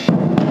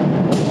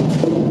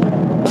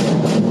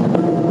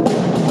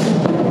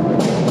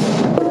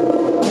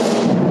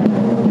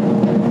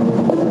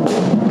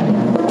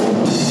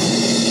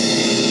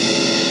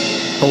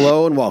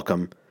Hello and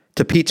welcome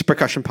to Pete's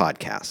Percussion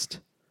Podcast.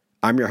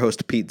 I'm your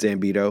host, Pete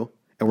Zambito,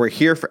 and we're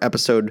here for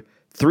episode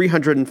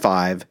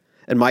 305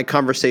 and my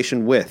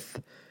conversation with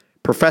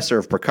Professor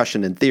of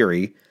Percussion and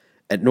Theory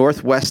at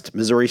Northwest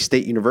Missouri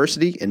State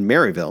University in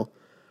Maryville,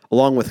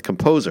 along with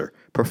composer,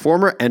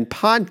 performer, and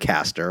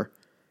podcaster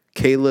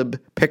Caleb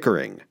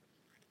Pickering.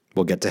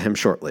 We'll get to him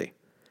shortly.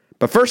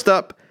 But first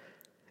up,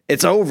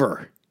 it's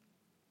over.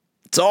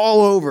 It's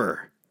all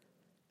over.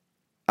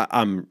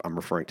 I'm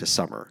referring to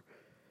summer.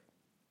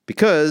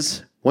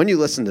 Because when you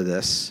listen to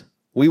this,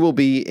 we will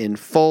be in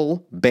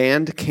full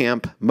band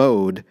camp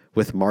mode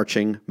with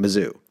Marching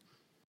Mizzou.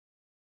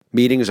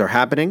 Meetings are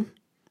happening,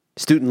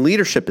 student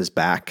leadership is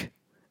back,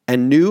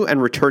 and new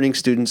and returning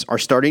students are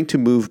starting to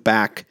move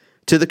back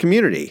to the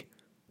community.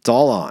 It's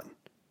all on.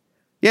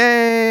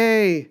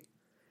 Yay!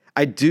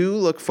 I do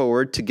look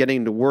forward to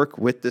getting to work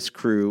with this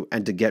crew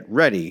and to get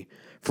ready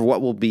for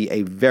what will be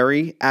a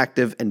very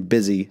active and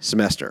busy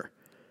semester.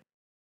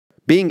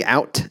 Being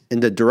out in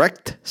the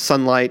direct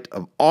sunlight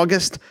of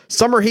August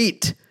summer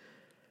heat.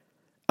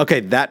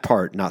 Okay, that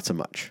part, not so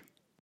much.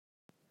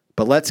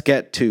 But let's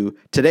get to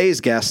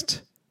today's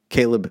guest,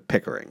 Caleb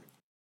Pickering.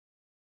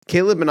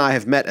 Caleb and I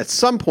have met at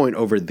some point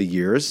over the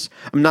years.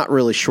 I'm not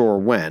really sure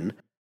when,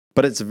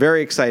 but it's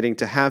very exciting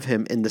to have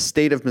him in the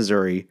state of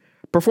Missouri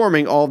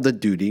performing all of the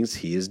duties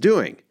he is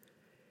doing.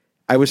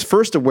 I was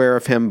first aware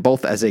of him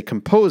both as a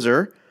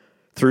composer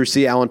through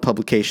C. Allen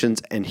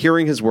Publications and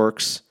hearing his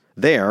works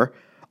there,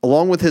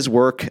 along with his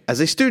work as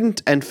a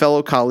student and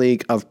fellow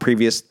colleague of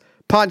previous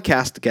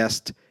podcast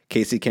guest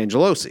Casey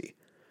Cangelosi.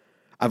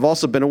 I've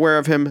also been aware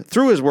of him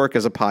through his work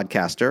as a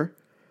podcaster,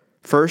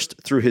 first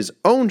through his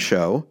own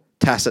show,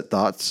 Tacit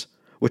Thoughts,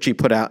 which he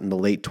put out in the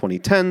late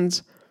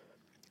 2010s,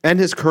 and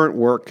his current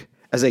work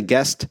as a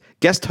guest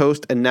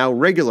host, and now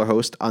regular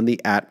host on the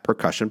At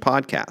Percussion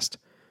podcast.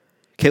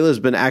 Caleb's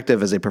been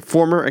active as a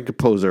performer and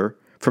composer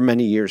for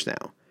many years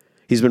now.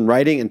 He's been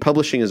writing and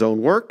publishing his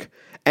own work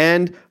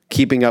and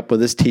keeping up with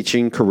his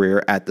teaching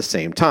career at the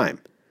same time.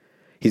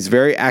 He's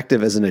very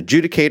active as an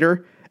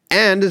adjudicator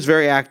and is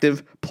very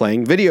active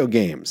playing video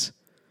games.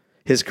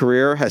 His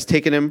career has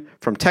taken him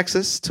from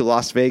Texas to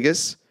Las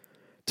Vegas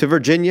to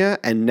Virginia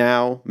and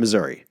now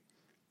Missouri.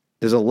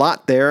 There's a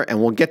lot there, and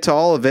we'll get to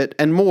all of it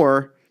and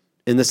more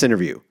in this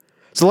interview.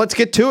 So let's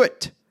get to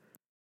it.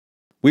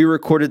 We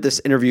recorded this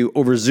interview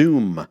over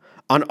Zoom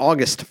on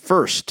August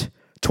 1st,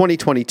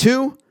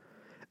 2022,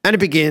 and it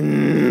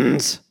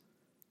begins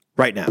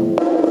right now.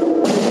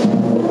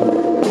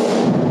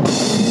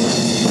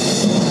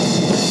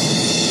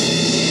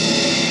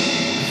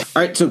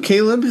 All right, so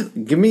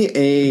Caleb, give me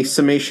a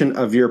summation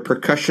of your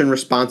percussion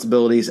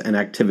responsibilities and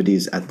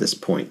activities at this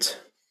point.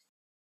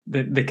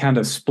 They kind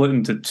of split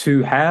into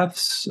two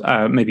halves,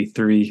 maybe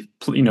three,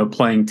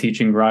 playing,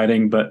 teaching,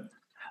 writing. But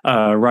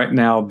right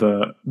now,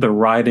 the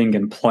writing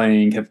and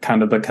playing have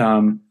kind of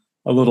become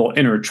a little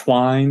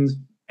intertwined.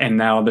 And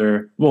now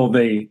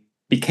they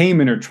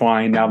became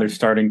intertwined. Now they're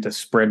starting to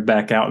spread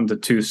back out into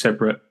two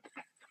separate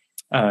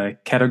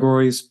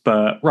categories.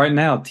 But right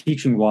now,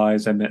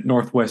 teaching-wise, I'm at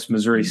Northwest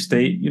Missouri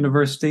State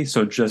University.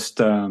 So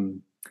just,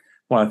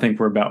 I think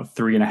we're about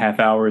 3.5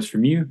 hours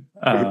from you,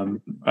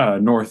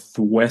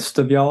 northwest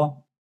of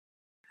y'all.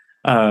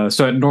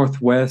 So at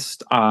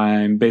Northwest,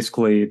 I'm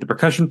basically the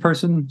percussion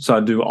person. So I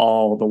do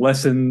all the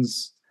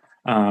lessons.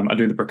 I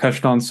do the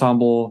percussion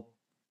ensemble,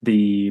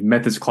 the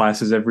methods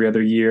classes every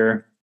other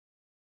year.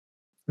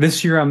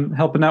 This year, I'm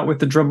helping out with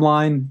the drum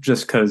line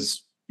just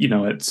because,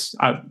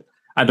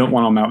 I don't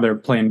want them out there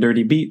playing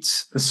dirty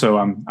beats. So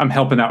I'm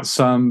helping out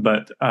some,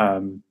 but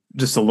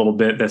just a little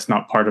bit. That's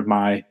not part of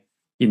my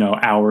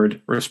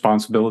houred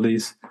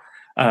responsibilities.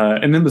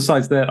 And then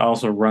besides that, I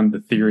also run the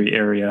theory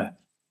area.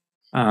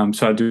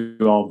 So I do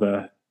all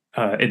the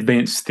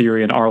advanced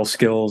theory and oral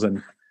skills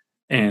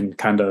and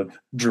kind of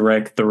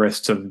direct the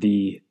rest of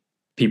the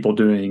people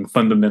doing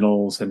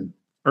fundamentals and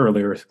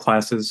earlier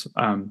classes.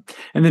 And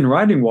then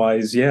writing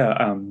wise,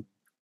 I've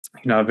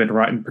been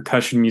writing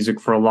percussion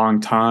music for a long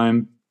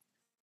time.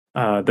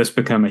 That's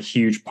become a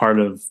huge part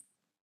of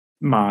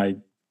my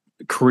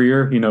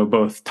career,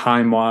 both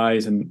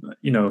time-wise and,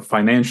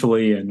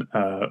 financially and,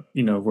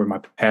 where my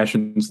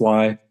passions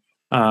lie.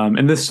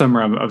 And this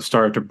summer I've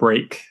started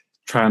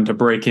trying to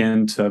break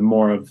into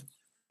more of,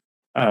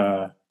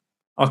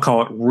 I'll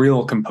call it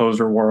real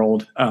composer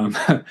world.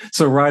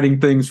 So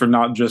writing things for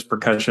not just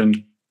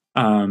percussion.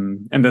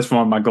 And that's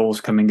one of my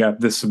goals coming up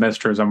this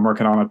semester is I'm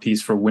working on a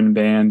piece for wind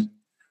band.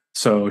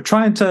 So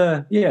trying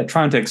to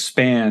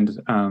expand,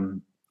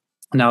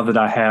 now that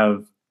I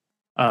have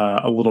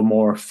a little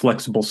more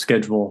flexible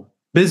schedule,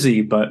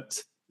 busy,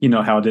 but you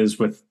know how it is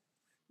with,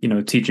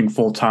 teaching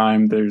full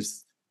time.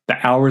 There's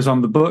the hours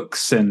on the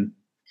books and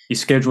you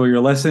schedule your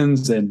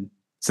lessons. And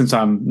since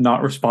I'm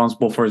not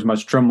responsible for as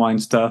much drumline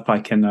stuff, I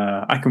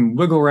can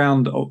wiggle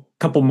around a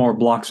couple more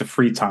blocks of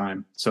free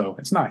time. So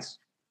it's nice.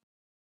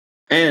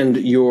 And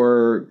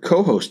you're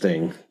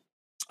co-hosting.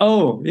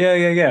 Oh,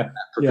 yeah.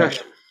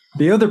 Percussion. Yeah.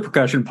 The other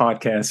percussion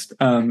podcast.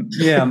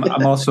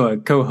 I'm also a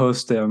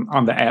co-host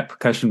on the At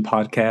Percussion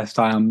podcast.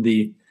 I'm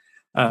the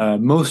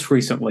most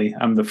recently,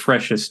 I'm the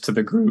freshest to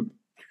the group.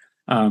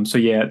 So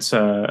yeah, it's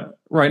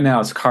right now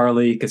it's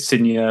Carly,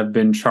 Ksenia,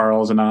 Ben,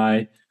 Charles, and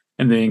I,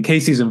 and then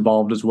Casey's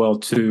involved as well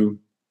too.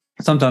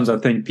 Sometimes I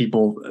think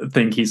people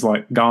think he's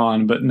like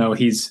gone, but no,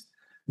 he's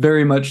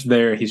very much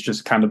there. He's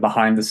just kind of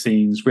behind the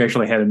scenes. We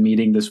actually had a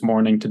meeting this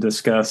morning to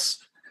discuss.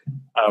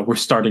 We're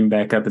starting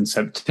back up in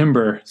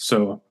September,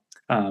 so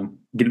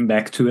getting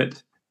back to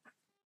it.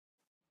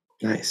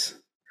 Nice.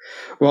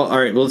 Well, all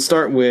right. Well, let's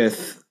start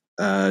with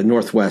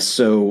Northwest.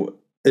 So,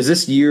 is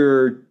this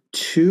year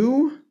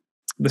 2?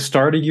 The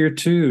start of year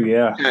 2,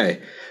 yeah.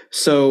 Okay.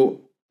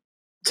 So,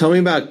 tell me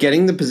about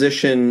getting the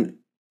position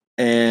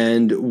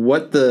and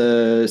what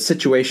the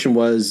situation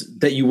was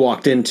that you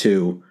walked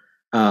into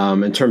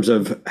in terms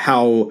of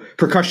how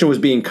percussion was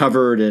being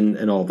covered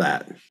and all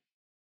that.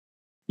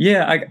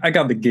 Yeah, I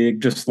got the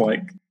gig just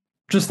like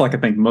I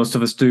think most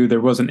of us do. There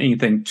wasn't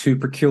anything too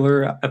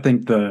peculiar. I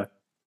think the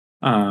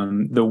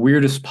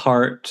weirdest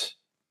part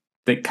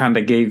that kind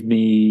of gave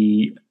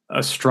me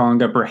a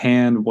strong upper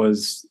hand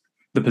was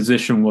the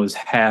position was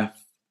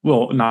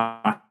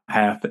not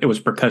half, it was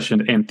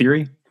percussion and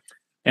theory.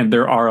 And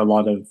there are a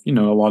lot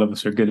of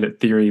us are good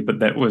at theory, but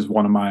that's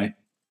one of my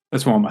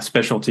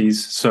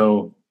specialties.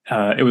 So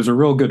it was a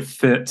real good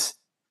fit.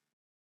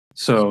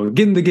 So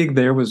getting the gig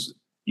there was,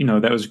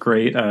 that was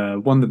great.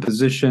 Won the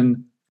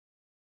position.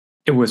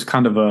 It was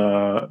kind of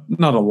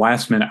not a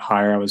last minute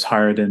hire. I was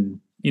hired in,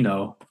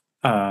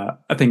 I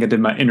think I did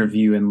my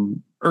interview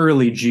in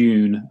early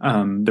June.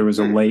 There was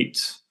a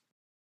late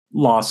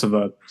loss of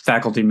a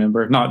faculty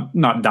member,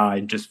 not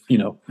died, just,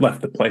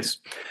 left the place.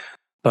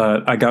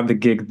 But I got the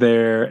gig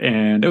there,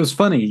 and it was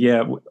funny.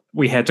 Yeah,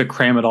 we had to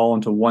cram it all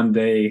into one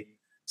day.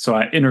 So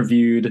I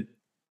interviewed,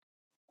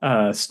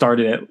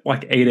 started at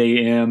like 8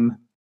 a.m.,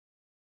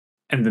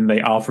 and then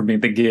they offered me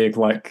the gig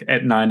like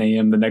at 9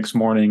 a.m. the next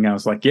morning. I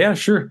was like, yeah,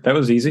 sure. That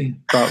was easy.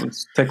 Thought it would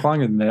take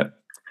longer than that.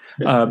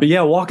 But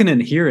yeah, walking in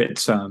here,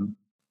 it's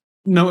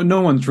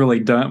no one's really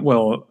done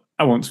well.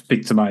 I won't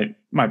speak to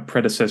my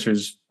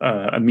predecessors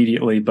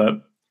immediately,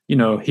 but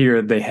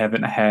here they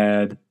haven't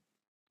had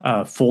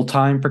a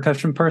full-time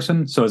percussion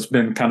person, so it's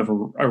been kind of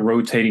a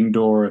rotating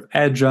door of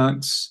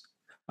adjuncts.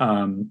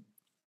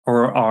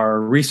 Or our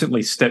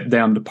recently stepped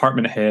down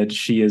department head,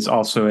 she is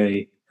also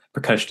a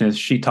percussionist.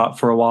 She taught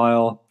for a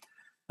while.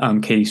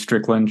 Katie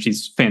Strickland,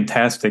 she's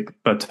fantastic,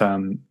 but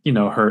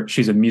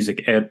she's a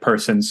music ed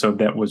person, so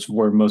that was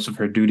where most of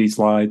her duties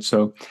lied.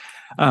 So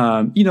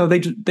they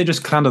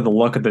just kind of the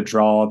luck of the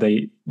draw.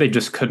 They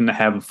just couldn't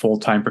have a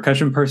full-time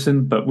percussion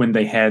person, but when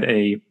they had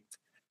a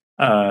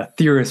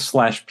theorist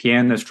 /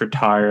 pianist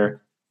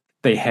retire,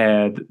 they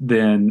had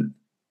then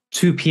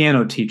 3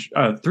 piano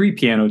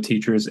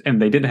teachers,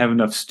 and they didn't have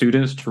enough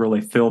students to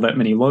really fill that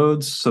many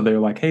loads. So they're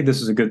like, hey,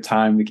 this is a good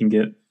time. We can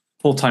get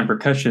full-time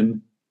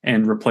percussion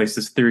and replace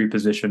this theory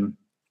position.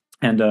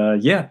 And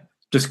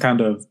just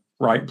kind of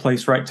right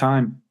place, right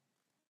time.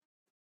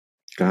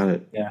 Got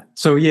it. Yeah.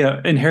 So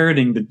yeah,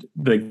 inheriting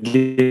the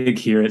gig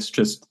here, it's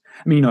just,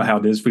 I mean, you know how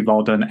it is. We've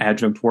all done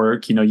adjunct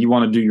work. You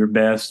want to do your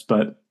best,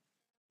 but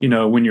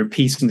when you're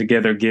piecing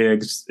together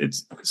gigs,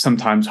 it's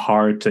sometimes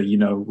hard to,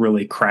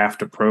 really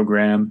craft a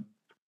program.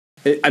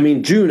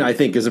 June, I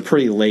think, is a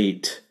pretty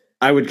late.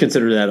 I would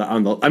consider that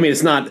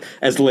it's not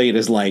as late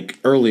as like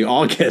early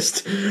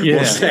August,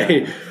 we'll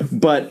say,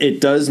 but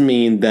it does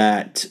mean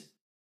that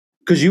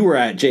because you were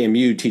at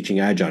JMU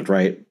teaching adjunct,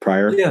 right?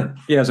 Prior? Yeah,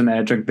 as an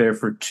adjunct there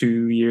for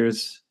 2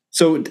 years.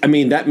 So,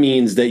 that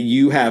means that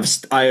you have,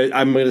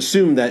 I'm going to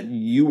assume that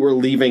you were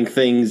leaving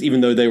things, even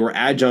though they were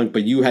adjunct,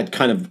 but you had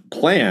kind of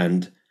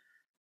planned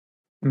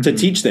to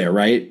teach there,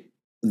 right?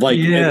 Like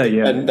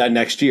that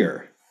next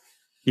year.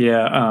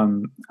 Yeah,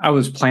 I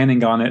was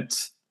planning on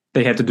it.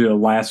 They had to do a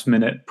last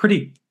minute,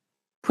 pretty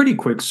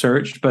quick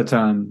search, but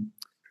Aaron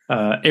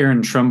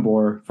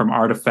Trumbore from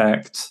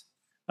Artifact,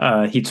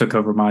 he took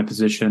over my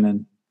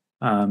position,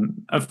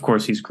 and of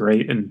course he's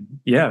great, and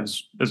yeah,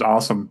 it was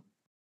awesome.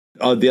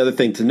 The other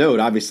thing to note,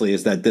 obviously,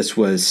 is that this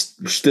was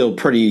still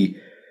pretty.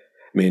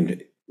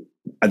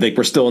 I think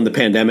we're still in the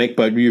pandemic,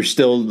 but you're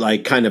still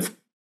like kind of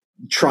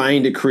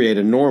trying to create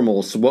a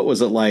normal. So what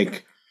was it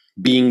like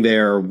being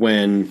there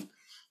when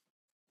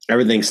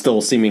everything's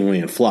still seemingly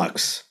in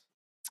flux?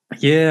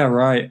 Yeah,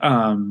 right.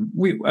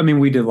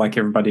 We did like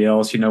everybody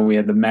else. We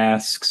had the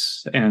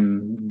masks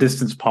and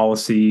distance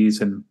policies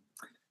and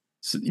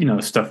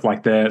stuff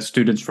like that.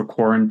 Students were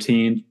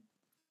quarantined.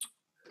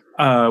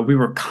 We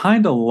were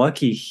kind of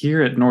lucky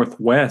here at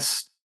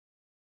Northwest.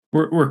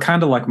 We're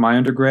kind of like my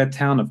undergrad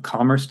town of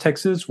Commerce,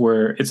 Texas,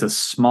 where it's a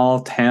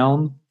small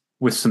town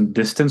with some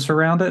distance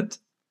around it.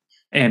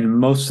 And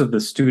most of the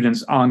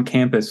students on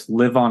campus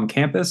live on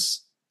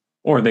campus,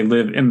 or they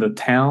live in the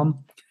town.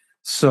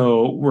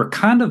 So we're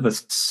kind of a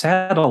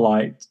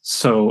satellite.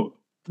 So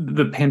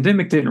the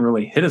pandemic didn't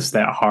really hit us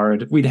that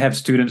hard. We'd have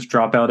students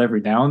drop out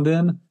every now and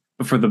then.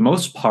 But for the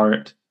most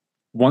part,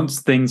 once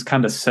things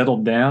kind of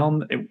settled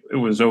down, it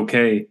was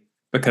okay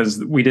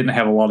because we didn't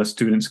have a lot of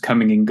students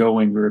coming and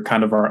going. We were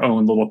kind of our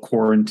own little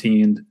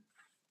quarantined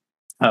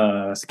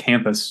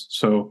campus.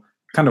 So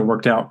kind of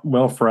worked out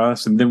well for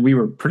us. And then we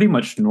were pretty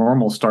much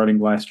normal starting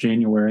last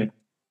January.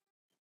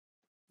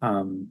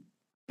 But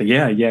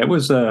yeah, it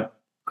was a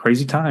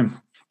crazy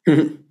time.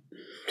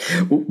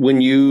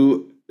 When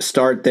you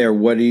start there,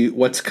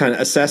 what's kind of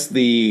assess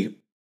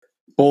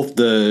both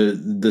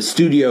the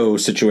studio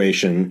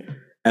situation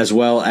as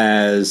well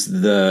as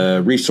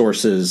the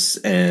resources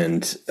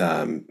and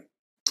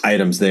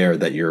items there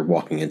that you're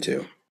walking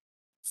into?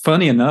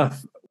 Funny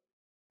enough,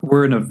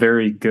 we're in a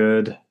very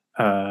good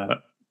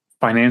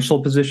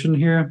financial position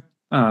here.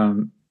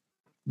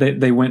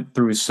 They went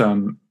through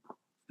some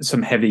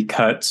heavy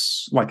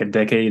cuts like a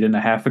decade and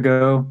a half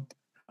ago,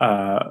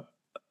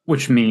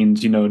 which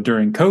means,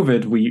 during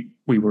COVID, we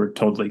were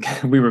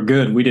we were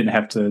good. We didn't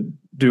have to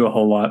do a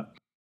whole lot.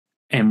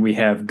 And we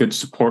have good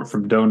support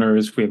from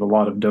donors. We have a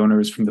lot of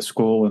donors from the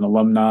school and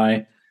alumni.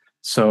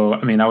 So,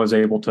 I was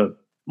able to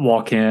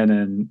walk in,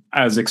 and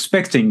I was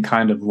expecting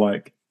kind of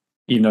like,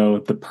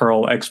 the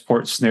Pearl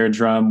export snare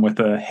drum with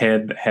a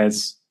head that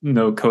has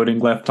no coating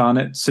left on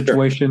it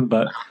situation. Sure.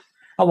 But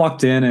I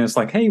walked in and it's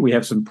like, hey, we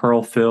have some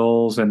Pearl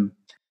fills. And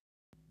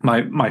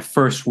my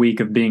first week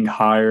of being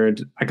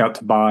hired, I got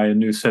to buy a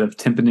new set of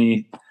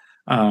timpani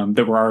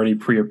that were already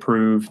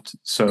pre-approved.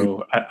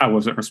 So I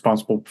wasn't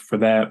responsible for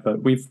that.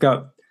 But we've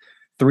got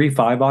 3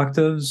 5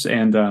 octaves,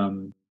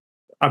 and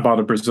I bought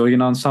a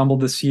Brazilian ensemble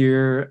this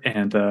year,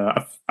 and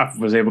I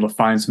was able to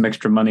find some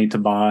extra money to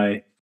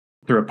buy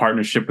through a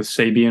partnership with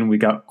Sabian. We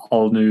got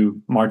all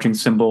new marching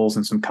cymbals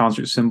and some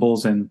concert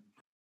cymbals. And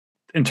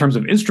in terms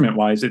of instrument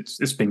wise,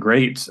 it's been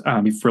great.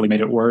 We've really made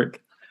it work.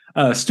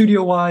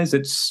 Studio wise,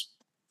 it's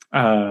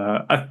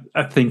I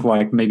think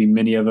like maybe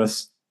many of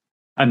us,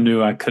 I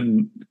knew I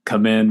couldn't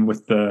come in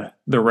with the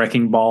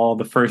wrecking ball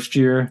the first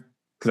year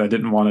because I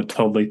didn't want to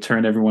totally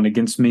turn everyone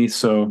against me.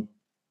 So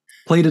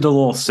played it a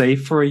little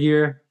safe for a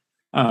year.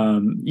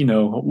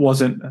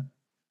 Wasn't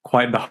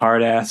quite the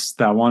hard ass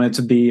that I wanted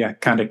to be. I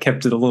kind of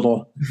kept it a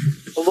little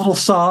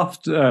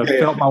soft,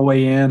 felt my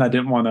way in. I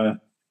didn't want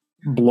to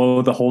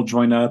blow the whole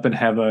joint up and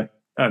have a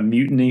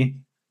mutiny.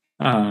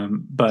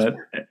 But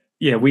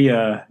yeah,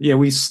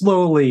 we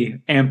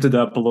slowly amped it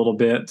up a little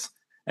bit.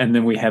 And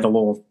then we had a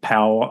little we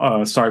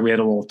had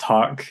a little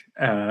talk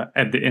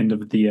at the end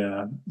of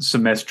the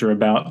semester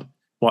about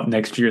what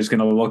next year is going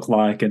to look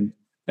like. And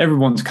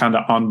everyone's kind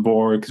of on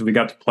board because we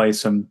got to play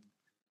some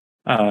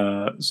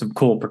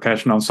cool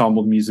percussion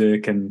ensemble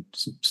music and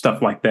some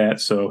stuff like that.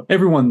 So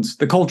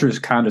the culture is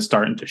kind of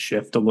starting to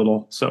shift a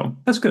little. So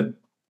that's good.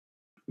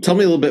 Tell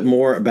me a little bit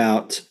more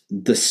about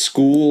the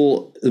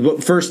school.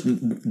 First,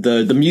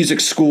 the music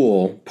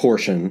school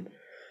portion,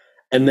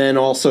 and then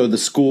also the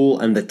school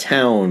and the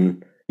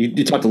town.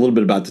 You talked a little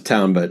bit about the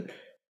town, but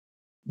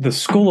the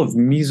School of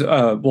Music.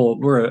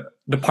 We're a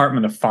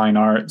Department of Fine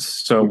Arts,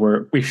 so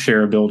we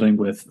share a building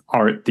with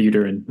art,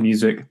 theater, and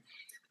music.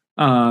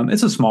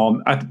 It's a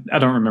small. I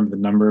don't remember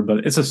the number,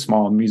 but it's a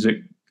small music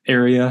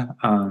area.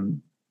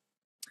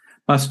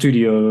 My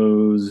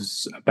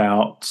studio's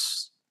about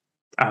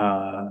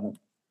 10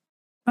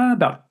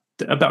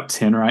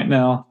 right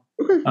now.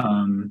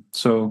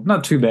 So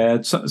not too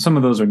bad. Some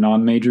of those are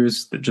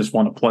non-majors that just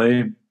want to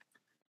play.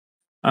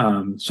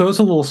 So it's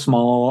a little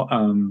small.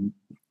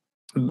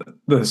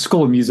 The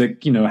School of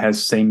Music,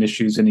 has same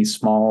issues any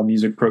small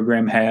music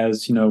program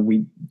has.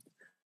 We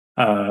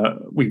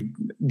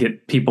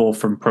get people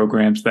from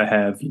programs that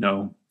have,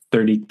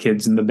 30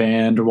 kids in the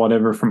band or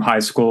whatever from high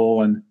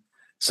school. And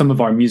some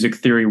of our music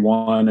theory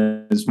 1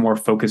 is more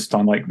focused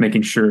on like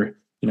making sure,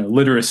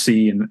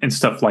 literacy and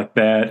stuff like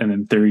that. And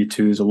then theory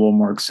 2 is a little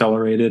more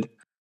accelerated.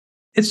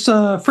 It's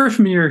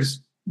freshman year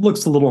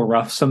looks a little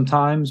rough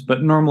sometimes,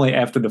 but normally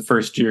after the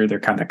first year, they're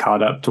kind of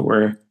caught up to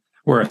where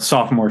a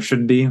sophomore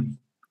should be.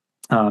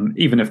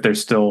 Even if they're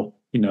still,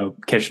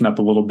 catching up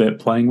a little bit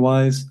playing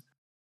wise.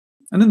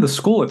 And then the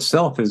school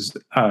itself is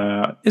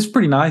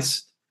pretty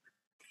nice.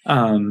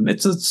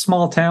 It's a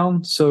small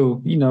town,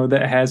 so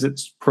that has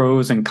its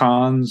pros and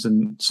cons,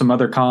 and some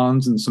other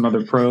cons and some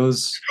other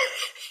pros.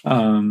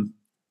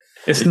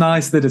 It's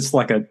nice that it's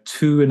like a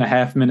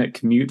 2.5 minute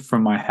commute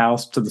from my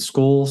house to the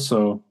school,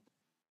 so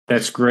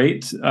that's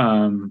great.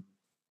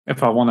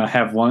 If I want to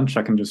have lunch,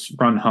 I can just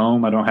run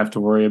home. I don't have to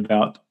worry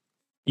about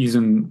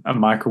using a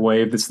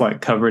microwave that's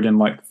like covered in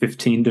like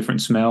 15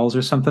 different smells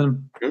or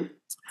something. Mm-hmm.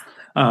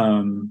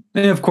 And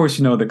of course,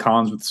 the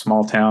cons with the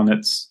small town,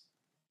 it's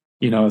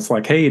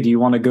like, hey, do you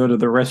want to go to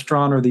the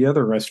restaurant or the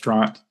other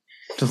restaurant?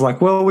 Just like,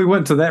 well, we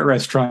went to that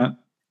restaurant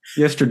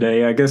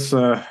yesterday. I guess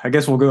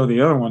we'll go to the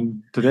other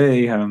one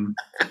today.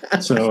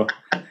 So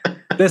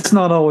that's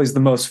not always the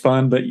most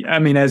fun, but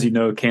as you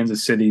know,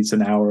 Kansas City's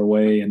an hour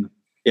away, and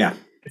yeah,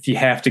 if you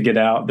have to get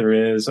out, there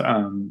is.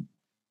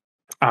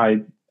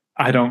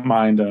 I don't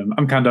mind.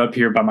 I'm kind of up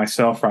here by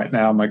myself right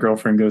now. My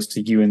girlfriend goes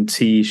to UNT.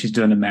 She's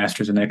doing a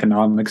master's in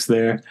economics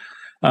there.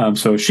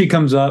 So she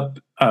comes up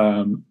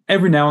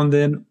every now and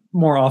then,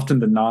 more often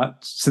than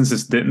not. Since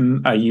it's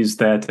Denton, I use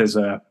that as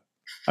I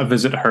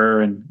visit her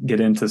and get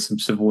into some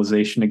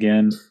civilization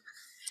again.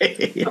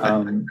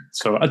 Yeah.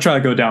 So I try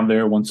to go down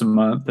there once a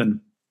month and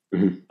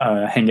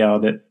hang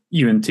out at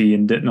UNT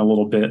and Denton a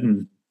little bit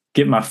and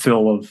get my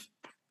fill of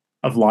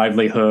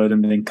livelihood,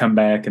 and then come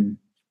back, and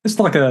it's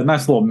like a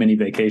nice little mini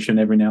vacation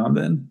every now and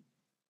then.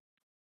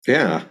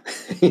 Yeah.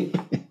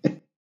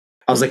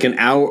 I was like an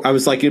hour. I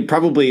was like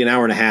probably an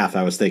hour and a half.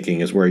 I was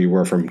thinking is where you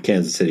were from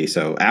Kansas City.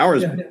 So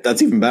hours. Yeah.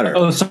 That's even better.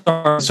 Oh,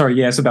 sorry.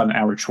 Yeah, it's about an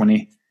hour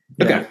 20.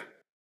 Yeah. Okay,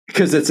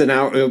 because it's an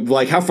hour.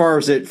 Like, how far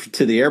is it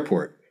to the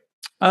airport?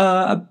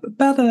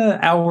 About an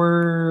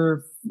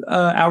hour,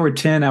 hour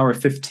 10, hour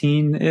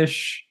 15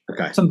 ish.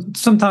 Okay.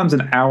 Sometimes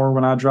an hour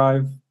when I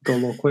drive. Go a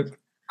little quick.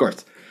 Of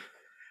course.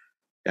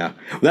 Yeah,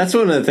 that's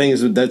one of the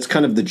things. That's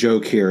kind of the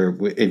joke here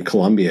in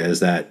Columbia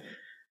is that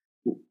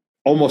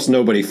almost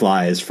nobody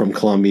flies from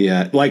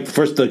Columbia. Like,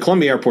 first, the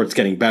Columbia airport's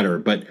getting better,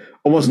 but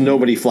almost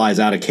nobody flies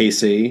out of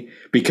KC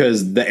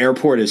because the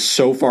airport is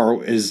so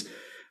far is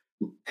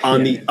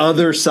on the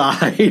other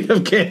side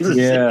of Kansas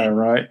City. Yeah,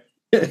 right.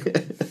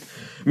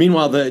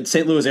 Meanwhile, the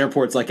St. Louis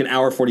airport's like an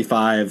hour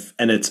 45,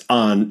 and it's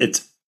on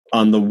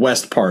the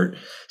west part.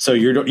 So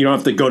you don't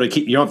have to go to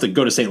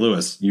St.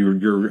 Louis.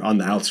 You're on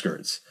the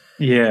outskirts.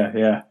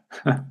 Yeah.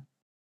 Tell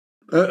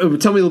me a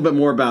little bit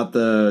more about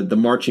the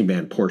marching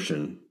band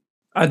portion.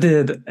 I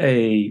did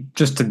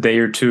just a day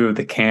or two of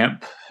the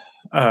camp,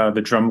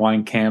 the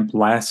drumline camp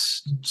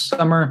last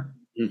summer.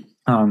 It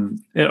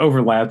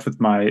overlapped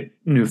with my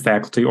new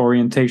faculty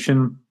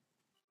orientation,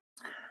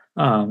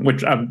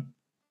 which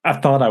I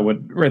thought I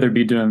would rather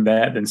be doing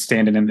that than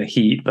standing in the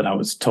heat, but I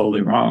was totally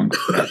wrong.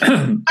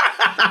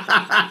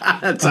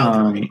 That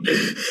sounds right.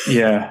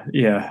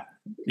 Yeah,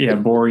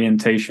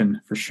 orientation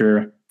for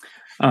sure.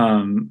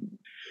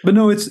 But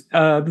no, it's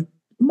the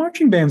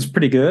marching band's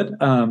pretty good.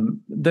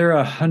 They're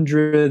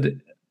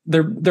 100.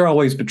 They're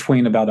always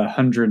between about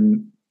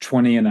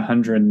 120 and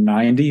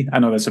 190. I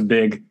know that's a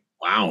big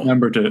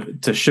number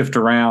to shift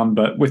around,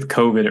 but with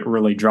COVID, it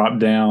really dropped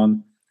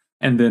down.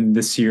 And then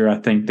this year, I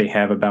think they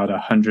have about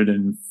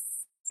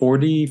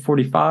 140,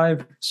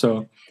 45.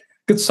 So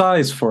good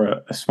size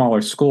for a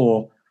smaller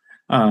school.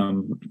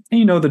 And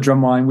the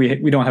drumline,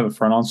 we don't have a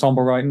front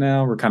ensemble right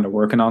now. We're kind of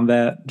working on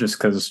that just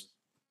because,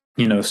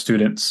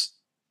 students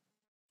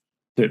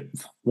that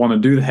want to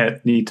do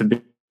that need to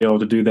be able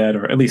to do that,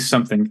 or at least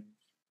something.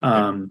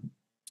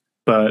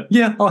 But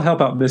yeah, I'll help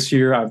out this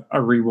year. I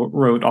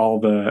rewrote all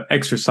the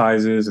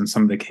exercises and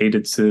some of the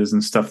cadences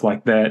and stuff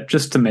like that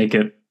just to make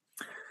it.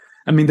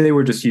 I mean, they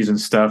were just using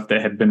stuff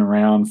that had been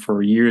around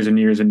for years and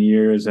years and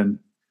years, and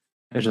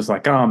it's just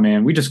like, oh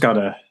man, we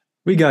gotta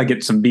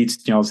get some beats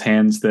in y'all's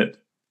hands that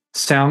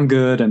sound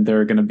good and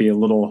they're gonna be a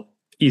little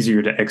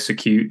easier to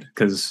execute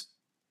because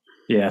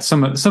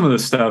some of the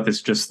stuff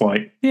is just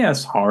like,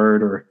 it's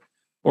hard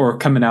or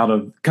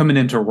coming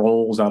into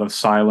roles out of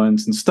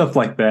silence and stuff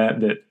like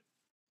that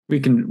we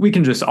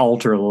can just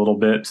alter a little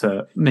bit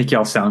to make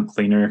y'all sound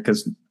cleaner.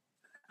 Because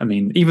I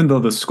mean, even though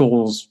the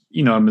schools,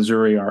 in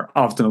Missouri are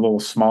often a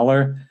little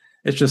smaller,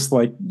 it's just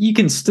like you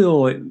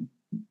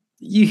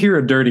hear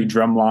a dirty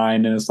drum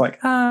line and it's like,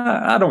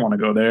 I don't want to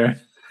go there.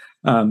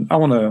 I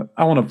want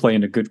to play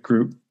in a good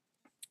group.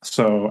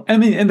 So, I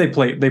mean, and they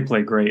play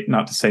great.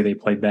 Not to say they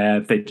play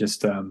bad. They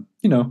just,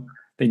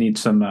 they need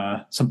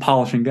some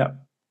polishing up.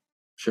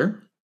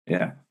 Sure.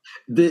 Yeah.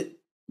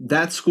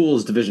 That school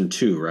is Division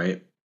II,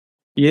 right?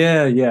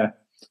 Yeah.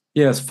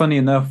 It's funny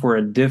enough, we're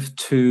a Div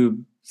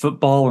 2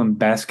 football and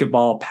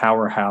basketball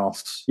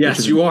powerhouse.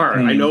 Yes, you are.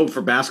 I know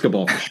for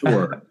basketball for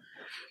sure.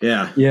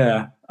 Yeah.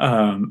 Yeah.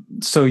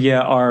 So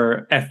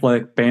our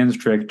athletic bands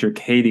director,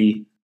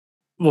 Katie,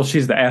 well,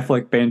 she's the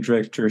athletic band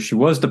director. She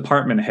was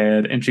department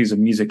head, and she's a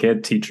music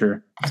ed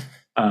teacher.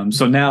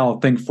 So now,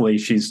 thankfully,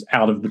 she's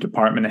out of the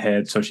department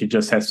head, so she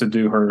just has to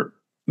do her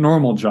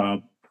normal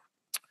job.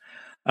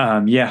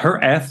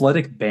 Her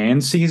athletic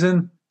band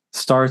season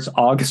starts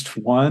August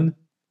 1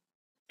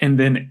 and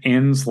then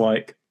ends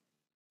like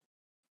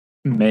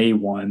May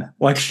 1.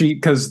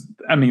 Because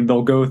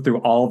they'll go through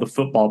all the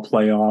football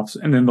playoffs,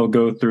 and then they'll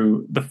go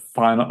through the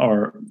final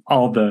or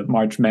all the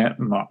March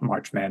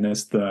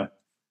Madness, the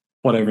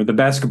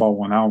basketball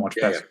one. I don't watch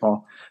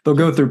basketball. They'll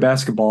go through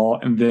basketball,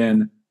 and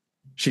then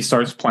she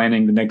starts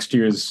planning the next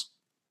year's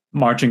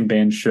marching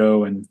band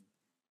show. And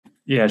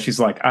she's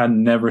like, I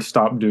never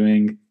stopped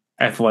doing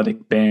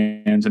athletic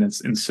bands, and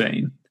it's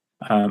insane.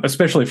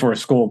 Especially for a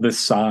school this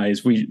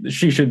size.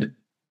 She should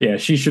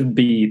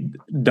be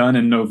done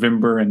in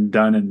November and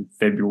done in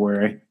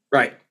February.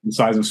 Right. The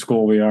size of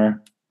school we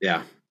are.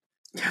 Yeah.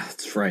 Yeah,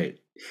 that's right.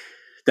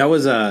 That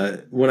was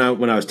when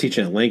I was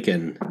teaching at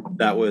Lincoln,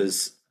 that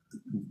was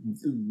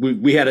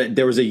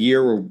there was a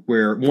year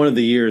where one of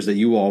the years that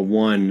you all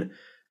won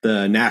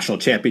the national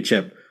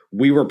championship,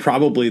 we were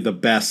probably the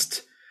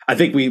best. I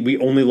think we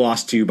only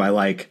lost to you by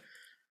like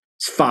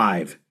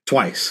 5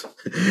 twice.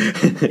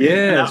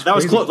 Yeah. that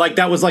was close. Like,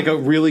 that was like a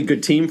really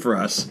good team for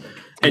us.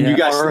 And you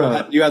guys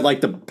you had like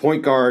the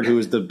point guard who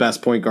was the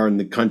best point guard in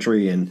the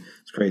country, and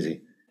it's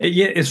crazy.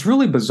 It's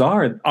really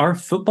bizarre. Our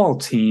football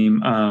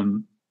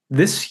team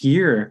this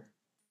year,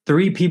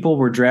 3 people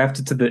were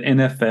drafted to the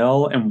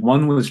NFL and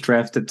 1 was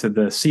drafted to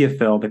the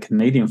CFL, the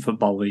Canadian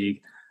Football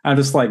League. I'm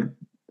just like,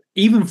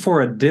 even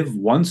for a Div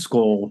 1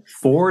 school,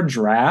 4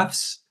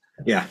 drafts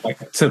Yeah.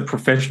 like to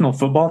professional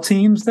football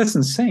teams, that's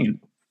insane.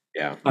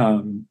 Yeah.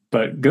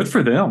 But good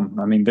for them.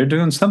 I mean, they're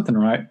doing something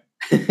right.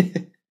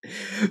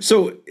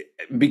 So,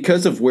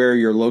 because of where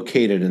you're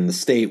located in the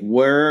state,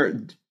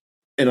 and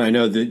I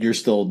know that you're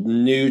still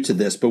new to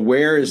this, but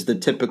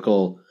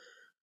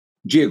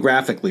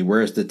geographically,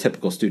 where is the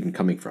typical student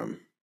coming from?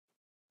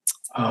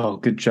 Oh,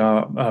 good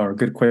job. Or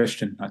good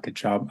question. Not good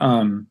job.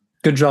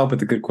 Good job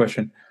with a good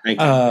question. Thank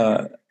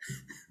you.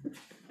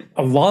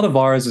 A lot of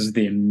ours is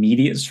the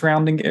immediate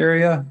surrounding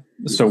area.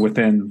 So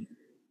within,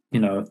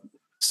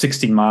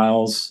 60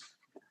 miles,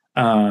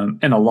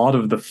 and a lot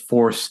of the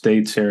 4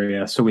 states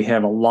area. So we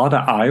have a lot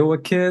of Iowa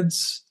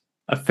kids,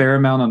 a fair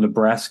amount of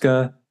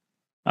Nebraska,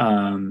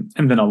 and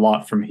then a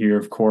lot from here,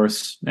 of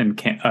course, and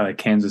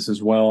Kansas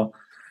as well.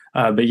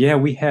 But yeah,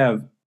 we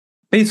have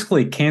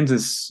basically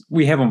Kansas.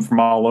 We have them from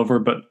all over,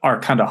 but our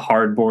kind of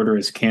hard border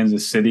is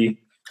Kansas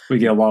City. We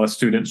get a lot of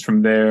students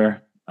from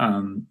there,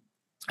 and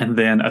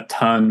then a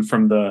ton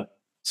from the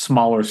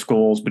smaller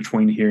schools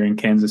between here and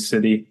Kansas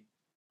City.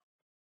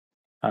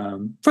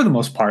 For the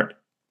most part,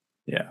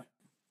 yeah.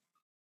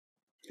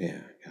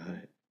 Yeah, got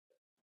it.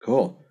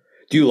 Cool.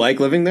 Do you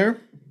like living there?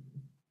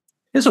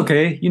 It's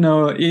okay.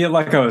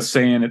 Like I was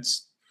saying,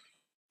 it's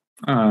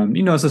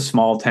it's a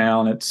small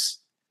town. It's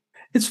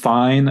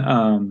fine.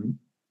 I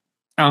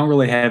don't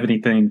really have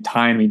anything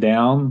tying me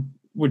down,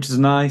 which is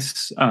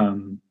nice.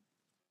 And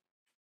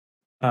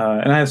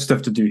I have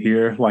stuff to do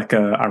here, like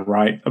I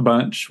write a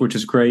bunch, which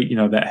is great.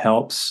 That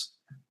helps.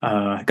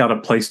 Got a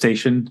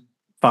PlayStation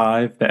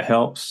 5 that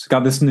helps.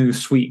 Got this new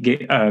sweet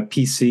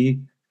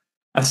PC.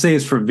 I say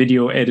it's for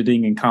video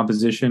editing and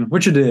composition,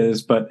 which it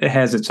is, but it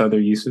has its other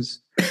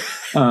uses.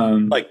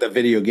 Like the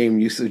video game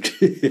usage.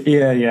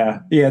 Yeah.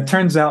 It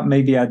turns out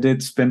maybe I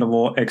did spend a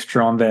little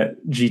extra on that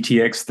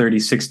GTX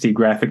 3060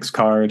 graphics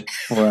card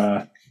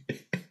for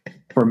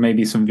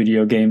maybe some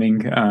video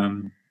gaming.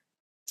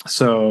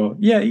 So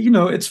yeah,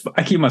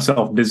 I keep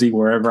myself busy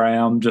wherever I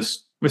am,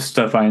 just with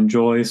stuff I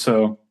enjoy.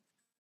 So,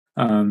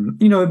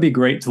 it'd be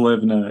great to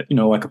live in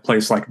like a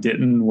place like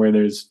Denton where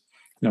there's,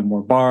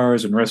 more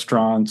bars and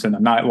restaurants and a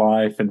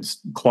nightlife and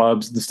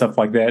clubs and stuff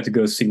like that to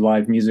go see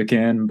live music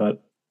in.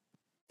 But,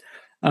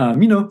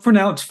 for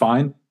now it's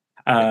fine.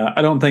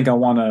 I don't think I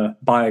want to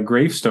buy a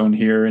gravestone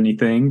here or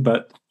anything,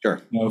 but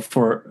sure.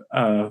 For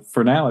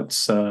now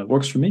it's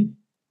works for me.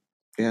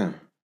 Yeah.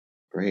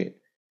 Great.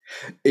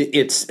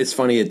 It's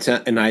funny.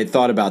 And I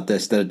thought about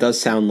this, that it does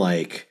sound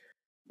like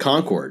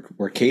Concord,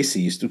 where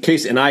Casey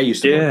and I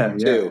used to work there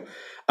too.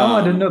 Oh,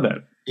 I didn't know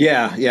that.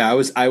 Yeah. I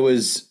was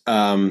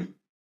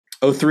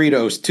 2003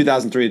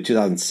 to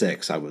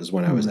 2006. I was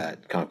when I was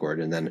at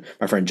Concord, and then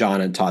my friend John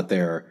had taught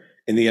there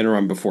in the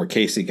interim before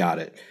Casey got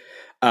it.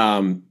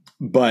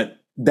 But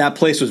that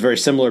place was very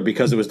similar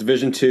because it was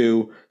Division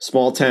II,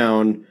 small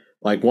town,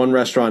 like one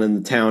restaurant in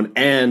the town,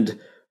 and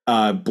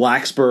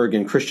Blacksburg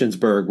and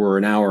Christiansburg were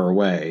an hour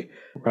away.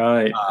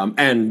 Right.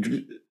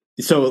 And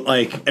so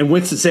and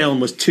Winston-Salem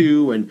was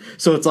 2. And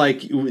so it's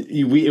like,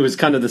 it was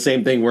kind of the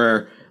same thing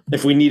where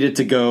if we needed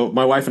to go,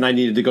 my wife and I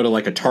needed to go to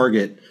like a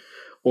Target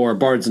or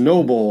Barnes &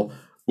 Noble,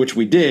 which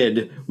we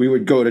did, we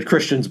would go to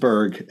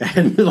Christiansburg,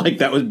 and like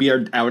that would be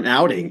our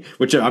outing,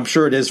 which I'm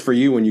sure it is for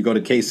you when you go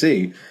to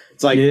KC.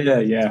 It's like,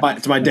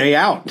 it's my day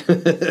out.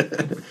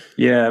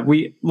 Yeah,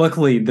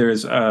 luckily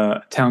there's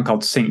a town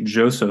called St.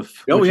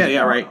 Joseph. Oh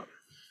yeah, right.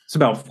 It's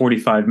about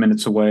 45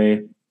 minutes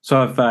away.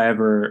 So if I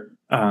ever,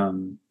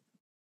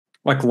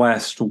 like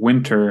last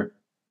winter,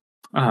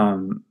 I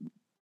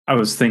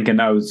was thinking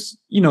it's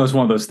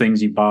one of those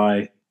things you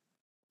buy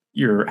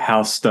your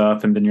house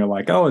stuff and then you're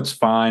like, oh, it's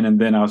fine. And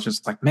then I was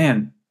just like,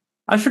 man,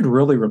 I should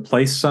really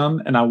replace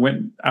some. And I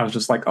was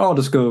just like, oh, I'll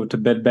just go to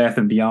Bed Bath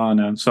 & Beyond.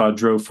 And so I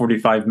drove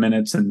 45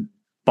 minutes and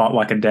bought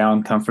like a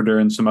down comforter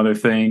and some other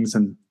things.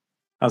 And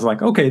I was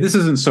like, okay, this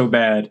isn't so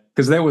bad.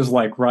 Because that was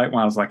like right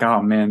when I was like,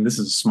 oh man, this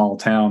is a small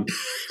town.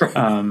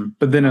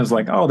 But then I was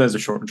like, oh, there's a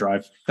short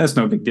drive. That's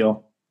no big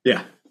deal.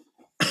 Yeah.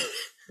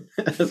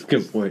 That's a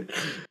good point.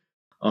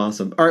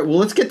 Awesome. All right, well,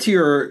 let's get to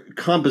your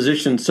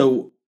composition.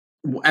 So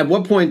at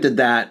what point did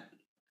that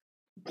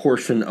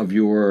portion of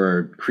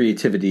your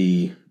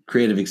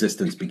creative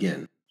existence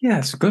begin? Yeah,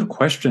 it's a good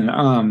question.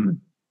 I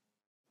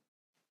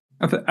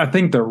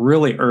think the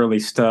really early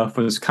stuff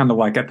was kind of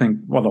like, I think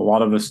what a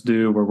lot of us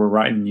do, where we're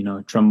writing,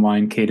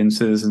 drumline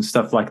cadences and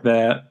stuff like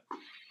that,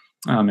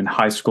 in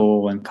high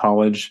school and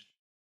college.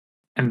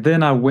 And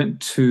then I went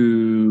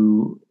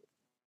to,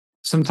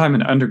 sometime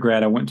in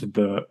undergrad, I went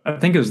to I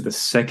think it was the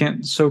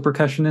second So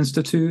Percussion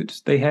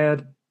Institute they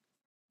had.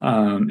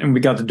 And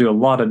we got to do a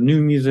lot of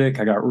new music.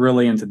 I got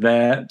really into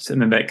that.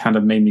 And then that kind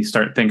of made me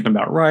start thinking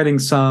about writing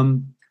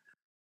some.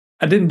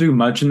 I didn't do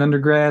much in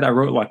undergrad. I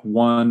wrote like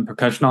one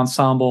percussion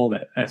ensemble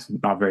that's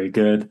not very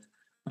good.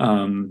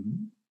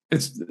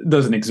 It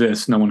doesn't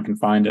exist. No one can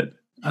find it.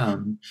 I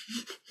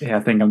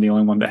think I'm the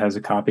only one that has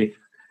a copy.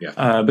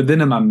 Yeah. But then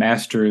in my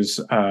master's,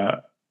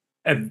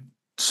 at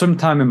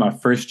sometime in my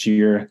first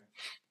year,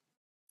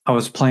 I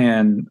was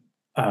playing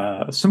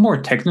some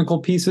more technical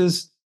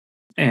pieces.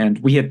 and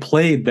we had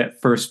played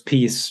that first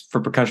piece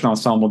for percussion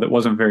ensemble that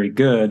wasn't very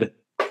good,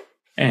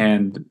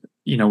 and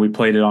we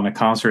played it on a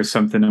concert or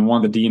something, and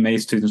one of the DMA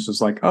students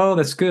was like, "Oh,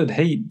 that's good.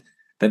 Hey,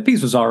 that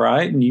piece was all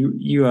right, and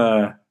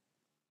you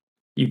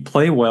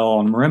play well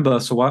on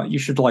marimba, so you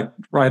should like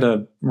write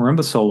a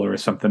marimba solo or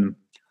something."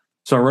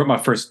 So I wrote my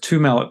first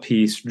 2-mallet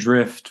piece,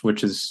 Drift,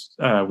 which is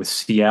with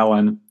C.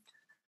 Allen,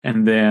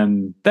 and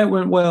then that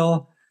went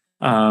well.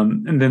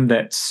 And then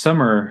that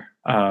summer,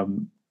 I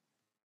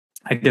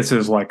guess it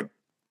was like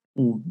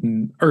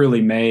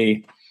early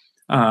May,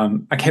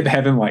 I kept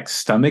having like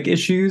stomach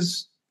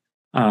issues,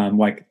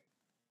 like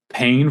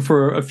pain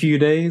for a few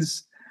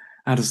days.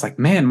 I was like,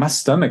 man, my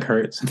stomach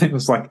hurts. And it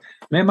was like,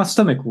 man, my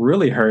stomach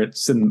really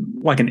hurts.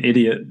 And like an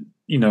idiot,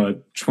 24,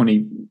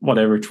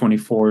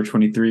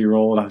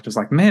 23-year-old, I was just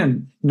like,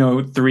 man,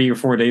 3 or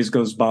 4 days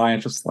goes by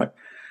and just like,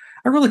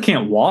 I really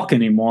can't walk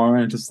anymore.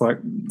 And just like,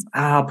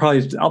 I'll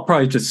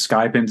probably just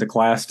Skype into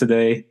class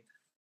today.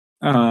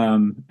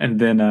 And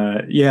then,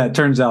 it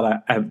turns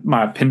out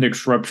my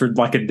appendix ruptured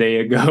like a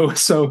day ago.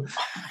 So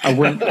I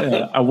went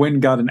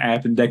and got an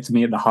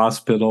appendectomy at the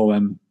hospital,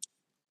 and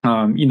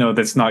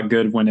that's not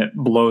good when it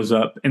blows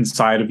up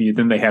inside of you.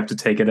 Then they have to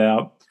take it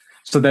out.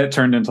 So that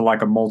turned into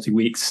like a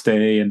multi-week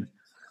stay. And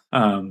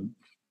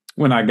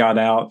when I got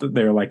out,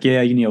 they were like,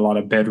 yeah, you need a lot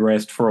of bed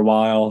rest for a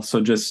while.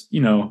 So just,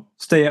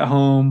 stay at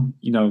home,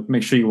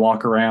 make sure you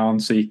walk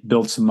around so you can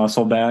build some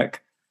muscle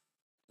back.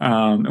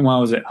 And while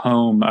I was at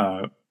home,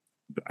 I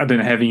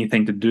didn't have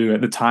anything to do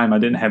at the time. I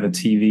didn't have a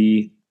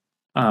TV.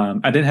 I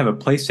didn't have a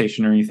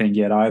PlayStation or anything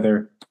yet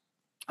either.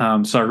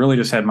 So I really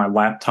just had my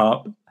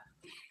laptop.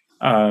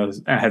 I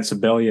had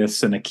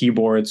Sibelius and a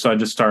keyboard. So I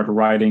just started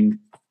writing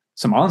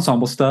some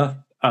ensemble stuff.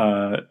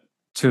 2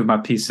 of my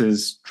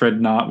pieces,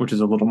 Dreadnought, which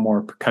is a little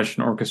more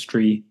percussion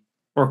orchestra-y,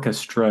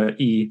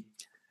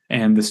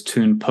 and this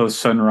tune Post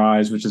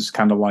Sunrise, which is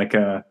kind of like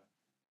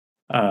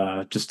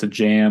just a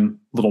jam,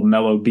 little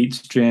mellow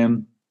beats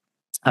jam.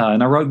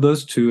 And I wrote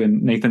those 2,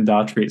 and Nathan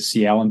Daughtry at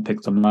C. Allen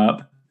picked them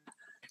up.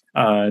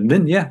 And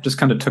then, just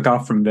kind of took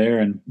off from there,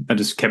 and I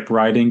just kept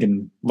writing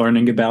and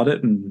learning about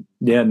it. And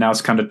now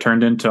it's kind of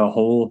turned into a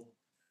whole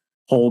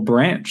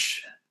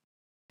branch.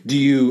 Do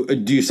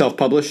you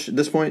self-publish at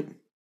this point?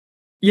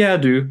 Yeah, I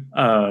do.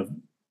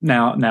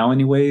 Now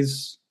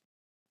anyways.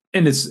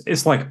 And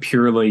it's like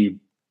purely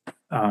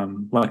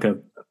like a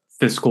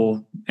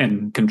fiscal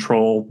and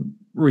control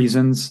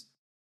reasons.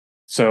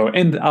 So,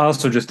 and I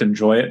also just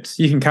enjoy it.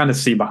 You can kind of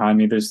see behind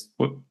me, there's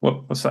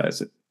what size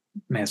is it?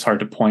 Man, it's hard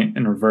to point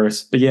in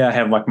reverse. But I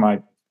have like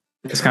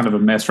it's kind of a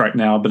mess right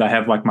now, but I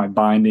have like my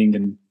binding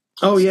and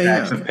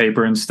stacks of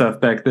paper and stuff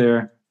back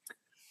there.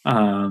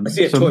 I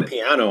see a toy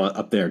piano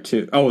up there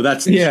too. Oh,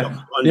 that's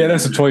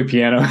that's a toy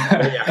piano.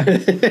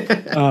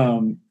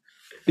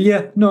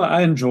 No,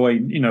 I enjoy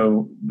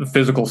the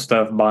physical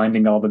stuff,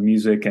 binding all the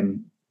music,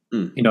 and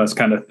it's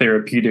kind of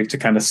therapeutic to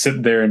kind of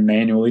sit there and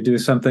manually do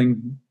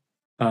something.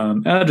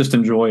 And I just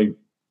enjoy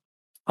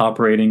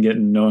operating it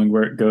and knowing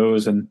where it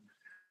goes, and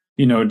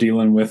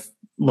dealing with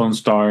Lone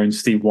Star and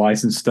Steve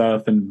Weiss and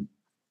stuff, and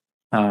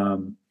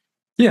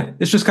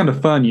it's just kind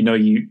of fun.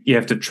 You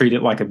have to treat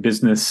it like a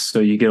business, so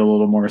you get a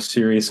little more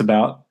serious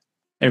about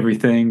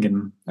everything,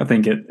 and I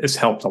think it's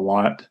helped a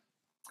lot.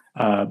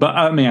 But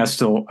I mean, I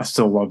still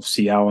love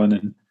C.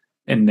 Allen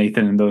and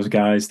Nathan and those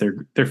guys.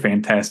 They're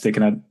fantastic,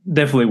 and I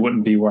definitely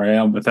wouldn't be where I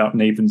am without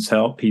Nathan's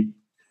help.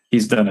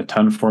 He's done a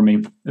ton for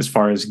me as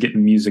far as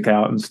getting music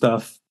out and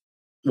stuff.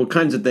 What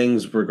kinds of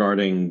things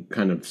regarding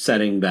kind of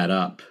setting that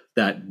up,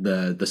 that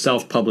the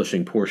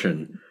self-publishing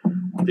portion,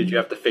 did you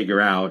have to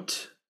figure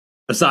out,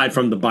 aside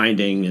from the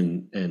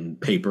binding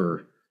and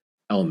paper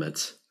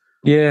elements?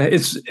 Yeah,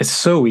 it's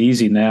so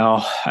easy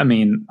now. I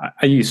mean,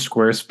 I use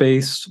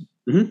Squarespace.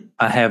 Mm-hmm.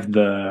 I have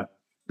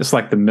it's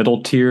like the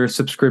middle tier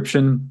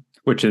subscription,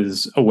 which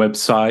is a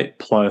website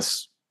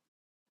plus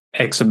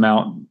X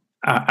amount.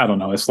 I don't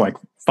know. It's like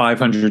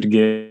 500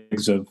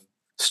 gigs of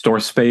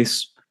store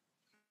space.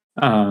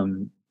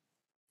 And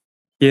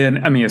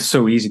I mean, it's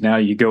so easy now.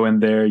 You go in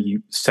there,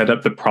 you set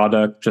up the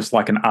product just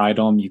like an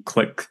item. You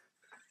click,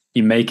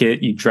 you make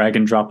it, you drag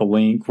and drop a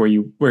link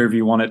wherever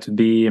you want it to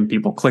be, and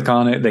people click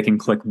on it. They can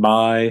click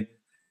buy.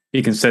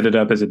 You can set it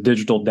up as a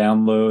digital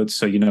download,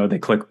 so they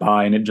click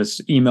buy and it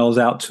just emails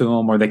out to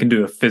them, or they can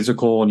do a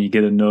physical and you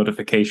get a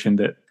notification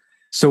that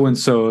so and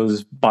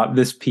so's bought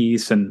this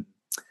piece and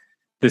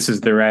this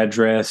is their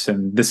address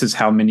and this is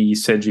how many you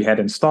said you had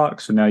in stock.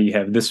 So now you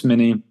have this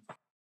many.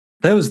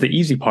 That was the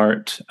easy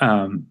part.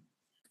 And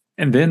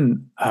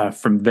then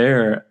from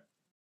there,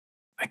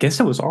 I guess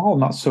it was all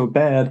not so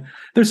bad.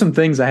 There's some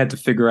things I had to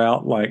figure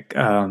out, like,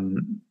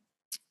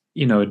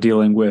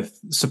 dealing with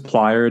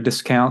supplier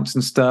discounts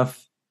and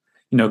stuff,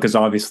 because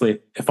obviously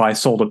if I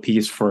sold a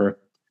piece for,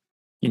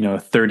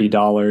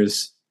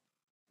 $30,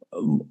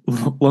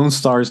 Lone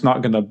Star is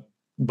not going to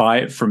buy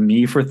it from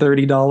me for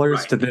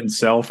 $30 to then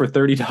sell for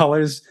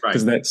 $30,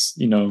 because that's,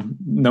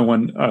 no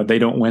one, they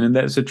don't win in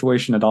that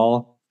situation at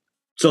all.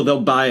 So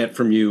they'll buy it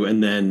from you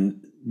and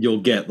then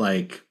you'll get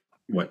like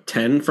what,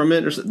 10 from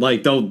it, or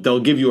like they'll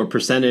give you a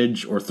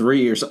percentage or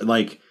 3 or something,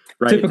 like,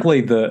 right?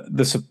 Typically,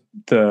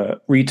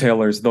 the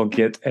retailers, they'll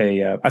get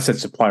a. I said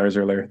suppliers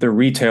earlier. The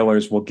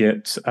retailers will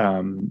get.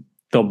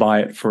 They'll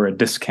buy it for a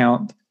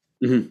discount.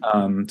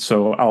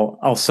 So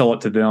I'll sell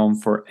it to them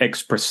for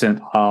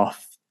X%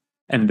 off,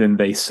 and then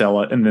they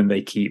sell it, and then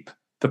they keep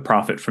the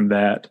profit from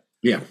that.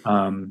 Yeah.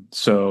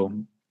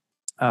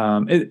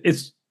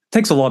 It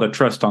takes a lot of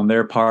trust on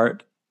their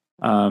part.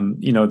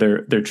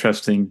 They're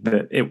trusting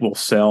that it will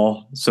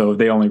sell. So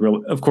they only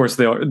really, of course,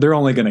 they're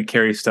only going to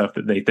carry stuff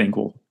that they think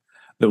will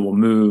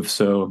move.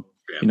 So,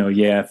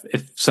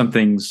 if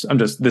something's,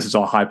 this is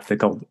all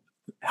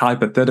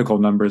hypothetical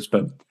numbers,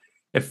 but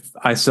if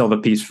I sell the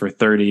piece for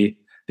 30,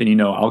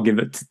 then, I'll give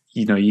it,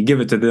 you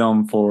give it to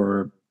them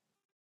for,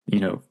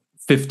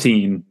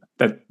 15.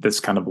 That's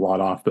kind of a lot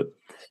off, but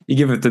you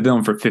give it to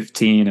them for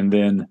 15, and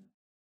then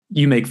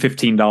you make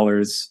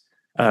 $15.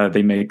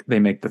 They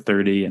make the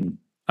 30, and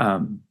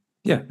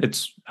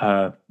it's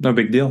no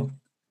big deal.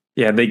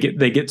 Yeah, they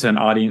get to an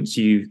audience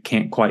you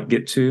can't quite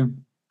get to,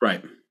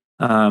 right?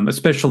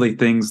 Especially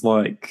things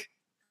like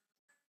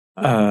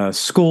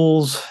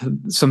schools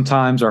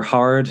sometimes are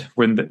hard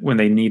when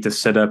they need to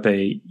set up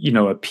a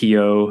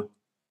PO,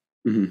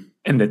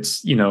 and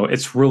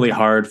it's really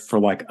hard for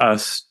like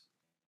us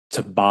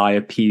to buy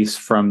a piece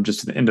from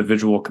just an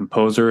individual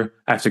composer.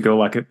 I have to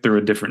go through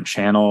a different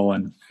channel,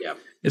 and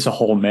it's a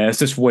whole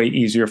mess. It's way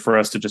easier for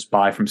us to just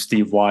buy from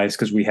Steve Weiss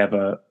because we have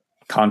a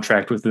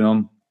contract with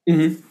them.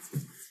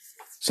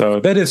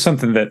 So that is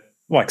something that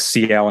like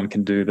C. Allen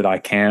can do that I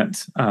can't.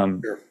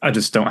 Sure. I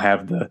just don't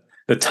have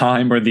the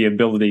time or the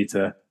ability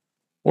to,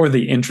 or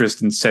the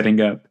interest in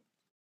setting up,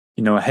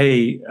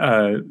 hey,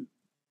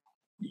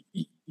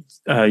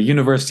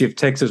 University of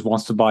Texas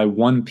wants to buy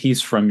one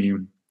piece from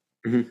you.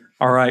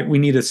 All right, we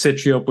need to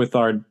set you up with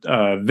our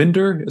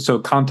vendor. So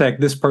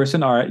contact this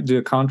person. All right, do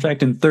a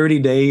contract. In 30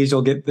 days,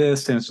 you'll get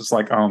this. And it's just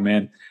like, oh,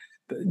 man,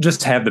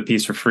 just have the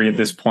piece for free at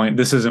this point.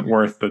 This isn't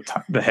worth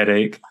the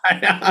headache.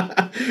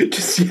 I'll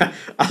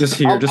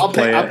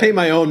pay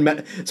my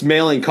own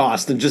mailing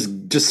cost, and just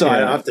so I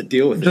don't have to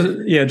deal with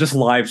it. Yeah, just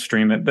live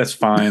stream it. That's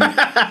fine.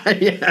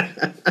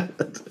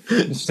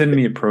 Just send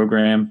me a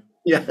program.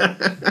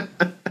 Yeah.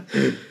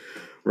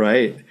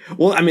 Right.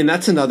 Well, I mean,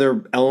 that's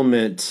another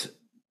element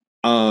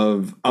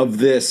of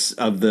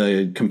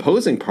the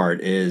composing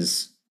part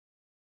is,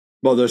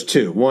 well, there's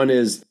two. One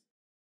is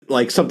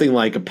like something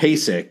like a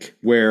PASIC,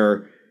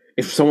 where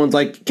if someone's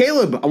like,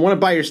 Caleb, I want to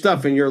buy your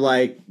stuff, and you're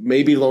like,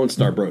 maybe Lone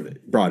Star brought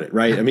it,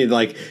 right? I mean,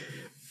 like,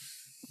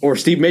 or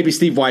maybe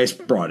Steve Weiss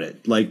brought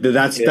it. Like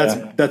that's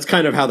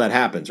kind of how that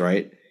happens,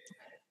 right?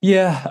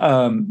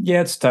 Yeah.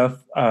 It's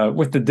tough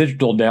with the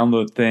digital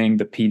download thing,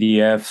 the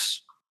PDFs.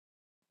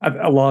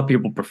 A lot of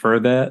people prefer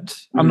that.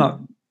 I'm not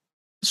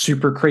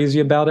super crazy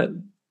about it,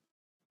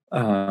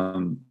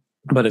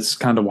 but it's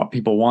kind of what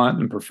people want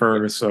and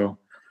prefer. So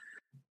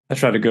I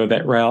try to go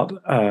that route.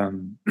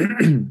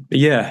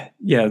 Yeah.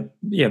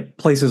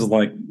 Places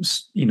like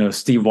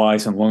Steve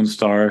Weiss and Lone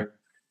Star,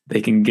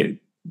 they can get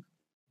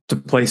to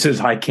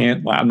places I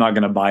can't. I'm not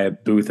going to buy a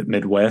booth at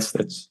Midwest.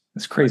 That's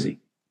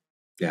crazy.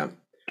 Yeah.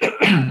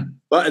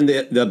 But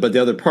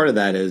the other part of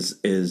that is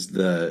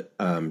the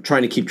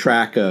trying to keep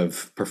track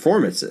of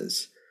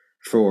performances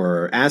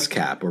for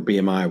ASCAP or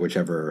BMI,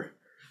 whichever.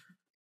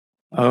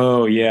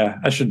 Oh yeah,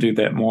 I should do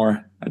that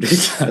more. I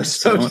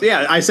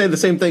say the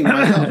same thing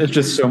myself. It's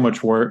just so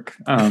much work.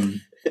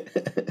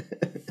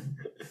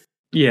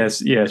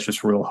 Yes, it's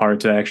just real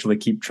hard to actually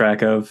keep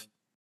track of.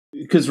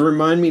 Because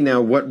remind me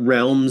now, what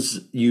realms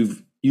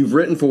you've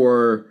written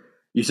for?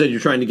 You said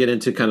you're trying to get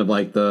into kind of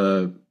like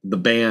the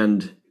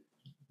band,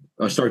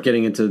 or start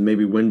getting into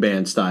maybe wind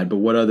band side. But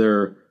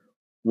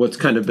what's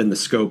kind of been the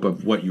scope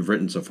of what you've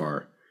written so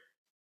far?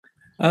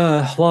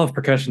 A lot of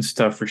percussion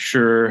stuff for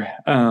sure.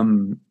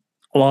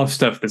 A lot of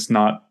stuff that's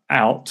not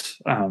out.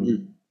 I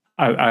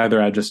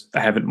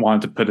haven't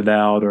wanted to put it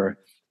out, or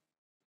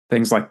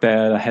things like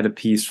that. I had a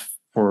piece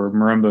for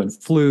marimba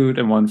and flute,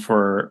 and one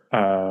for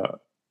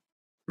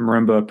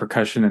marimba,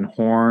 percussion, and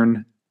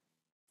horn.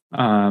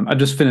 I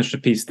just finished a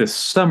piece this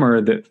summer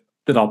that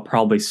I'll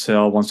probably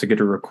sell once I get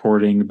a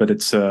recording, but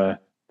it's a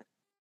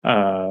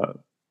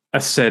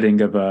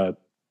setting of a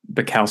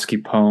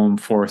Bukowski poem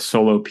for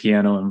solo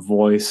piano and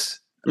voice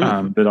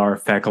that our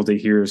faculty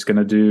here is going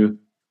to do.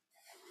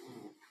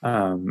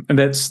 And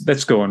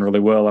that's going really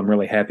well. I'm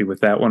really happy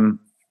with that one.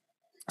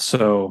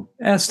 So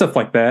stuff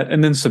like that.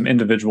 And then some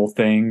individual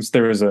things.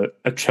 There was a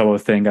cello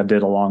thing I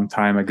did a long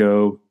time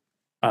ago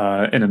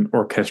in an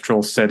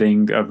orchestral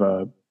setting of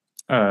a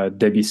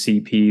Debussy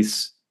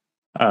piece.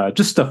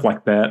 Just stuff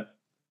like that.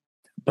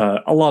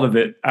 But a lot of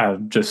it I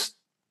just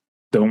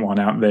don't want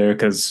out there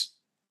because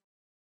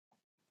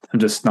I'm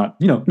just not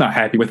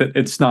happy with it.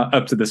 It's not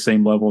up to the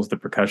same level as the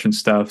percussion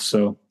stuff.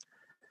 So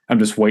I'm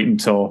just waiting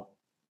until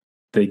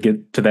they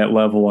get to that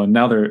level, and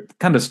now they're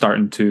kind of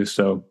starting to.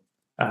 So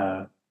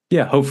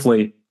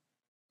hopefully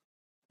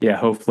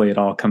it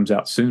all comes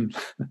out soon.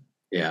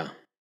 Yeah.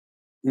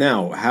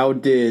 Now, how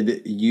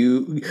did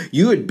you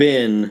had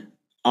been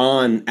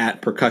on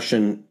at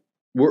Percussion,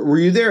 were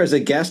you there as a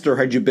guest, or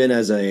had you been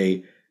as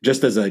a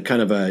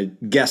kind of a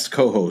guest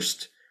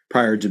co-host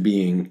prior to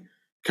being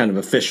kind of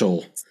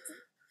official?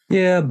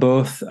 Yeah,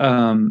 both.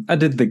 I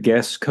did the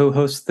guest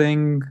co-host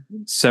thing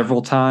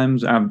several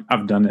times.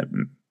 I've done it.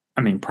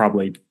 I mean,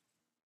 probably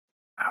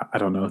I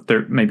don't know,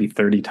 maybe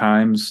 30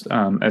 times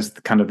as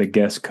kind of the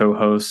guest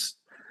co-host.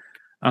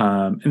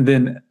 And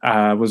then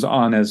I was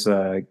on as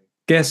a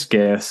guest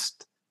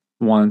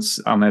once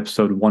on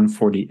episode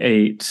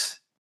 148.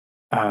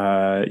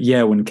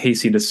 Yeah, when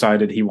Casey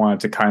decided he wanted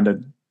to kind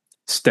of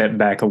step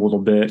back a little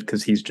bit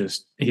because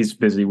he's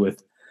busy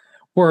with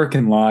work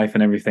and life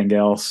and everything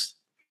else,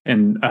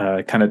 and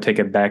kind of take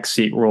a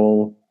backseat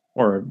role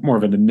or more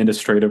of an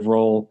administrative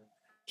role.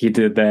 He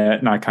did that,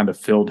 and I kind of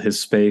filled his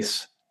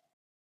space.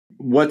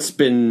 What's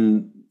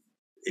been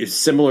is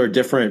similar,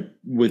 different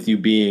with you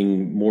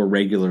being more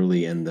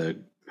regularly in the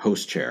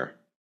host chair?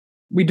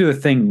 We do a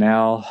thing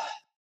now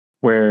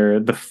where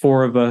the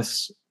four of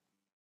us,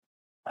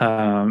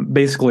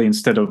 basically,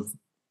 instead of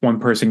one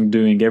person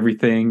doing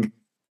everything,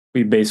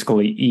 we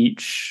basically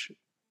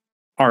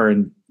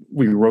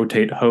we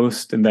rotate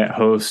host, and that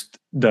host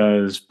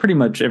does pretty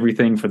much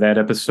everything for that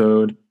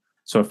episode.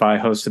 So if I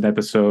host an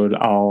episode,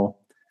 I'll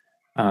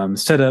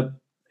set up,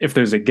 if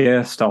there's a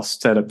guest, I'll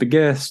set up the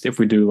guest. If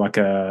we do like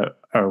a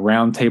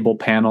round table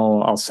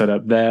panel, I'll set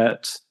up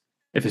that.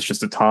 If it's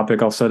just a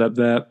topic, I'll set up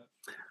that.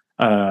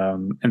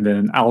 And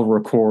then I'll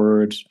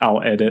record,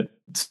 I'll edit.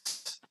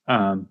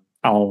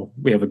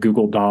 We have a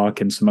Google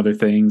Doc and some other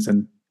things,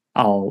 and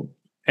I'll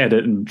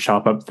edit and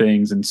chop up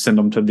things and send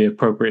them to the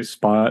appropriate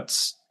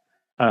spots.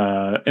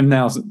 And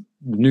now the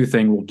new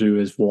thing we'll do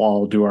is we'll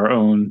all do our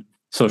own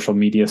social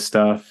media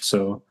stuff.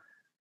 So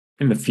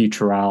in the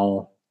future,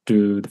 I'll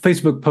do the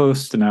Facebook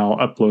post and I'll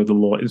upload the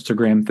little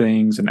Instagram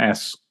things and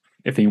ask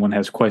if anyone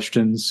has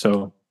questions.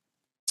 So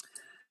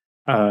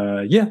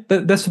yeah,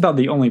 that's about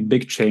the only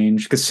big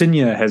change.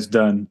 Ksenia has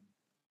done,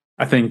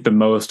 I think, the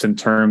most in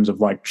terms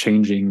of like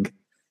changing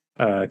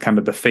kind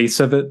of the face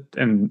of it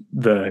and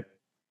the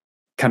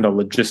kind of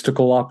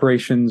logistical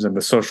operations and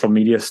the social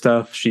media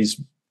stuff.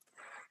 She's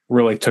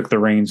really took the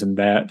reins in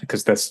that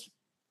because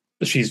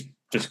she's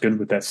just good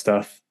with that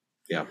stuff.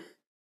 Yeah.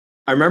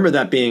 I remember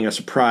that being a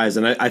surprise,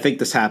 and I think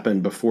this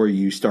happened before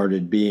you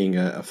started being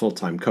a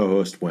full-time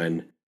co-host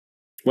when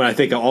I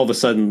think all of a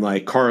sudden,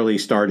 like, Carly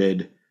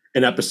started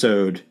an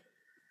episode,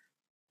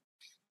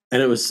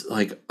 and it was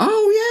like,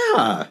 oh,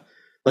 yeah.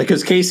 Like,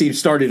 because Casey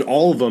started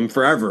all of them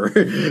forever,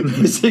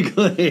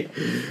 basically.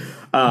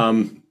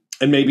 And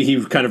maybe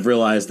he kind of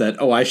realized that,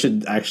 oh, I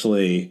should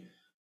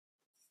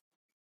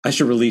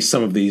release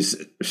some of these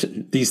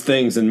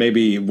things, and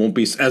maybe it won't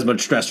be as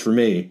much stress for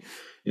me.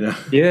 You know?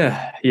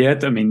 Yeah.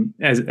 I mean,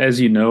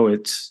 as you know,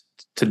 it's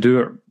to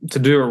do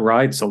it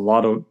right. It's a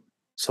lot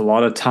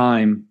of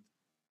time.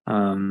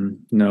 You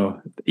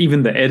know,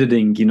 even the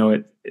editing, you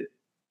know,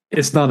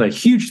 it's not a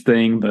huge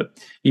thing,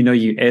 but you know,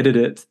 you edit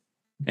it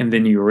and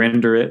then you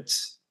render it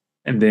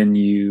and then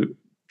you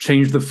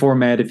change the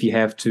format if you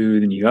have to,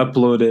 then you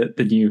upload it,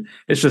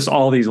 it's just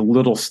all these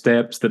little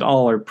steps that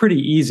all are pretty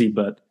easy,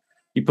 but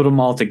you put them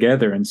all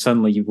together and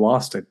suddenly you've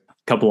lost a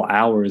couple of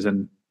hours,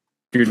 and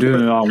if you're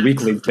doing it on a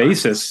weekly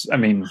basis, I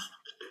mean,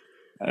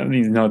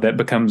 you know, that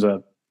becomes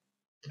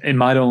it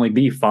might only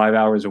be 5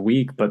 hours a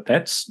week, but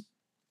that's,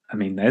 I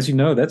mean, as you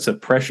know, that's a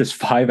precious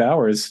 5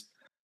 hours.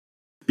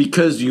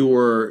 Because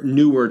you're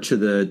newer to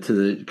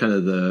the kind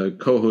of the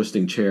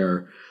co-hosting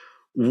chair,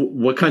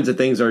 what kinds of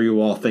things are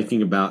you all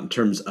thinking about in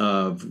terms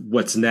of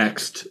what's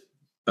next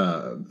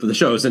for the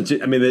show? Since,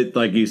 I mean,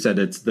 like you said,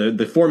 it's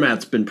the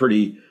format's been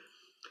pretty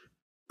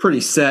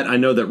set. I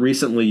know that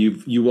recently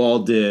you all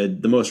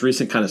did the most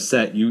recent kind of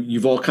set.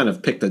 You've all kind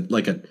of picked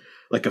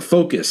a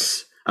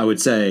focus, I would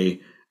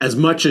say, as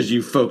much as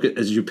you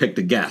picked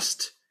a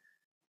guest.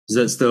 Is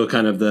that still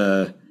kind of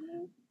the?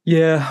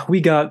 Yeah,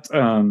 we got.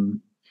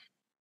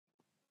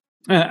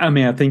 I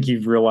mean, I think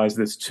you've realized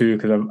this too,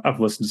 because I've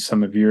listened to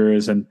some of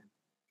yours and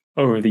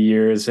over the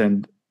years,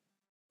 and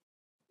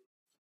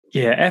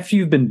yeah, after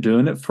you've been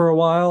doing it for a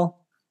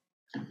while,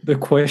 the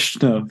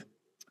question of,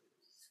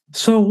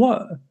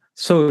 so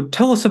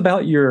tell us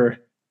about your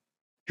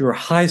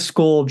high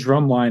school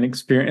drumline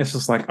experience. It's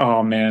just like,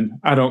 oh man,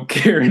 I don't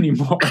care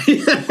anymore.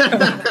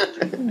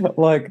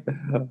 Like,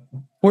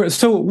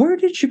 where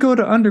did you go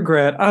to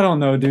undergrad? I don't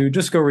know, dude.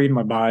 Just go read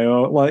my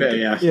bio. Like,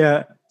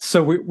 yeah.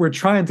 So we're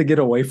trying to get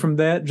away from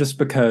that, just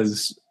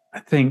because I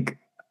think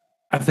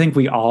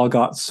we all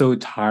got so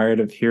tired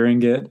of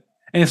hearing it.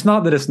 And it's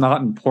not that it's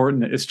not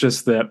important. It's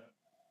just that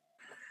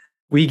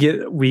we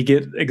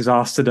get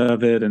exhausted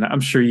of it, and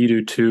I'm sure you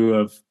do too.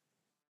 Of,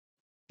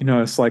 you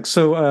know, it's like,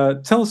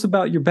 so tell us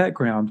about your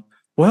background.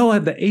 Well,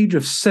 at the age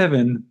of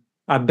 7,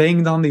 I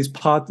banged on these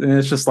pots, and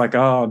it's just like,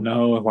 oh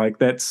no, like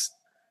that's.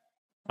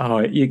 Oh,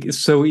 it's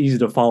so easy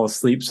to fall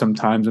asleep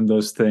sometimes in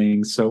those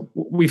things. So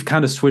we've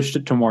kind of switched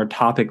it to more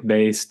topic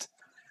based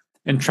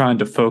and trying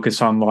to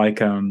focus on like,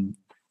 you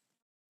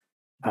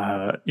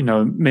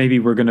know, maybe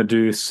we're going to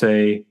do,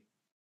 say,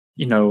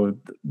 you know,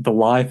 the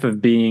life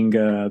of being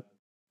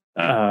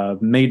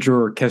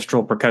major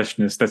orchestral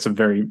percussionist. That's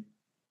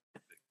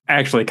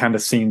actually kind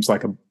of seems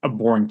like a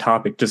boring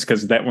topic just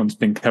because that one's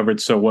been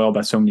covered so well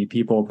by so many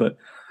people. But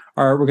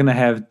all right, we're gonna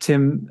have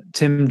Tim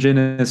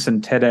Jennis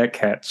and Ted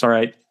Eckhatz. All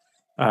right,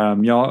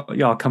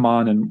 y'all come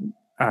on and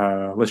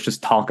let's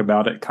just talk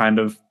about it, kind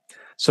of.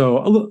 So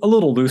a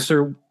little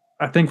looser.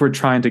 I think we're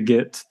trying to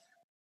get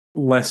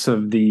less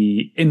of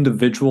the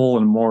individual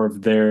and more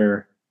of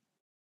the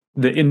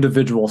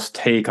individual's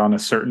take on a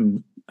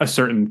certain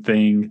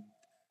thing.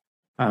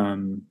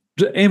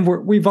 And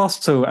we've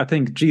also, I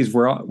think, geez,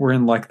 we're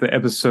in like the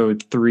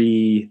episode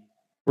 3.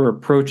 We're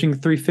approaching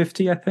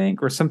 350, I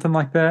think, or something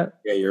like that.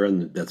 Yeah, you're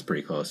in. That's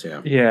pretty close.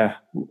 Yeah. Yeah,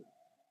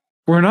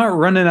 we're not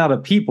running out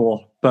of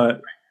people,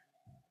 but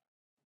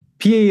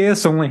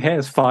PAS only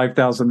has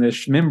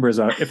 5,000-ish members,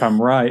 if I'm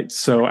right.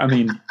 So I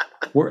mean,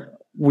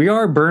 we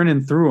are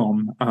burning through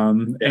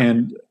them.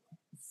 And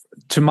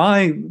to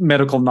my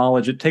medical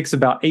knowledge, it takes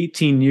about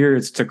 18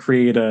 years to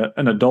create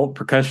an adult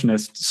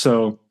percussionist.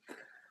 So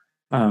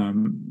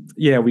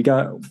we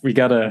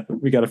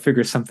gotta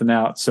figure something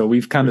out. So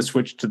we've kind of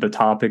switched to the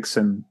topics,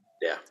 and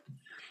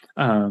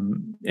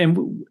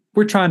and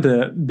we're trying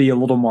to be a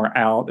little more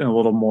out and a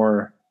little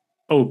more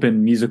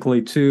open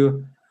musically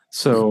too.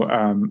 So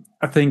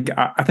I think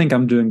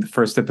I'm doing the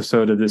first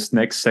episode of this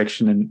next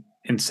section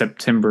in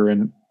September,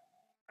 and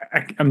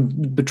I'm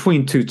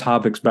between 2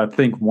 topics, but I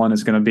think one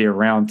is going to be a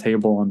round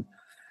table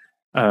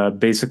on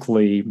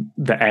basically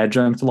the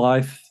adjunct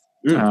life.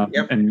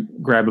 And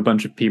grab a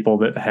bunch of people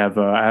that have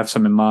I have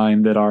some in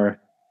mind that are,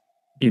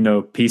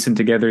 piecing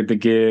together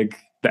the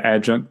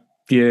adjunct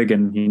gig,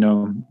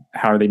 and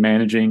how are they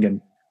managing,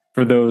 and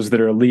for those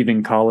that are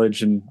leaving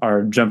college and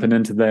are jumping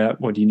into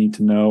that, what do you need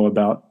to know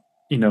about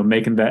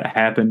making that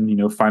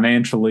happen,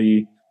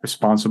 financially,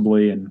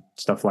 responsibly, and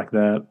stuff like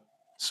that.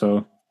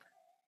 So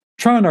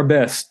trying our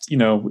best,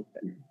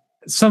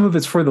 some of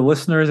it's for the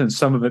listeners and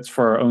some of it's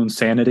for our own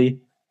sanity.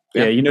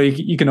 Yeah,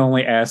 you can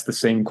only ask the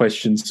same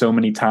question so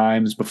many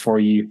times before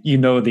you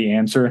know the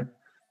answer,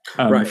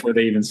 right, before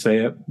they even say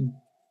it.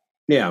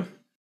 Yeah,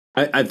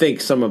 I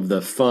think some of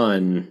the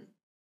fun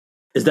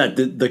is that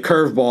the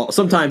curveball.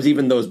 Sometimes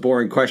even those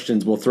boring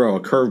questions will throw a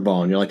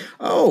curveball, and you're like,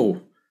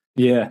 "Oh,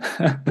 yeah,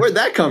 where'd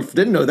that come from?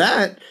 Didn't know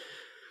that."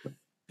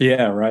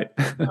 Yeah, right.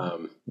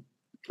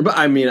 But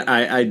I mean,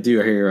 I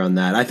do hear you on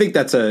that. I think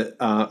that's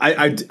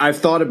I've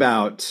thought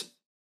about.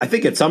 I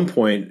think at some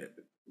point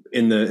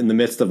in the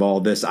midst of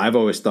all this, I've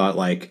always thought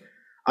like,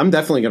 I'm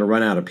definitely going to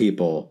run out of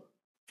people,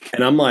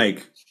 and I'm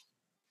like,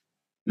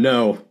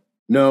 no,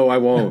 I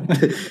won't,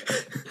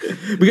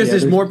 because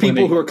there's more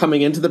people who are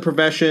coming into the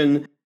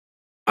profession.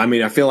 I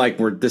mean, I feel like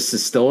this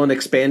is still an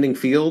expanding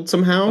field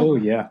somehow. Oh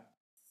yeah.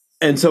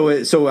 And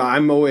so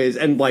I'm always,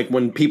 and like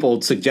when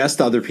people suggest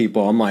to other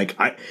people, I'm like,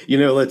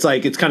 it's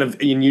like, it's kind of,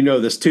 and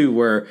this too,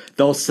 where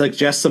they'll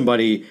suggest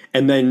somebody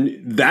and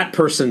then that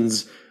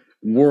person's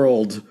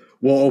world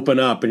will open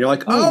up and you're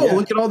like,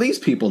 look at all these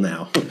people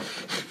now.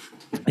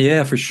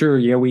 Yeah, for sure.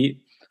 Yeah. We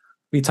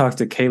talked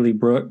to Kaylee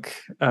Brooke,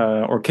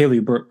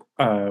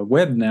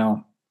 Webb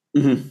now.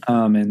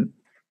 Mm-hmm.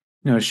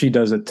 And she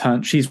does a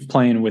ton. She's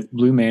playing with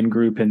Blue Man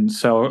Group in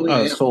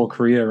Seoul,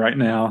 Korea right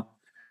now.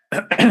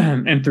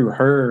 And through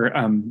her,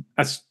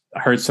 I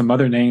heard some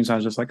other names. I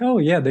was just like, oh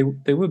yeah, they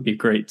would be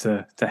great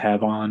to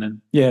have on.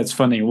 And yeah, it's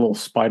funny, a little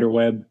spider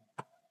web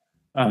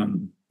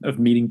of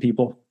meeting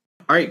people.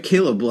 All right,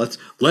 Caleb,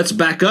 let's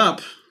back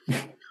up.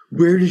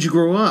 Where did you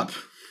grow up?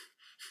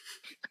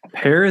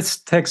 Paris,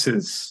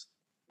 Texas.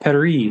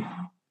 Paris.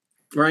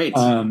 Right.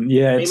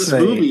 Yeah, it's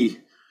a movie.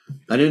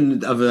 I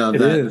didn't of it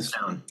that is.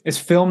 Town. It's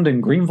filmed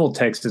in Greenville,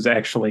 Texas.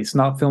 Actually, it's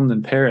not filmed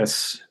in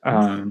Paris.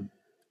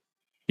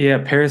 Yeah,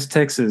 Paris,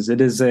 Texas. It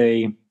is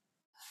a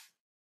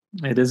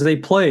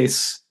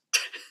place.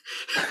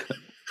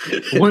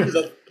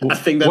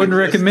 Wouldn't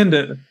recommend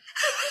it.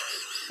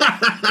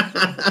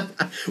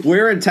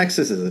 Where in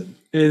Texas is it?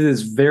 It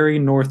is very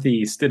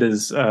northeast. It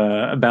is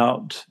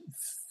about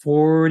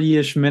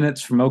 40-ish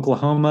minutes from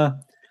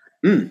Oklahoma,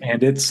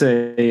 and it's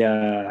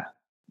a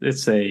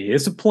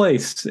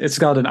place. It's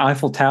got an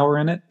Eiffel Tower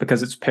in it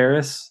because it's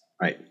Paris.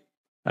 Right.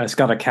 It's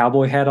got a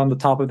cowboy hat on the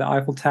top of the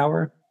Eiffel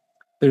Tower.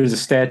 There's a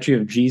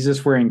statue of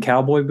Jesus wearing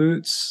cowboy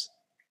boots.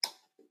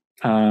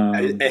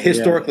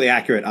 Historically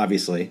accurate,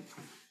 obviously.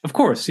 Of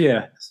course,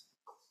 yeah.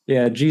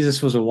 Yeah,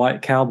 Jesus was a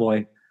white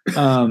cowboy.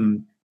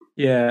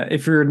 Yeah,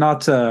 if you're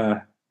not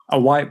a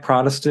white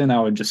Protestant,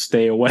 I would just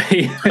stay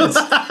away. It's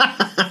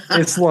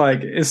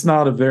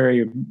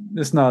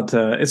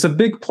a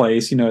big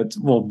place, it's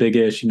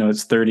big-ish,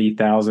 it's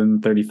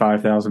 30,000,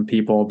 35,000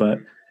 people, but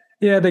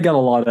yeah, they got a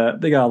lot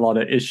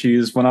of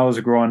issues. When I was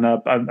growing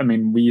up, I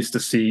mean, we used to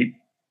see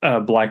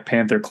Black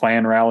Panther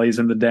Klan rallies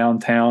in the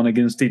downtown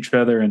against each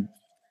other, and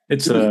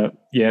it's a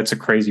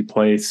crazy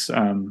place.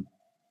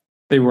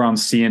 They were on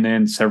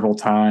CNN several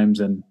times,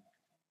 and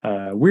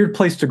weird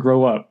place to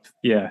grow up.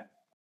 Yeah.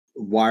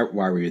 Why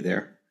were you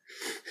there?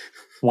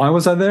 Why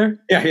was I there?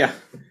 Yeah.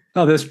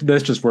 Oh, that's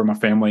just where my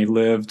family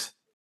lived.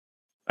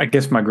 I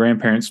guess my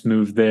grandparents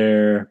moved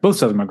there. Both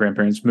sides of my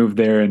grandparents moved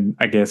there, and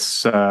I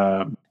guess,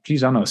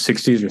 geez, I don't know,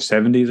 60s or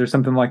 70s or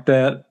something like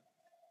that.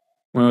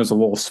 When I was a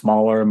little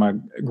smaller, my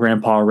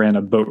grandpa ran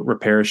a boat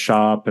repair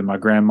shop, and my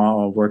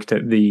grandma worked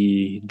at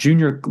the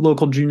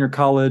local junior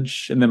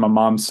college. And then my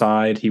mom's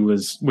side, he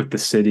was with the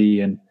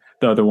city, and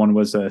the other one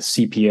was a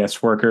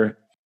CPS worker.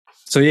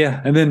 So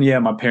yeah, and then yeah,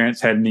 my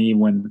parents had me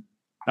when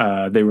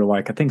they were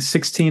like I think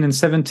 16 and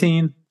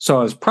 17. So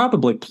I was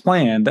probably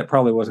planned. That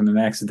probably wasn't an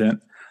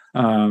accident.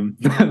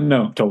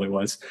 No, totally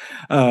was.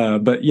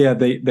 But yeah,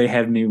 they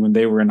had me when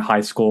they were in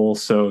high school.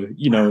 So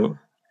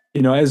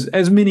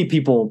as many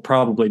people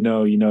probably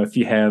know, if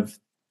you have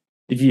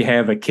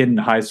a kid in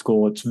high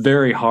school, it's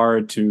very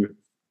hard to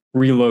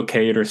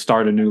relocate or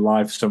start a new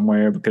life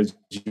somewhere because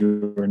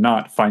you're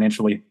not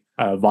financially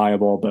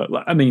viable. But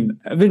I mean,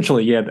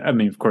 eventually, yeah. I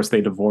mean, of course,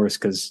 they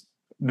divorced because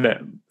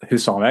that who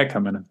saw that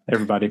coming?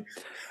 Everybody.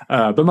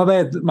 But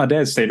my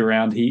dad stayed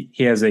around. He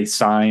has a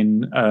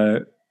sign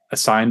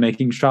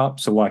making shop.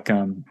 So like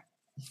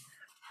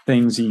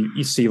things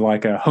you see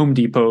like a Home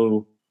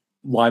Depot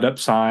light up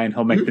sign.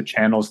 He'll make the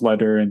channels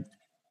letter, and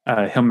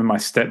him and my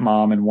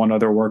stepmom and one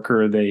other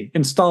worker, they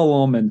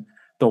install them and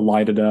they'll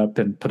light it up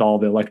and put all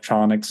the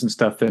electronics and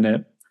stuff in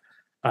it.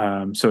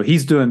 So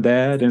he's doing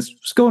that, and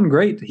it's going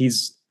great.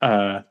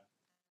 I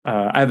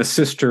have a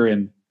sister,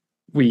 and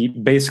we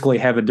basically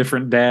have a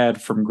different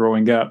dad from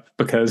growing up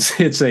because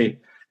it's a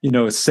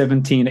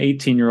 17,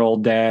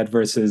 18-year-old dad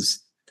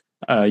versus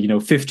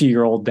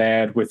 50-year-old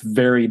dad with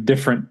very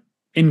different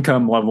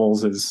income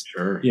levels. Is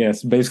Sure. Yeah,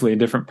 it's basically a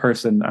different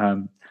person.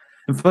 And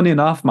funny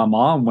enough, my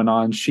mom went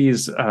on. She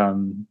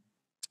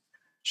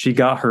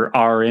got her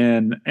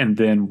RN and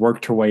then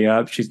worked her way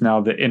up. She's now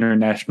the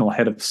international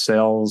head of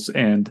sales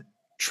and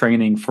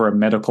training for a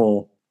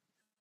medical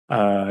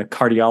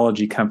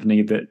cardiology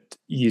company that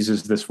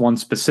uses this one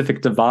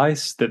specific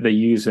device that they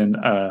use in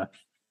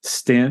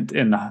stent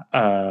in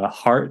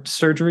heart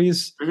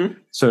surgeries. Mm-hmm.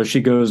 So she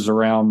goes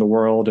around the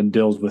world and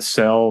deals with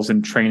sales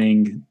and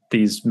training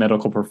these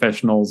medical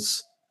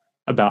professionals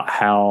about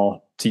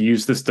how to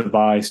use this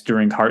device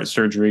during heart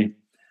surgery.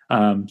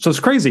 So it's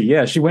crazy.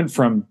 Yeah, she went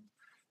from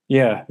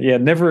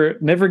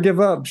never give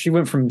up. She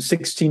went from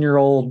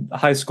 16-year-old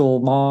high school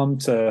mom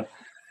to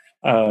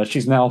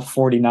she's now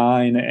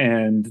 49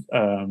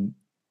 and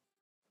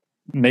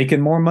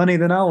making more money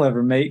than I'll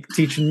ever make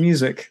teaching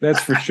music.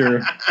 That's for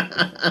sure.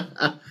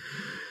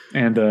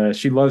 And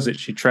she loves it.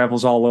 She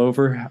travels all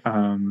over.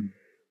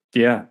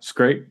 Yeah, it's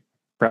great.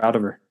 Proud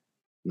of her.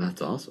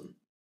 That's awesome.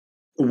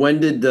 When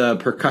did the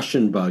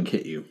percussion bug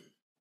hit you?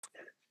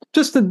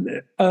 Just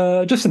in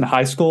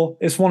high school.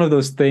 It's one of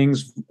those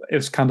things.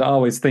 It's kind of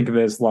always think of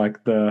it as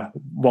like the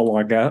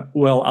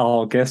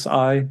I'll guess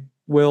I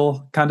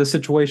will kind of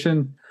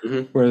situation.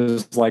 Mm-hmm.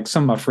 Whereas like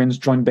some of my friends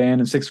joined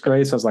band in sixth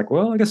grade, so I was like,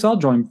 well, I guess I'll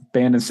join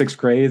band in sixth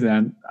grade.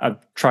 And I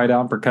tried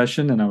out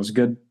percussion, and I was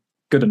good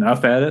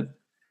enough at it.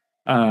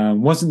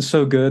 Wasn't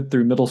so good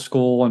through middle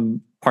school and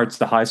parts of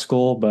the high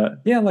school,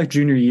 but yeah, like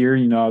junior year,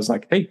 I was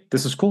like, hey,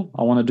 this is cool.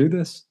 I want to do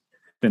this.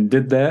 Then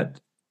did that.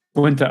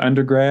 Went to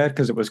undergrad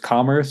because it was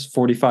commerce,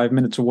 45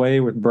 minutes away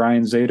with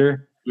Brian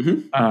Zader.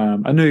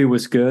 Mm-hmm. I knew he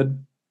was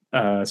good.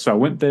 So I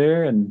went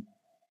there, and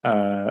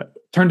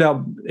turned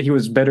out he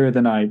was better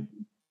than I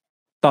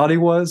thought he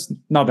was.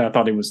 Not that I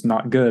thought he was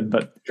not good,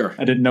 but sure.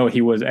 I didn't know he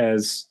was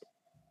as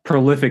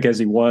prolific as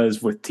he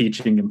was with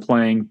teaching and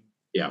playing.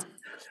 Yeah.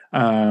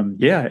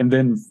 And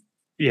then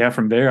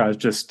from there I was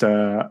just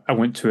I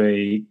went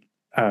to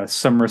a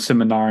summer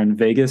seminar in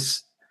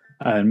Vegas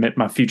and met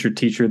my future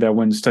teacher that I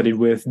went and studied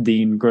with,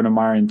 Dean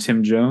Gronemeyer and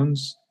Tim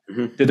Jones.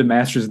 Mm-hmm. Did a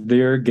master's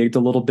there, gigged a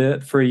little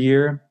bit for a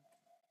year,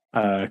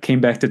 came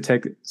back to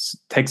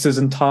Texas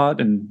and taught.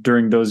 And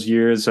during those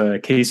years,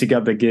 Casey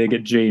got the gig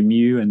at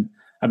JMU, and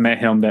I met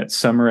him that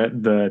summer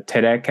at the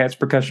Ted Cats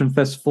Percussion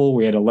Festival.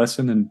 We had a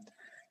lesson and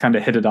kind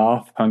of hit it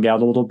off, hung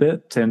out a little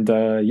bit, and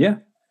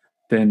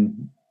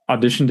then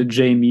auditioned at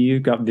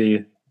JMU, got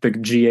the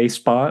GA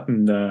spot,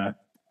 and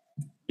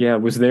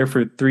was there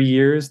for 3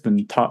 years,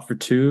 then taught for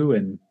 2,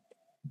 and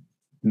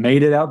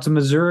made it out to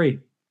Missouri.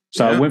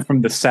 So I went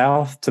from the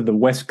South to the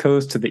West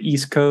Coast to the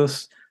East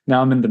Coast.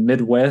 Now I'm in the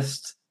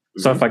Midwest.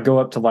 Mm-hmm. So if I go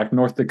up to like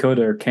North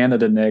Dakota or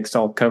Canada next,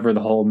 I'll cover the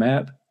whole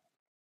map.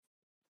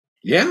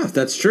 Yeah,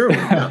 that's true.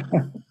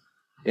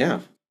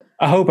 Yeah.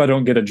 I hope I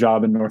don't get a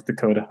job in North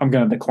Dakota. I'm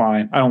going to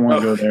decline. I don't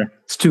want to go there.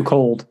 It's too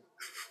cold.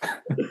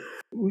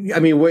 I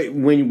mean,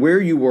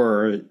 where you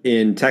were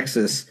in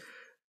Texas,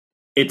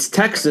 it's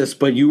Texas,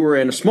 but you were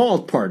in a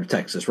small part of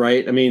Texas,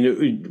 right? I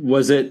mean,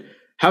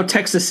 how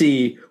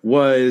Texas-y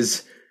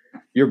was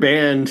your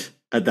band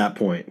at that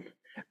point?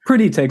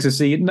 Pretty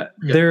Texas-y.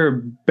 They're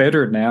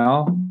better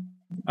now.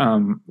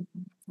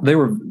 They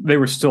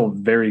were still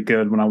very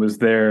good when I was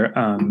there.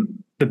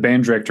 The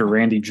band director,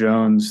 Randy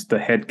Jones, the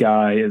head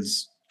guy,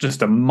 is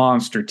just a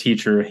monster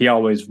teacher. He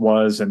always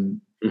was, and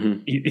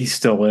mm-hmm. he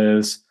still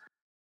is.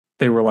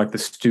 They were like the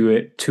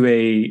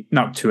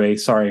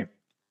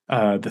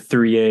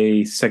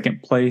 3A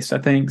second place, I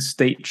think,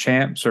 state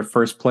champs or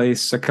first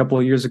place a couple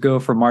of years ago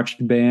for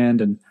marching band.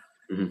 And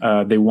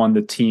They won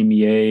the Team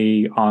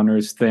EA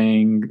honors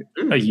thing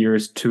a year or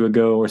two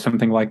ago or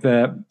something like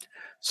that.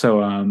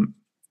 So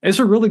it's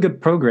a really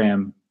good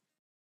program.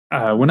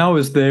 When I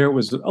was there, it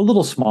was a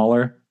little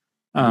smaller,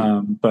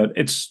 but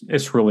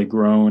it's really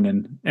grown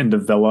and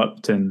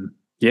developed, and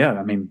yeah,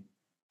 I mean,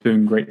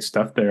 doing great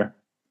stuff there.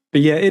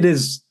 But yeah,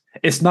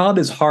 it's not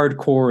as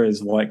hardcore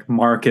as like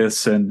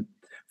Marcus and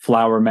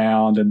Flower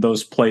Mound and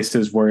those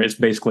places where it's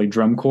basically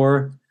drum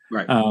corps.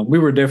 Right. We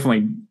were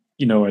definitely,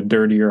 a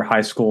dirtier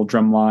high school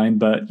drum line,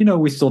 but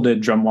we still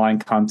did drum line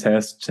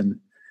contests and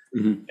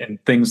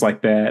things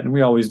like that, and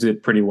we always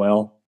did pretty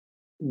well.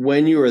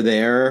 When you were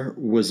there,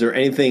 was there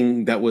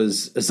anything that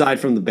was, aside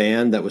from the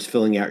band, that was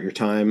filling out your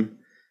time?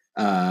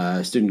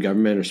 Student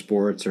government or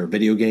sports or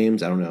video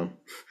games? I don't know.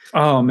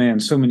 Oh man,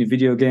 so many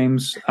video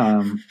games.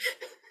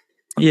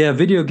 Yeah,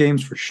 video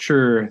games for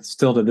sure,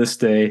 still to this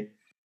day.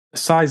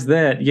 Besides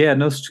that, yeah,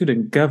 no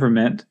student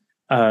government.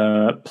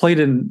 Played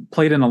in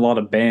a lot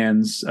of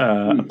bands,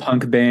 a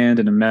punk band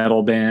and a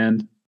metal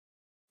band.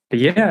 But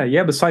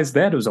yeah. Besides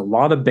that, it was a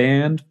lot of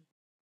band,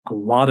 a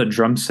lot of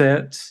drum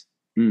sets,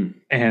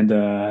 and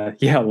a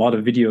lot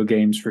of video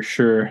games for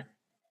sure.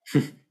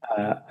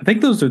 I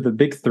think those are the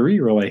big three,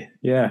 really.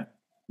 Yeah.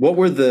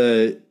 What's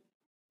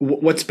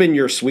been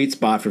your sweet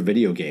spot for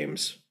video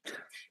games?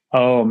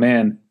 Oh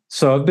man,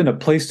 so I've been a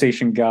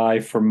PlayStation guy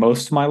for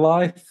most of my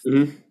life.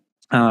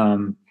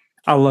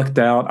 I lucked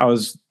out. I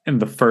was in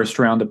the first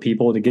round of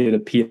people to get a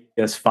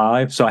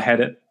PS5. So I had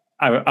it.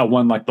 I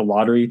won like the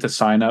lottery to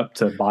sign up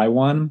to buy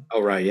one.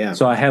 Oh, right. Yeah.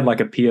 So I had like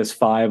a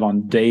PS5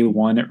 on day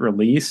one it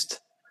released.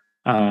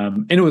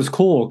 And it was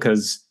cool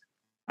because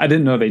I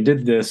didn't know they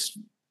did this.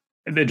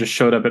 They just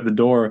showed up at the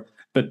door.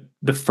 But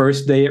the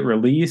first day it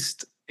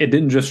released, it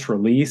didn't just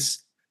release.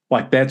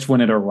 Like that's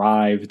when it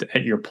arrived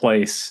at your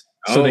place.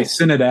 So they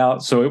sent it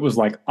out. So it was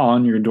like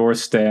on your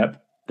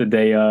doorstep the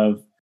day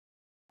of.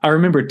 I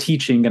remember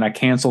teaching and I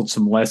canceled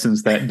some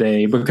lessons that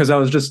day because I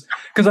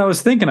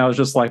was thinking, I was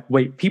just like,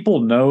 wait, people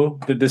know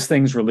that this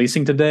thing's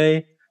releasing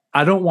today.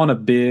 I don't want a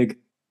big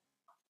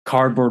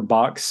cardboard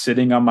box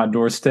sitting on my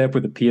doorstep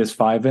with a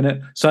PS5 in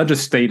it. So I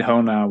just stayed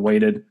home and I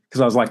waited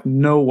because I was like,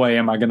 no way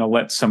am I going to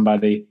let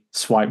somebody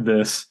swipe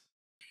this.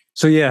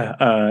 So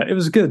yeah, it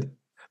was good.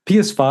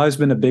 PS5 has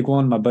been a big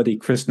one. My buddy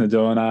Chris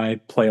Nadeau and I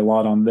play a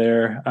lot on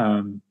there.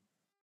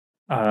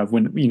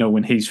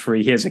 When he's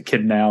free, he has a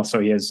kid now, so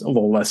he has a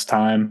little less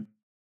time.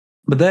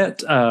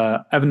 But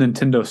I have a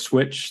Nintendo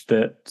Switch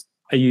that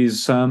I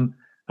use some.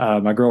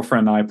 My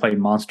girlfriend and I play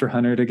Monster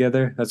Hunter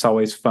together. That's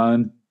always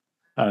fun.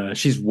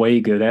 She's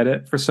way good at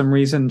it for some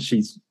reason.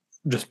 She's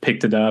just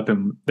picked it up,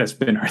 and that's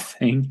been her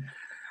thing.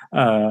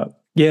 And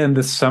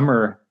this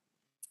summer,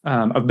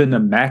 I've been a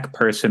Mac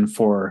person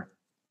for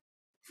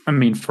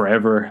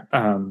forever.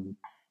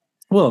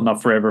 Well,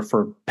 not forever,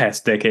 for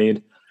past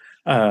decade.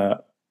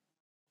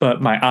 But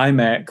my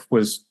iMac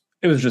was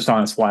just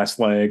on its last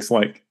legs.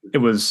 Like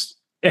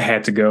it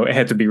had to go. It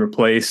had to be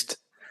replaced.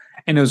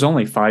 And it was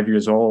only 5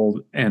 years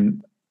old.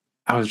 And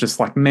I was just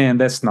like, man,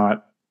 that's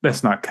not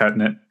cutting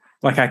it.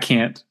 Like I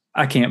can't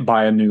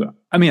buy a new,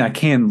 I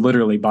can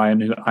literally buy a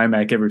new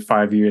iMac every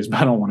 5 years,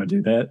 but I don't want to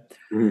do that.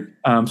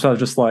 So I was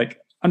just like,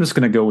 I'm just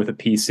going to go with a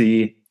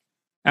PC.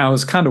 And I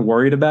was kind of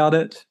worried about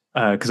it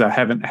because I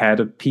haven't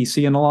had a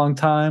PC in a long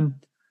time.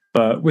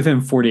 But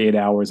within 48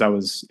 hours,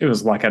 it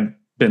was like I'd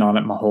been on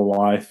it my whole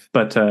life.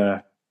 But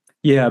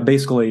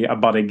basically I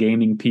bought a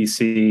gaming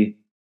PC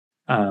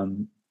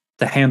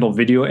to handle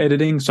video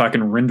editing, so I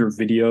can render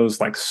videos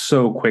like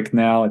so quick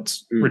now.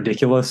 It's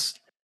ridiculous.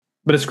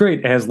 But it's great.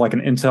 It has like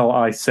an Intel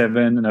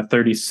i7 and a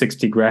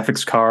 3060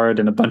 graphics card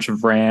and a bunch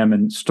of RAM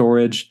and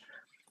storage.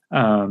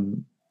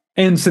 And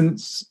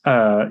since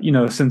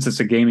it's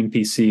a gaming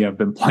PC, I've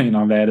been playing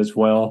on that as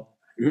well.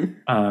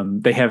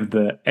 They have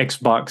the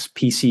Xbox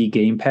PC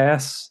Game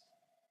Pass.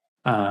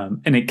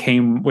 And it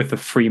came with a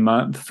free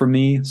month for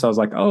me. So I was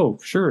like, oh,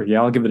 sure.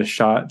 Yeah, I'll give it a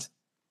shot.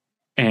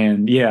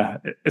 And yeah,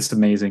 it's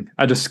amazing.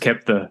 I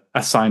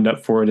signed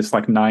up for it. It's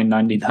like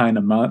 $9.99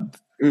 a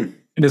month.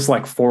 And it's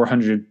like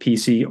 400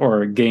 PC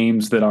or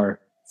games that are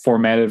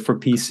formatted for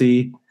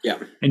PC. Yeah.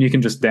 And you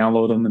can just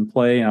download them and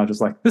play. And I was just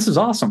like, this is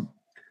awesome.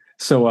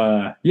 So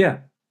I've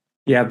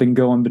been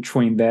going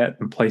between that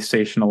and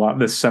PlayStation a lot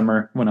this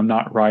summer when I'm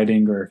not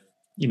riding or,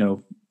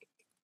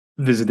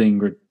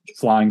 visiting or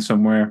flying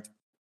somewhere.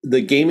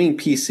 The gaming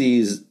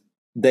PCs,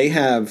 they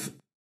have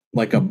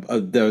like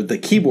the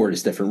keyboard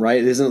is different, right?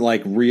 It isn't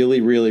like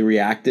really, really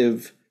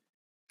reactive.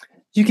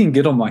 You can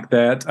get them like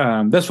that.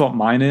 That's what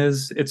mine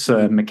is. It's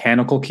a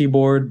mechanical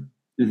keyboard.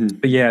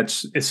 But yeah,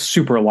 it's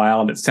super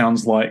loud. It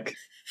sounds like,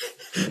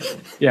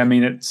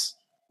 it's,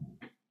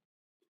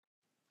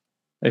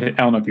 I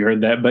don't know if you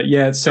heard that, but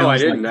yeah, it sounds. No, I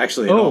didn't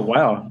actually. Oh,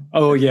 wow.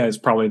 Oh yeah, it's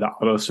probably the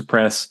auto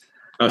suppress.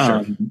 Oh,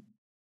 sure.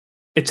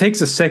 It takes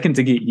a second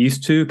to get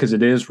used to because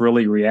it is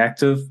really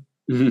reactive,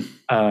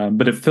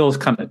 but it feels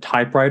kind of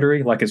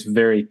typewritery, like it's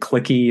very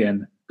clicky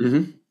and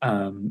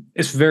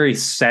it's very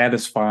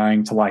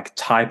satisfying to like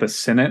type a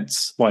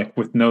sentence like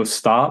with no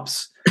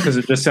stops because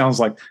it just sounds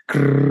like,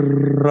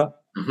 and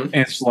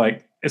it's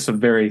like it's a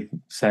very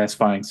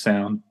satisfying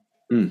sound.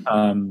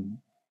 Mm.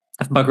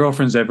 If my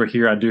girlfriend's ever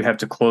here, I do have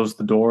to close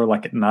the door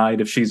like at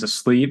night if she's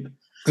asleep,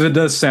 because it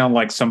does sound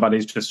like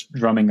somebody's just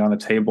drumming on a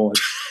table.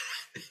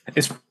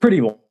 It's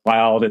pretty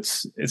loud.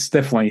 It's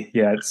definitely,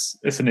 yeah,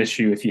 it's an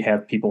issue if you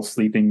have people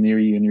sleeping near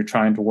you and you're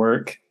trying to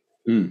work.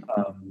 Mm.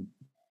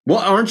 Well,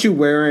 aren't you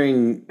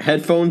wearing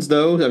headphones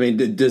though? I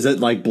mean, does it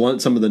like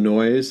blunt some of the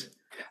noise?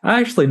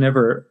 I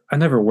never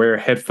wear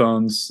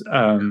headphones.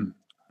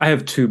 I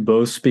have two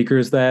Bose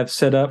speakers that I've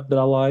set up that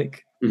I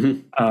like.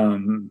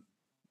 Mm-hmm.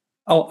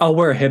 I'll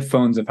wear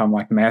headphones if I'm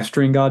like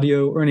mastering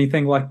audio or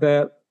anything like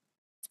that.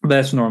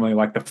 That's normally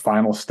like the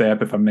final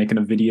step if I'm making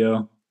a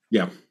video.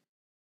 Yeah.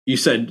 You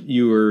said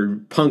you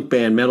were punk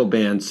band, metal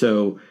band.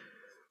 So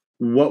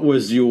what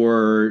was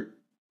your,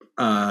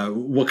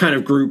 what kind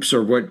of groups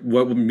or what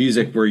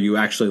music were you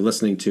actually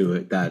listening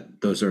to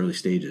at those early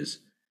stages?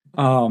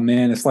 Oh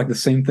man, it's like the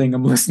same thing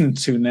I'm listening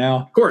to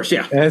now. Of course,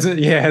 yeah.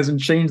 It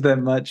hasn't changed that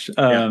much.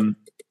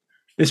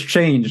 It's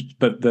changed,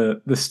 but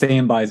the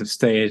standbys have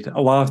stayed.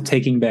 A lot of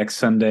Taking Back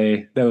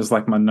Sunday, that was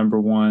like my number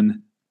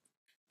one.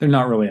 They're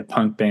not really a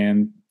punk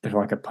band. They're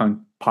like a punk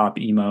pop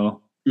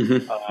emo.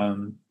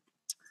 Mm-hmm.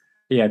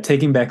 Yeah,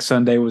 Taking Back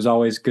Sunday was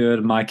always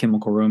good. My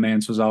Chemical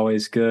Romance was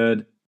always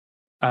good.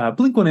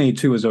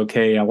 Blink-182 was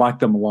okay. I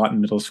liked them a lot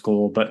in middle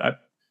school, but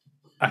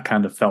I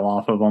kind of fell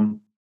off of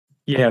them.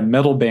 Yeah,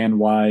 metal band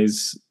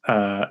wise,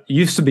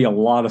 used to be a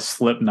lot of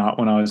Slipknot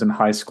when I was in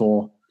high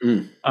school.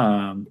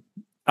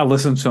 I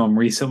listened to them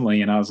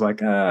recently and I was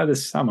like,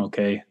 I'm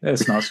okay.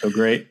 It's not so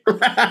great.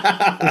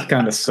 This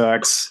kind of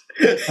sucks.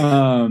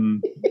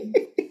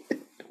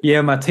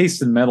 Yeah, my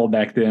taste in metal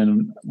back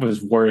then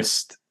was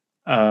worse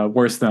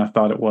than I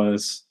thought it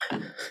was.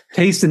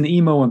 Taste in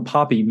emo and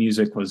poppy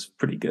music was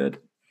pretty good.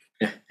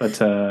 But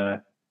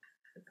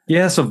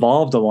yeah, it's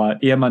evolved a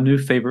lot. Yeah, my new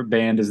favorite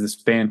band is this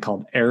band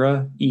called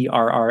Erra,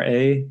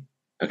 ERRA.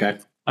 Okay.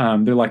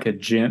 They're like a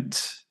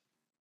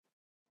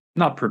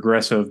not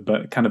progressive,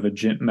 but kind of a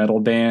gent metal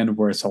band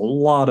where it's a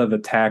lot of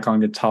attack on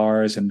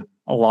guitars and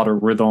a lot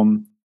of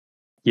rhythm.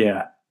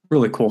 Yeah,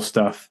 really cool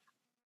stuff.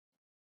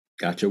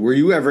 Gotcha. Were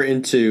you ever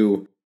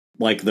into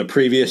like the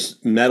previous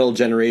metal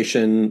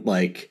generation,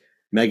 like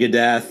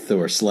Megadeth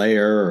or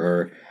Slayer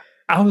or?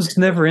 I was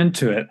never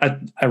into it.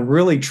 I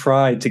really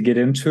tried to get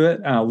into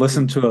it. And I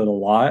listened to it a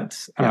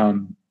lot. Yeah.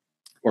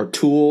 Or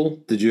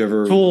Tool? Did you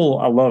ever? Tool,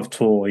 I love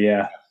Tool.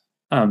 Yeah,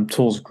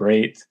 Tool's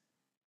great.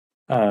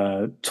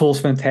 Tool's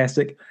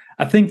fantastic.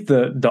 I think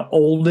the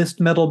oldest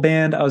metal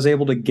band I was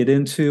able to get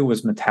into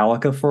was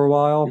Metallica for a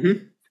while.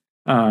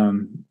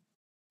 Mm-hmm.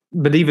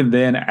 But even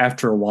then,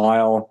 after a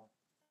while,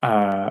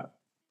 I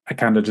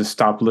kind of just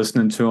stopped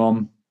listening to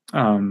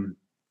them.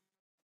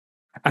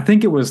 I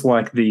think it was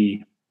like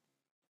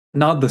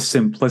not the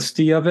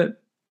simplicity of it,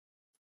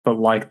 but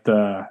like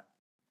the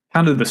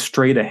kind of the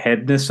straight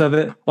aheadness of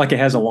it. Like it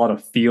has a lot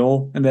of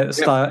feel in that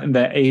style, in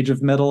that age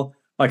of metal.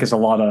 Like it's a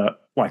lot of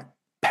like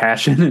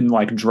passion and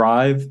like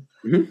drive.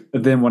 Mm-hmm.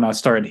 But then when I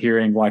started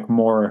hearing like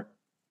more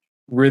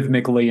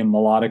rhythmically and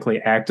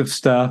melodically active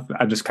stuff,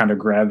 I just kind of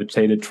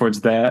gravitated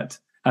towards that.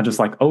 I just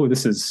like, I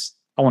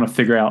want to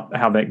figure out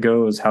how that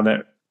goes, how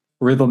that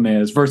rhythm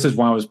is, versus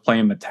when I was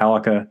playing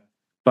Metallica,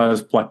 but I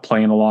was like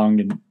playing along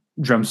and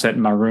drum set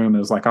in my room. It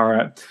was like, all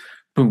right,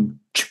 boom,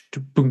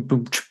 boom,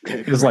 boom.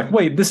 It was like,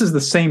 wait, this is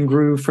the same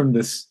groove from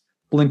this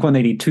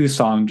Blink-182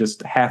 song,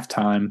 just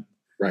halftime.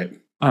 Right.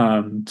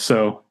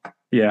 So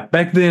yeah,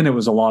 back then it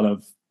was a lot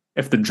of,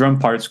 if the drum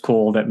part's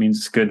cool, that means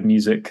it's good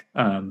music.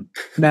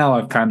 Now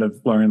I've kind of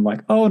learned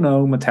like, oh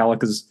no,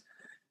 Metallica's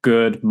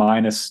good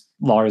minus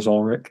Lars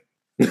Ulrich.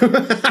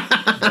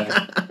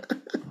 Yeah.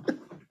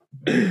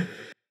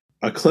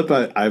 A clip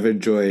I've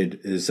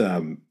enjoyed is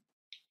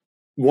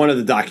one of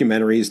the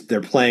documentaries.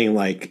 They're playing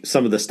like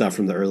some of the stuff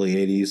from the early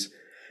 80s.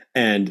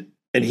 And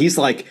he's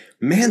like,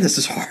 man, this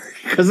is hard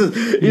because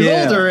he's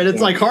older and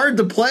it's like hard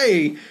to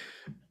play.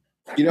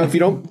 You know, if you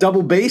don't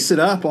double bass it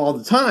up all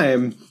the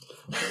time,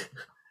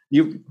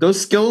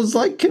 those skills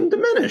like can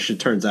diminish,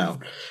 it turns out.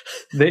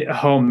 They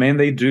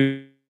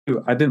do.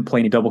 I didn't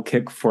play any double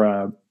kick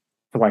for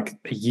like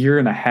a year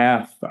and a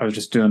half. I was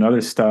just doing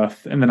other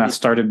stuff. And then I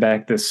started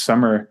back this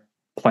summer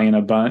playing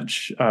a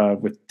bunch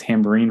with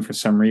tambourine for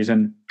some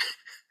reason.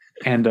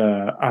 And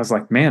I was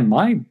like, man,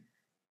 my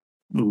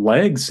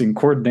legs and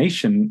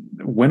coordination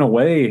went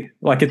away.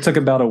 Like it took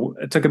about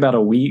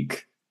a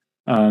week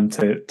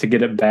to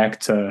get it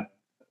back to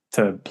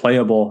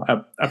playable.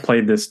 I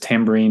played this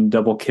tambourine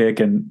double kick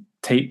and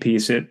tape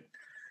piece at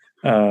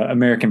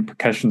American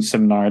Percussion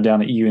Seminar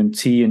down at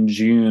UNT in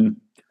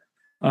June.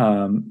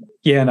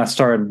 And I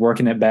started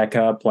working it back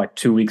up like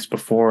 2 weeks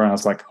before, and I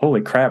was like,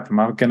 holy crap, am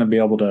I going to be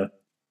able to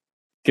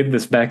get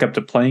this back up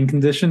to playing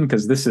condition?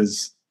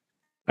 Because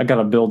I got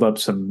to build up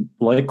some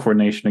leg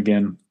coordination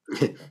again.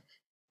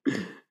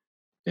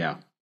 Yeah.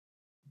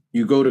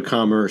 You go to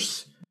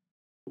Commerce.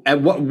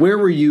 Where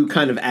were you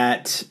kind of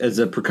at as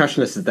a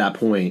percussionist at that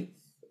point?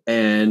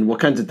 And what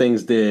kinds of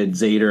things did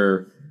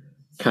Zader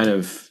kind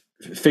of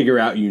figure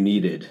out you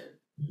needed?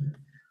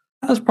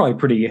 I was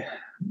probably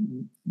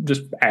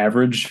just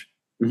average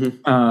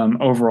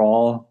Mm-hmm.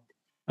 overall.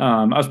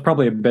 I was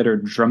probably a better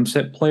drum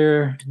set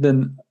player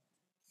than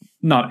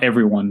not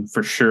everyone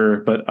for sure,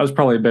 but I was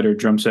probably a better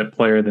drum set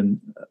player than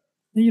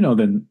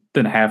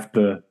than half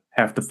the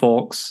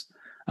folks.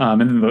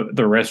 And then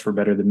the rest were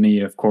better than me,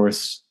 of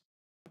course.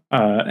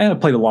 And I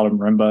played a lot of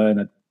marimba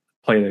and I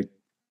played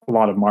a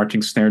lot of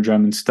marching snare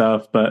drum and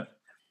stuff. But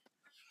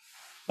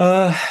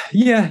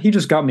yeah, he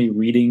just got me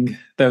reading.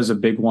 That was a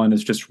big one,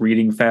 is just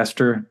reading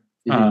faster.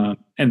 And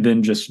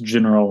then just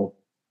general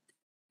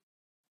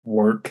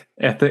work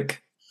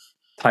ethic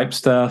type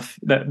stuff.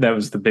 That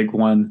was the big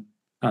one.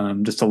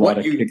 Just a lot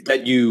of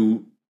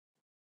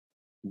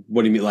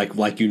what do you mean?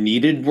 Like you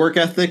needed work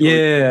ethic?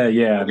 Yeah,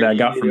 that I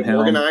got from him.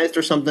 Organized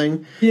or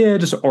something? Yeah,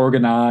 just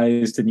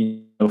organized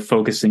and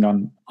focusing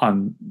on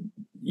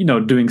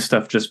doing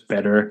stuff just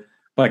better.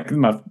 Like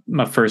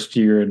my first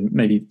year and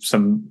maybe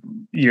some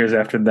years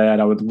after that,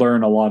 I would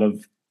learn a lot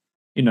of,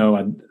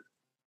 I'd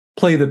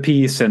play the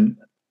piece and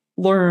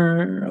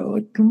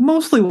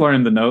mostly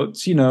learn the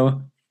notes.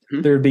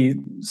 There'd be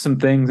some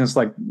things and it's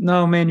like,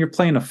 no man, you're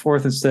playing a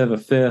fourth instead of a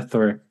fifth,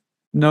 or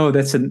no,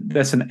 that's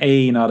an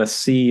A, not a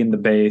C in the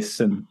bass,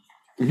 and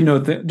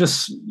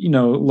just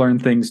learn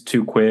things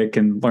too quick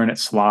and learn it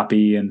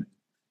sloppy, and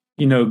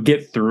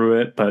get through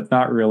it, but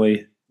not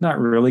really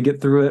get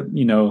through it.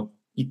 You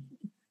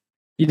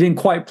didn't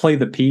quite play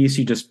the piece.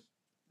 You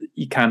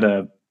kind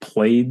of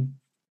played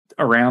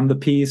around the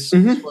piece.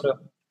 Sort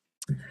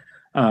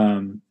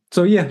of.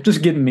 So yeah,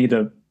 just getting me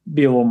to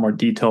be a little more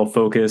detail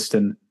focused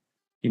and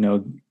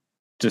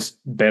just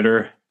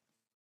better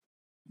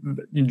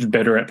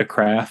at the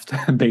craft,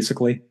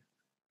 basically.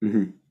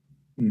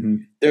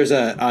 There's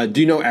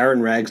do you know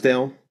Aaron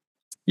Ragsdale?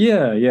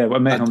 Yeah. I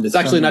met him. It's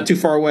actually not too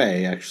far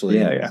away, actually.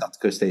 Yeah. South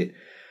Dakota State.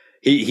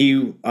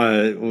 He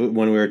when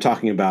we were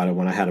talking about it,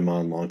 when I had him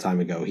on a long time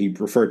ago, he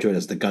referred to it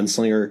as the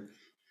gunslinger.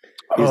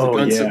 He's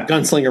the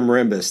gunslinger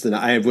marimbist, and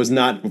I was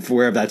not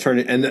aware of that term.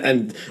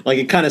 And like,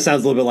 it kind of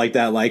sounds a little bit like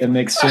that. Like, it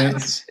makes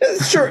sense.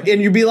 Sure. And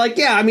you'd be like,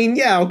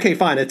 okay,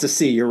 fine. It's a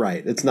C. You're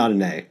right. It's not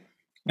an A.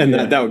 And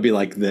that would be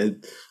like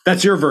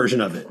that's your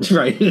version of it,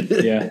 right?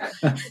 Yeah.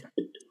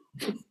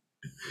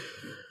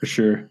 For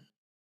sure.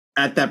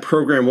 At that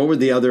program, what were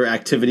the other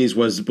activities?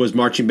 Was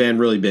marching band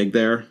really big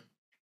there?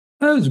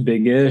 That was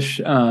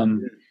big-ish.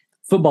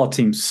 Football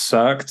team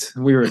sucked.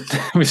 We were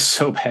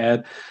so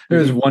bad. There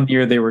was one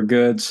year they were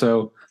good.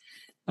 So,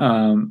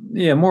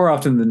 more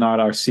often than not,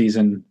 our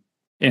season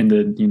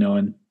ended,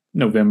 in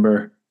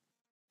November,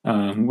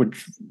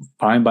 which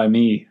fine by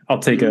me. I'll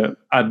take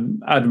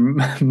I'd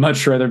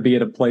much rather be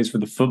at a place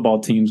where the football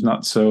team's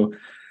not so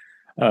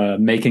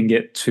making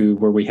it to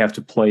where we have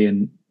to play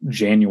in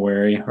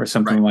January or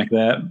something like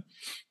that.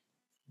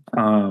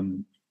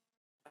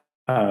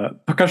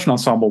 Percussion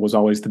ensemble was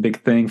always the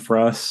big thing for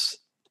us.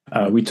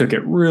 We took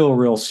it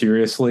real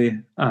seriously.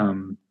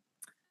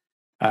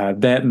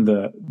 That and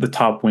the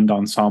top wind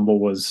ensemble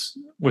was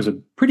a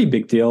pretty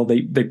big deal.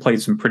 They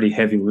played some pretty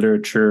heavy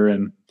literature,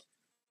 and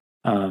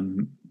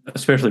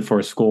especially for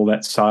a school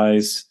that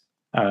size.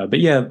 But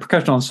yeah,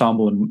 percussion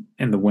ensemble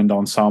and the wind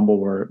ensemble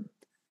were,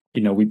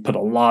 we put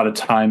a lot of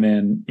time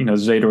in.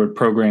 Zeta would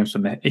program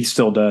he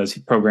still does. He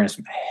programs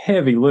some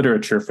heavy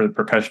literature for the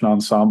percussion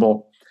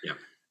ensemble.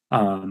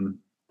 And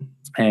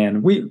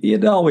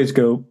it'd always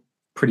go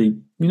pretty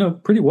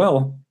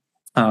well.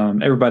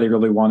 Everybody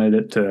really wanted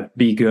it to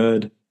be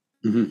good.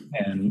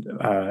 And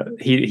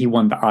he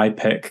won the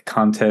IPEC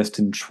contest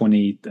in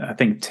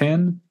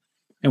 2010,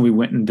 and we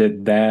went and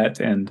did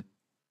that. And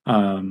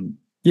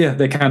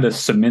they kind of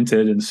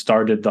cemented and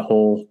started the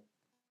whole,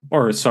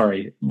 what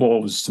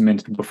was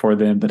cemented before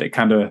then, but it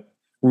kind of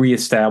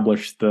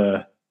reestablished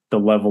the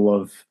level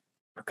of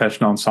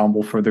percussion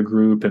ensemble for the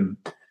group. And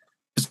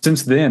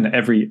since then,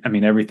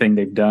 everything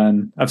they've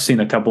done, I've seen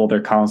a couple of their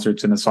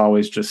concerts, and it's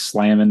always just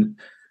slamming.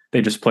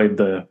 They just played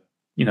the,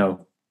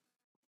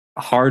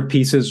 hard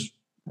pieces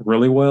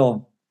really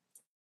well,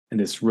 and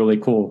it's really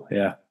cool.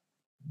 Yeah.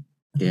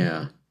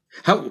 Yeah.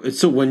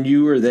 So when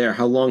you were there,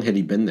 how long had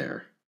he been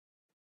there?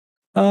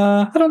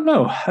 I don't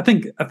know. I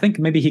think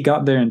maybe he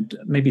got there in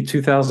maybe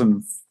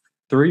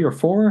 2003 or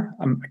 4.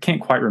 I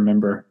can't quite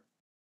remember.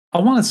 I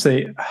want to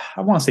say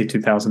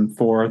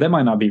 2004. That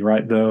might not be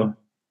right though.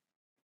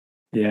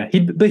 Yeah,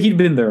 he'd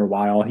been there a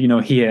while.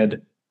 He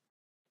had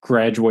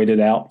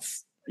graduated out.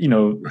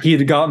 He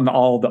had gotten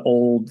all the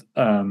old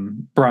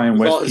Brian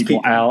West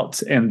people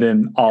out, and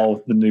then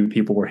all the new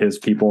people were his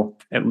people,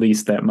 at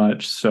least that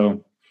much.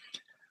 So,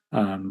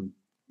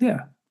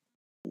 yeah.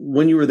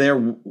 When you were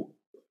there,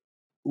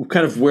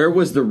 kind of where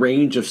was the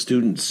range of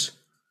students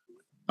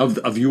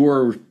of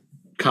your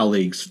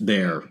colleagues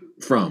there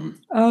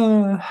from?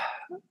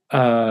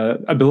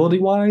 Ability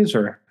wise,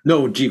 or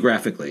no,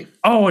 geographically?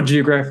 Oh,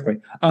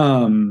 geographically.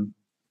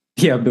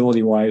 Yeah,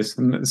 ability wise,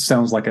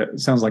 sounds like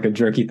a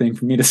jerky thing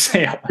for me to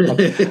say.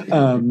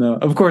 No,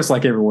 of course,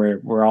 like everywhere,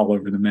 we're all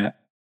over the map.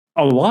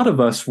 A lot of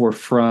us were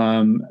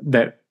from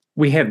that.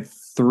 We had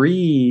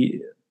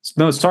 3.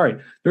 No, sorry,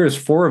 there was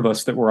 4 of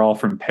us that were all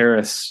from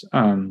Paris,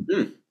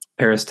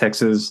 Paris,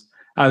 Texas.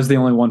 I was the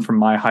only one from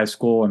my high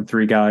school and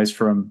 3 guys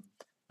from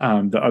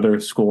the other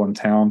school in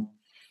town.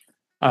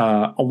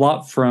 A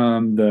lot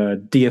from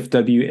the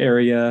DFW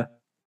area,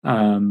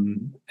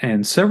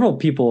 and several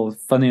people,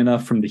 funny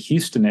enough, from the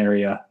Houston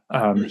area.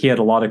 He had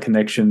a lot of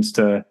connections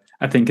to,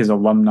 I think, his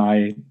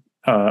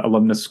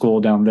alumnus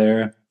school down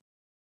there.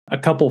 A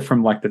couple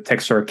from like the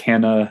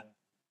Texarkana,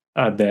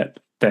 that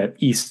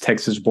East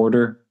Texas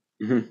border.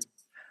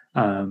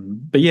 Mm-hmm.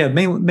 But yeah,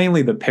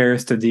 mainly the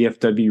Paris to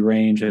DFW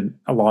range, and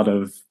a lot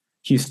of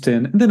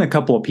Houston, and then a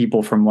couple of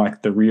people from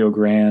like the Rio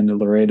Grande,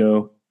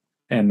 Laredo,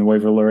 and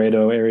Nuevo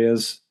Laredo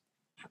areas.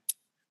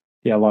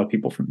 Yeah, a lot of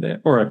people from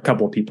there, or a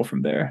couple of people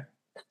from there.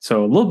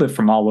 So a little bit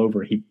from all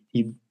over. He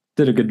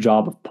did a good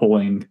job of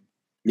pulling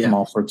from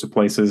all sorts of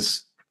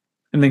places,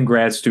 and then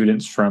grad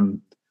students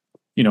from,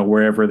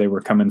 wherever they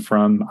were coming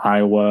from,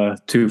 Iowa,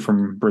 2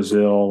 from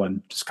Brazil,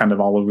 and just kind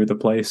of all over the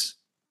place.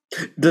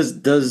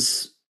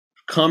 Does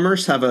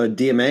Commerce have a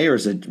DMA, or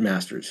is it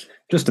master's?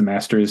 Just a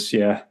master's,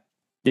 yeah.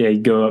 Yeah,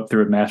 you go up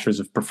through a master's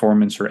of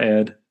performance or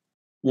ed.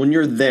 When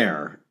you're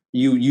there,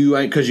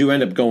 because you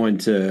end up going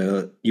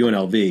to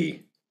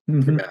UNLV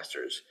for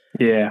master's.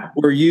 Yeah.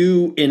 Were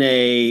you in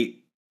a,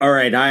 all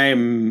right,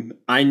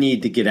 I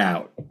need to get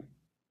out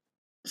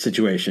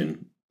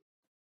situation?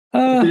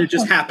 Did it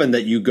just happen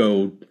that you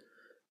go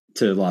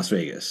to Las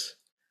Vegas?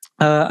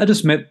 I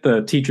just met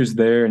the teachers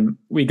there, and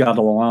we got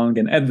along.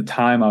 And at the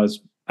time, I was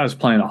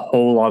playing a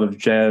whole lot of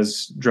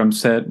jazz drum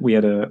set. We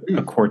had a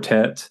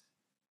quartet,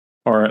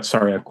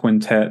 a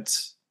quintet,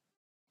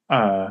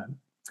 and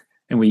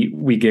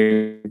we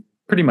gig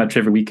pretty much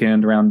every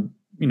weekend around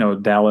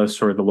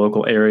Dallas or the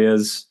local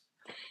areas.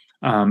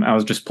 I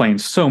was just playing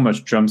so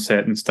much drum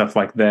set and stuff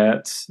like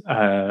that.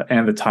 And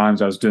at the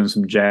times, I was doing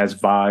some jazz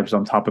vibes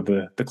on top of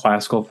the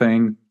classical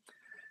thing.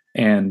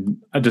 And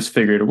I just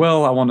figured,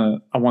 well, I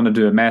want to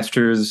do a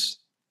master's.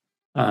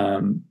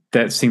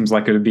 That seems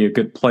like it would be a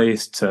good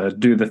place to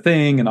do the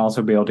thing and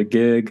also be able to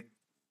gig.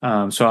 So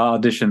I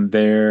auditioned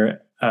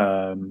there,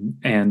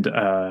 and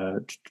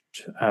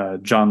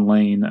John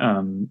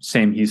Lane,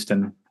 Sam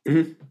Houston.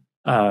 Mm-hmm.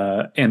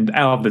 And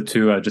out of the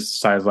 2, I just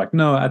decided, like,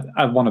 no,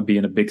 I want to be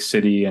in a big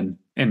city and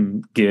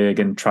gig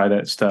and try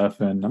that stuff.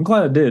 And I'm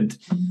glad I did.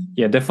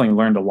 Yeah, definitely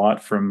learned a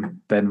lot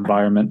from that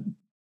environment.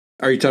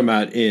 Are you talking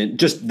about in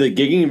just the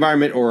gigging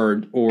environment,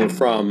 or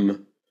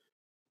from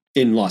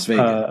in Las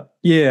Vegas?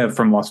 Yeah,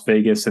 from Las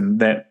Vegas and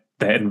that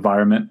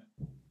environment.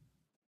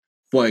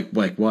 Like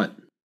what?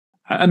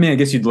 I mean, I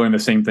guess you'd learn the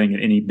same thing in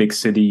any big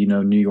city,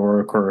 New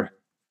York or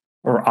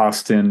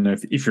Austin,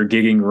 if you're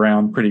gigging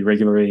around pretty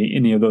regularly,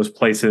 any of those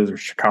places, or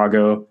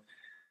Chicago,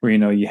 where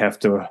you have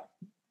to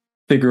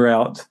figure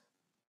out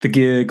the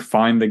gig,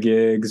 find the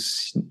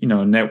gigs,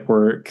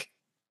 network,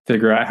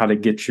 figure out how to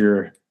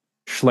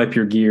schlep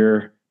your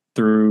gear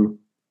through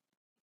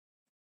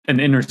an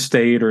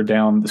interstate or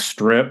down the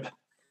strip,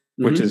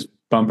 which is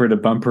bumper to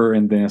bumper.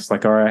 And then it's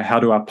like, all right, how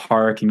do I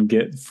park and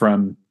get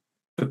from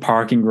the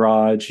parking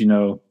garage,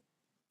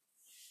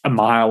 a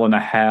mile and a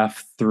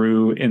half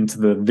through into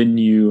the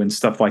venue and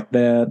stuff like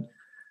that.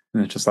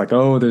 And it's just like,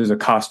 oh, there's a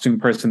costume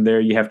person there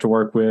you have to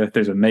work with.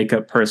 There's a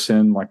makeup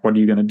person. Like, what are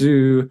you going to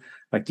do?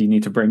 Like, do you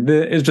need to bring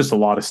this? It's just a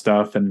lot of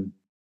stuff. And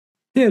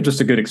yeah,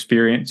 just a good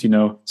experience,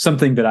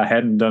 something that I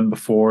hadn't done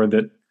before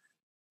that,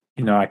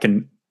 I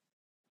can,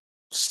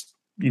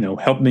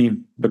 help me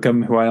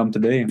become who I am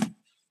today.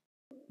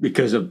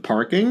 Because of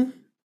parking?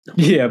 No.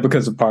 Yeah,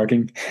 because of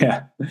parking.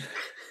 Yeah.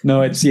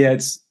 No, it's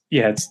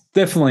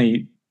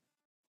definitely,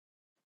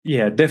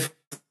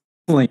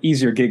 definitely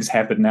easier gigs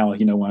happen now,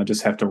 when I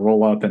just have to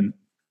roll up and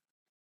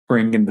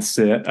bring in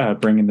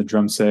the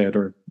drum set,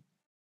 or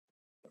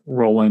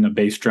roll in a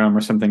bass drum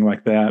or something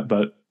like that.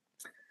 But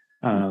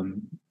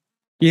doing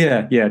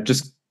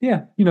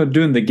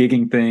the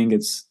gigging thing,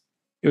 it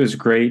was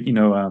great.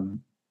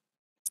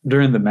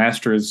 During the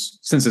Masters,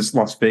 since it's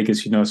Las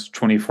Vegas, it's a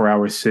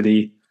 24-hour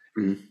city.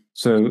 Mm-hmm.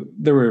 So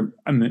there were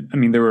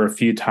a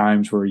few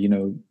times where,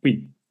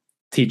 we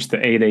teach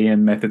the 8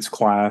 a.m. methods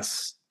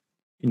class,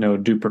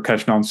 do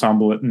percussion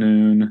ensemble at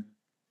noon,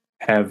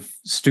 have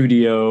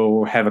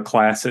studio, have a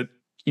class at,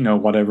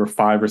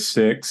 5 or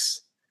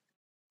 6,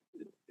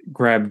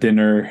 grab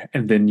dinner,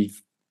 and then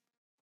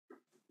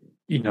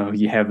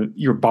you have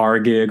your bar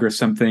gig or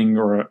something,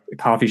 or a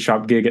coffee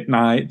shop gig at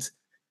night.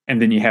 And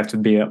then you have to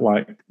be at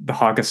like the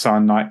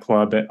Hakkasan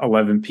nightclub at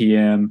 11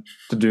 p.m.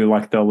 to do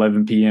like the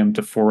 11 p.m.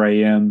 to 4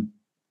 a.m.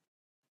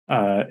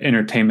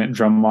 Entertainment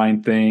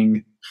drumline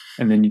thing.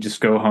 And then you just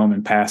go home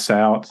and pass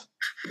out.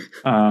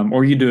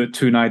 Or you do it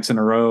 2 nights in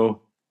a row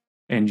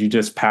and you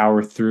just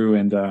power through.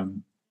 And I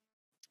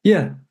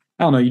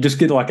don't know, you just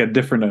get like a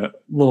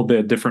little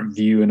bit different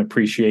view and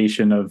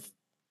appreciation of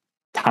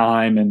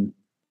time and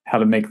how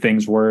to make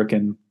things work.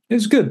 And it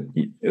was good.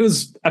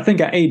 I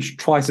think I aged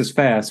twice as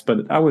fast,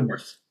 but I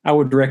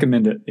would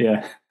recommend it.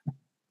 Yeah.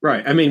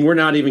 Right. I mean, we're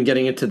not even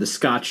getting into the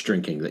scotch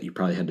drinking that you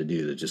probably had to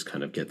do to just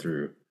kind of get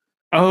through.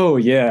 Oh,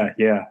 yeah.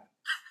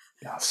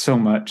 So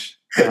much.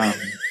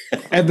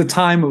 At the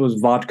time, it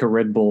was vodka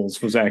Red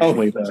Bulls was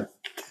actually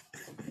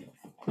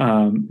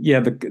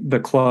Yeah,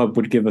 the club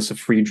would give us a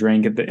free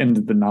drink at the end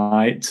of the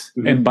night,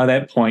 Mm-hmm. and by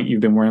that point,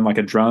 you've been wearing like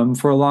a drum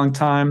for a long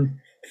time,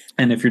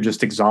 and if you're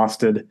just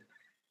exhausted,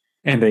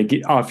 and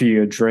they offer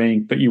you a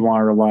drink, but you want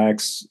to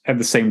relax at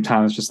the same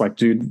time, it's just like,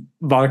 dude,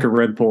 vodka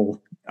Red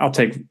Bull. I'll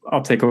take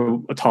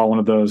a tall one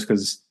of those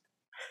because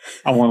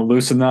I want to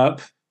loosen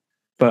up,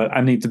 but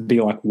I need to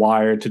be like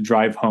wired to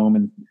drive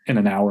home in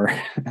an hour.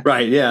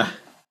 Right. Yeah.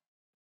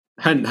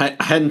 I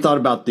hadn't thought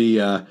about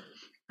the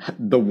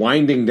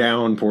winding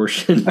down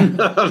portion of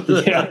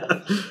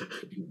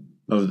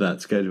of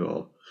that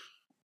schedule.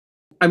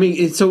 I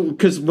mean, so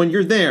because when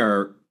you're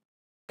there,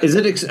 is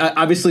it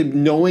obviously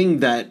knowing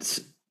that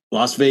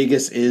Las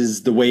Vegas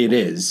is the way it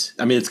is?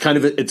 I mean, it's kind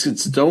of it's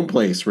its own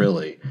place,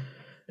 really,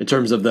 in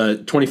terms of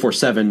the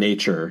 24/7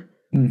 nature.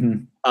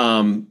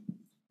 Mm-hmm.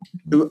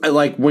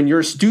 Like when you're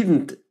a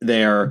student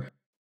there,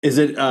 is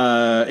it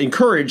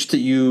encouraged that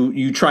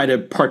you try to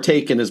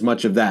partake in as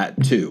much of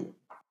that too?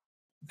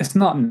 It's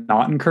not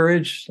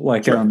encouraged.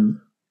 Like, Sure.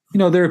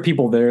 there are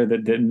people there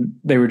that didn't.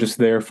 They were just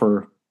there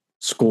for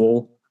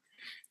school.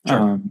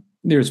 Sure.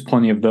 There's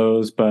plenty of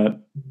those, but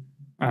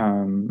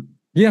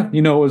yeah,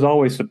 it was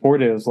always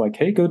supportive. It's like,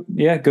 hey, go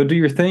do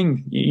your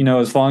thing.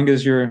 As long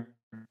as you're,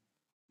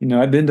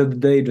 at the end of the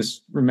day,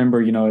 just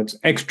remember, it's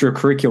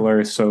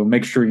extracurricular. So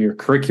make sure your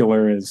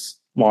curricular is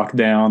locked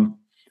down.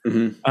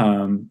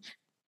 Mm-hmm.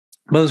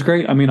 But it was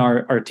great. I mean,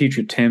 our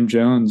teacher Tim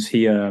Jones,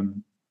 he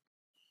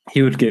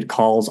would get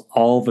calls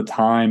all the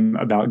time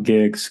about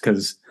gigs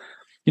because,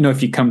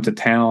 if you come to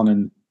town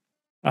and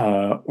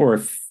or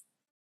if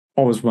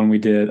what was when we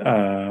did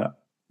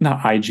not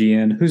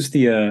IGN, who's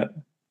the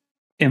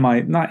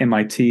not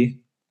MIT,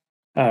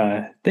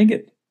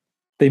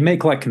 they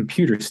make like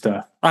computer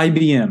stuff.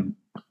 IBM.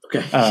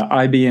 Okay.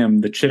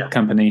 IBM, the chip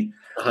company.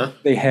 Uh-huh.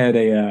 They had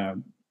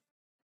an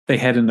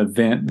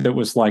event that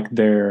was like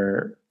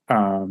their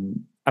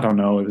I don't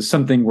know, it was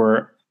something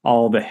where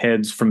all the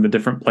heads from the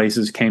different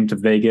places came to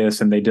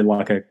Vegas and they did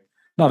like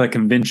not a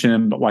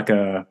convention, but like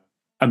a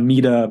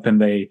meetup,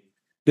 and they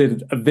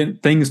did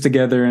event things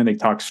together and they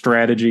talked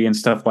strategy and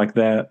stuff like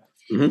that.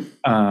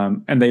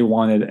 Mm-hmm. And they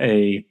wanted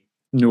a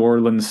New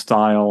Orleans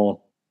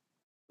style,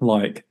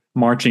 like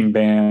marching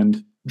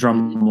band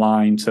drum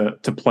line to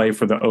play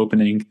for the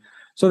opening.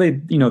 So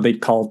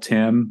they'd call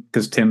Tim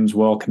because Tim's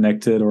well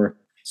connected, or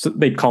so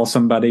they'd call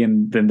somebody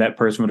and then that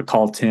person would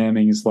call Tim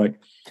and he's like,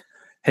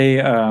 hey,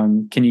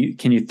 can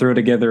you throw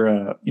together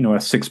a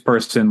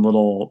 6-person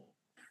little,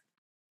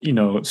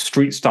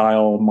 street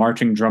style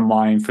marching drum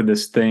line for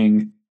this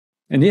thing?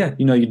 And yeah,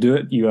 you do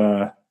it.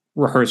 You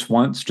rehearse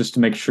once just to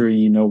make sure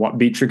you know what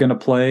beat you're going to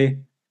play.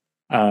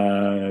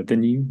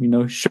 Then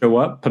you show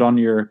up, put on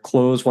your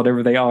clothes,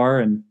 whatever they are,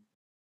 and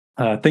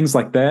things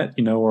like that.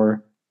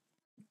 Or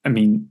I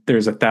mean,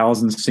 there's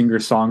 1,000 singer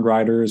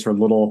songwriters or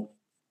little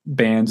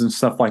bands and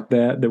stuff like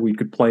that we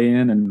could play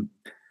in, and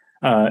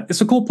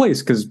it's a cool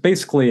place because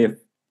basically,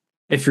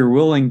 if you're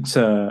willing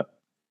to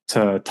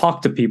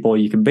talk to people,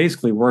 you can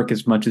basically work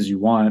as much as you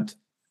want.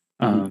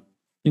 Mm-hmm.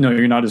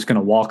 You're not just going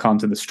to walk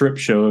onto the strip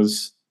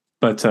shows,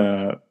 but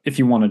if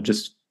you want to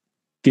just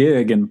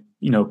gig and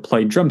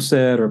play drum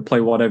set or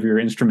play whatever your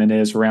instrument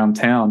is around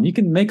town, you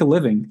can make a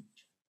living.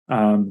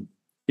 You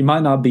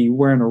might not be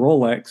wearing a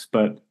Rolex,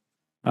 but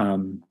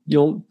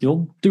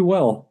you'll do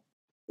well.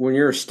 When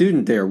you're a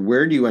student there,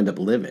 where do you end up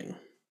living?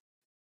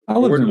 I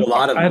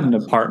had an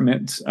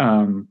apartment.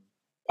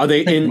 Are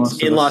they in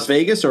Las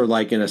Vegas or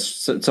like in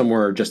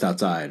somewhere just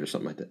outside or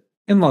something like that?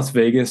 In Las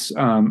Vegas.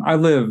 I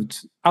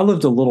lived a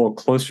little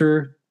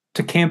closer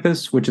to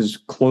campus, which is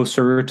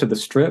closer to the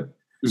strip.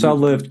 Mm-hmm. So I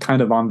lived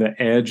kind of on the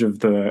edge of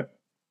the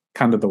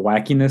kind of the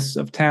wackiness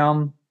of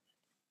town.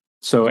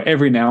 So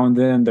every now and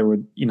then there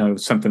would,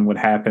 something would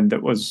happen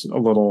that was a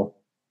little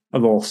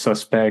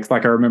suspect.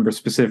 Like I remember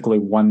specifically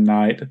one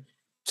night,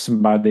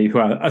 somebody who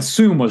I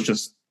assume was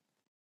just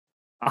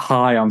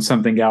high on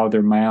something out of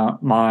their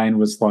mind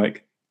was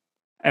like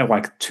at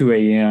like 2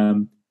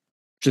 a.m.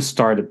 just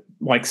started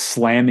like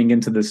slamming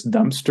into this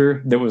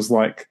dumpster that was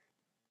like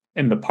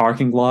in the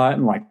parking lot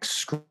and like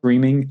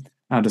screaming.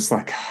 I'm just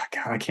like, oh,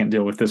 God, I can't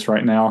deal with this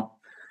right now.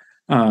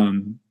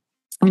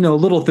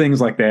 Little things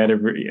like that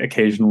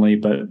occasionally,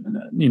 but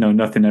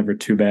nothing ever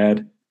too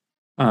bad.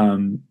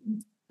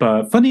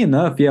 But funny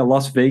enough, yeah,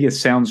 Las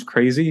Vegas sounds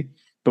crazy,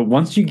 but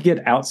once you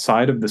get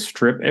outside of the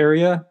strip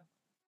area,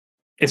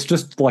 it's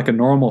just like a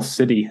normal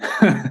city.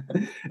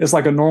 It's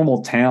like a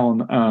normal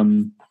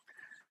town.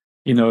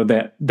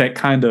 That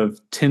kind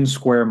of 10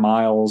 square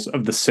miles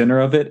of the center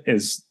of it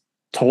is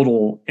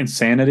total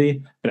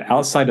insanity. But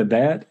outside of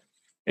that,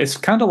 it's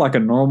kind of like a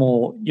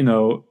normal,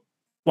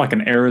 like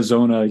an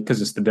Arizona,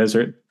 because it's the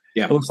desert.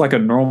 Yeah. It looks like a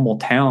normal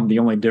town. The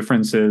only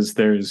difference is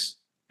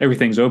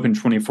everything's open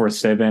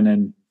 24/7,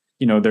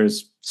 and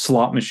there's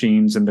slot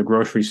machines in the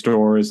grocery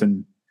stores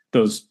and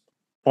those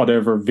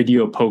whatever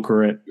video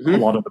poker at a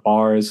lot of the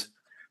bars.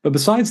 But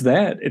besides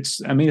that,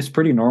 it's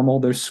pretty normal.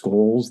 There's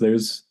schools.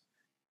 There's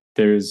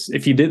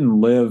if you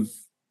didn't live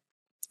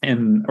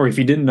in, or if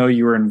you didn't know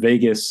you were in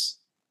Vegas,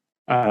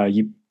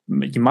 you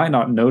you might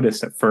not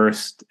notice at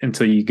first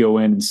until you go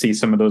in and see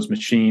some of those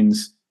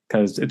machines,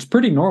 because it's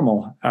pretty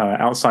normal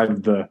outside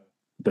of the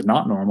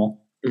not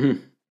normal.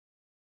 Mm-hmm.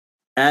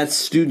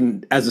 As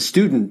a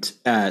student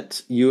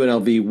at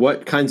UNLV,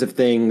 what kinds of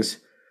things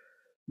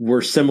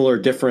were similar,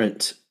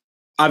 different?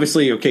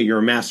 Obviously, okay, you're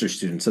a master's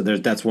student, so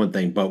that's one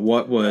thing. But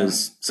what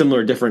was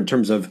similar, different in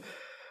terms of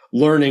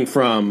learning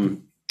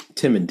from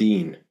Tim and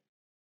Dean?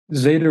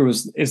 Zader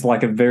is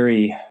like a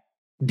very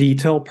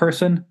detailed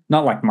person,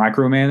 not like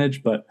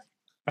micromanage, but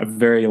a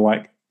very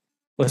like,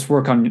 let's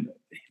work on,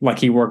 like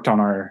he worked on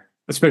our,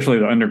 especially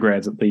the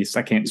undergrads at least.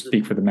 I can't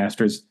speak for the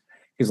masters.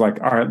 He's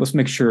like, all right, let's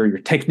make sure your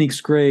technique's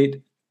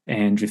great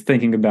and you're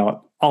thinking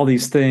about all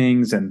these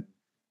things, and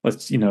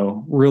let's,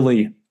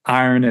 really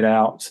iron it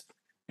out.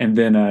 And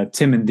then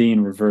Tim and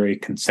Dean were very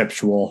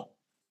conceptual.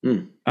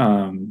 That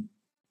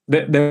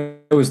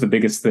was the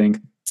biggest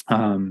thing.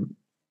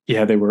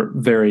 They were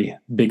very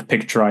big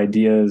picture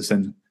ideas,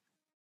 and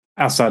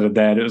outside of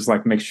that, it was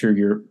like, make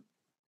sure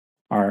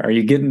are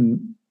you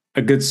getting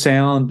a good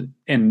sound,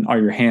 and are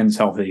your hands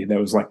healthy? That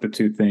was like the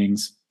two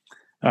things.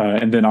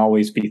 And then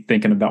always be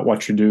thinking about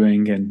what you're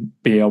doing and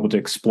be able to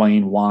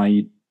explain why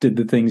you did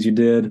the things you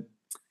did.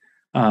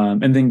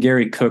 And then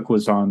Gary Cook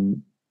was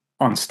on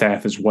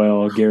staff as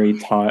well. Gary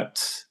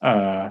taught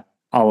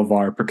all of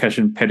our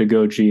percussion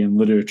pedagogy and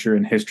literature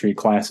and history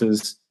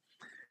classes,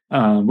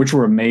 which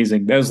were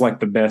amazing. That was like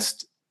the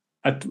best.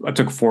 I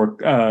took four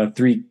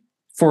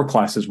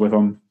classes with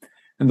him,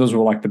 and those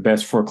were like the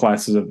best 4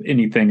 classes of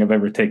anything I've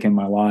ever taken in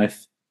my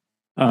life.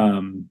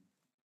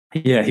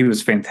 He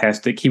was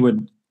fantastic. He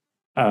would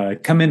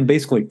come in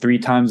basically 3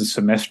 times a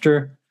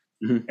semester,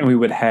 and we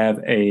would have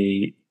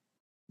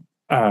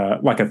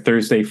like a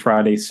Thursday,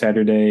 Friday,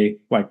 Saturday,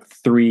 like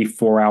 3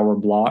 4-hour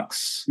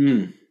blocks.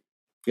 3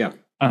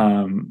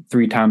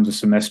 times a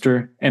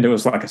semester. And it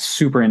was like a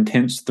super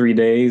intense 3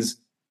 days,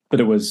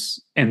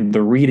 and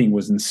the reading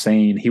was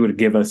insane. He would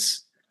give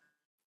us,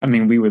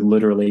 we would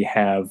literally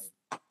have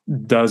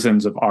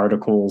dozens of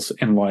articles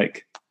and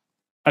like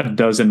a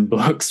dozen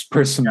books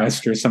per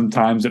semester.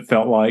 Sometimes it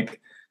felt like,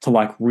 to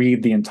like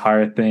read the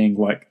entire thing.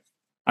 Like,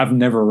 I've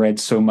never read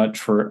so much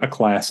for a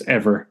class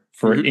ever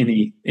for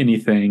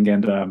anything.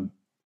 And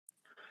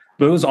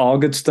but it was all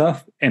good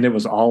stuff, and it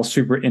was all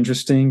super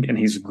interesting, and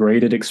he's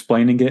great at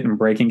explaining it and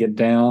breaking it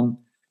down.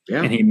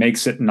 And he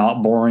makes it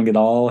not boring at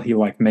all. He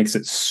like makes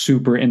it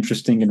super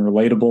interesting and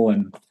relatable,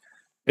 and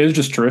it was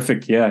just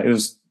terrific.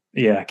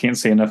 I can't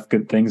say enough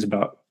good things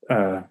about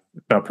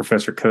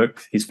Professor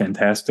Cook. He's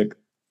fantastic.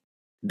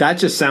 That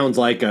just sounds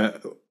like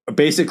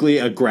basically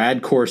a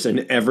grad course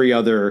in every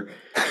other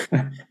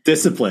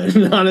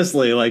discipline,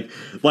 honestly, like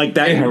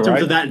that, in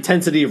terms of that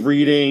intensity of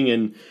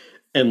reading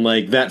and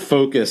like that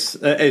focus.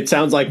 It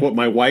sounds like what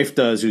my wife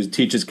does, who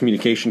teaches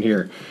communication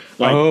here.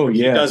 Like,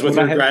 she does with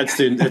her grad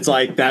student. It's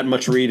like that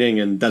much reading,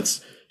 and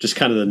that's just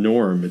kind of the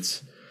norm.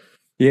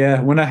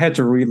 When I had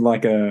to read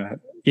like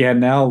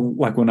now,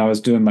 like when I was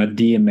doing my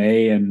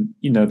DMA, and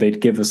they'd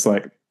give us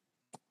like,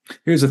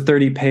 here's a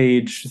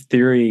 30-page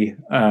theory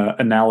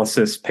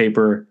analysis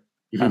paper.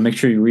 Make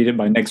sure you read it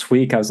by next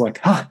week. I was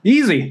like,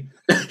 easy.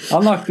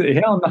 I'll knock the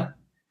hell.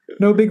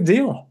 No big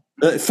deal.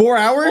 4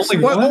 hours?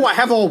 Oh, I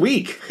have all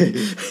week.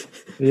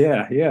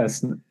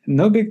 Yes.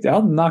 No big deal.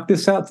 I'll knock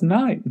this out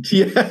tonight.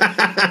 Is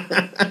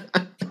that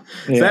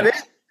it?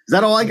 Is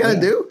that all I got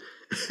to do?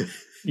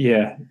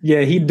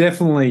 He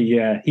definitely,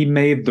 he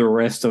made the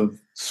rest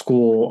of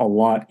school a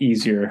lot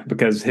easier,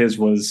 because his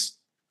was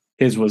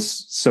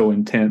so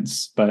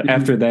intense. But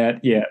after that,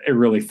 it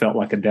really felt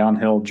like a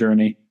downhill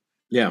journey.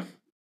 Yeah.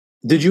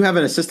 Did you have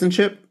an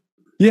assistantship?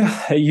 Yeah,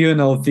 at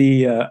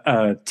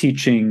UNLV,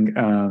 teaching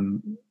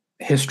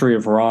history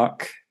of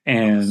rock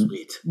and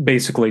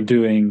basically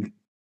doing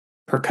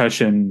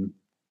percussion,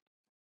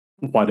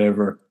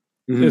 whatever.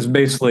 It was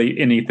basically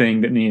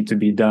anything that needed to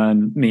be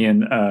done. Me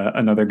and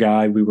another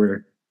guy, we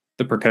were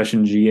the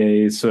percussion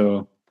GAs,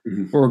 so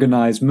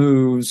organize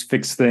moves,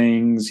 fix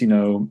things,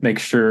 make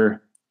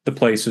sure the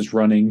place is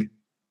running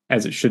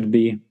as it should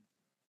be.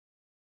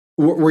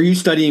 Were you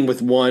studying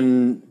with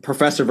one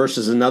professor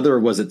versus another, or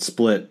was it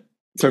split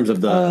in terms of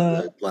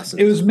the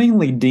lessons? It was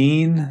mainly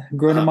Dean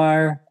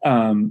Gronemeyer.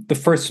 The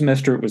first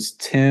semester it was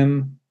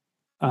Tim,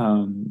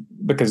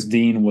 because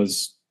Dean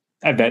was,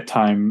 at that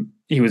time,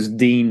 he was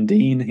Dean.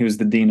 He was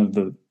the dean of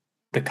the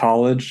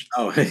college.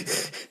 Oh, Dean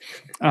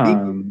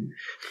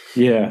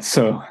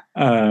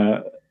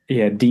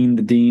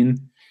the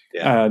dean.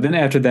 Yeah. Then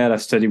after that, I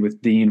studied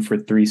with Dean for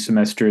 3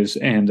 semesters,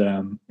 and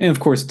of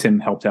course Tim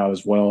helped out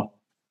as well.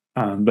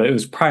 But it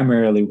was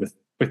primarily with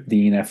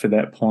Dean after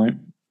that point.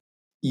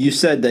 You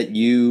said that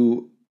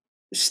you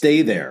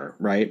stay there,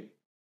 right?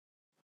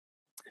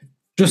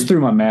 Just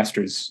through my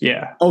master's,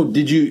 yeah. Oh,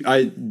 did you?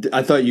 I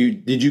thought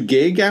did you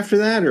gig after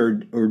that, or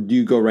do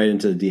you go right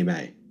into the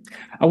DMA?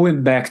 I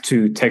went back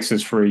to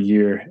Texas for a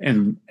year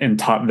and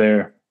taught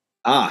there.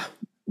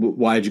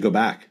 Why did you go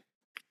back?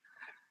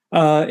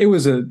 It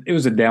was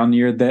a down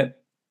year.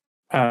 That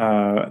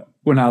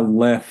when I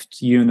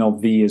left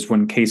UNLV is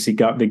when Casey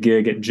got the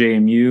gig at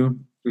JMU.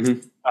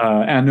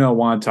 And I knew I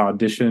wanted to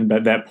audition, but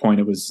at that point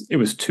it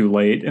was too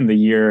late in the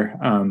year.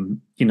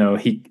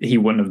 He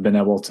wouldn't have been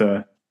able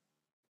to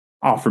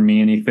offer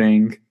me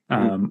anything,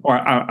 or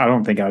I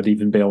don't think I would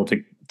even be able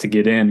to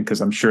get in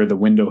because I'm sure the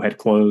window had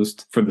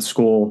closed for the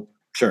school.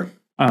 Sure.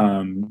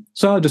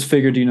 So I just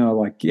figured,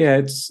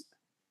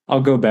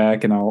 I'll go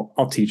back and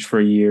I'll teach for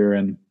a year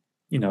and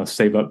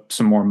save up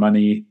some more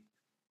money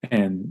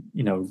and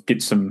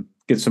get some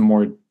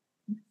more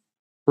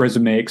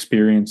resume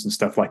experience and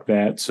stuff like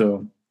that.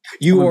 So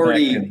you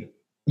already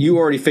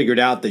figured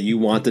out that you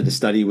wanted to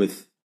study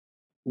with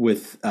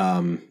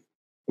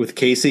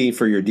Casey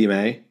for your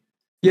DMA.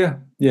 Yeah,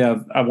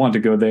 I wanted to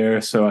go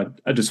there, so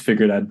I just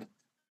figured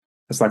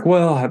it's like,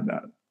 well,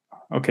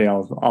 okay,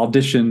 I'll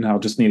audition. I'll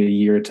just need a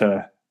year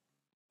to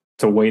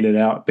wait it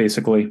out,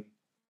 basically,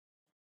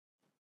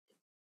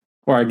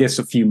 or I guess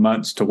a few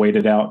months to wait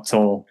it out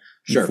till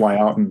you fly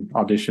out and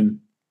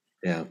audition.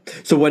 Yeah.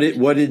 So what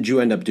did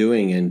you end up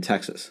doing in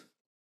Texas?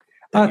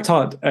 I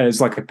taught as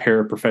like a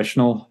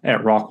paraprofessional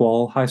at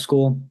Rockwall High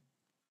School.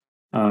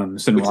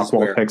 It's in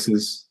Rockwall,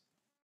 Texas.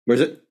 Where's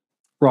it?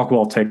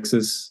 Rockwall,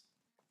 Texas.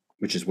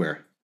 Which is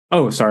where?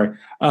 Oh, sorry.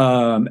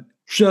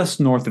 Just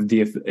north of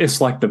DF.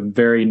 It's like the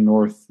very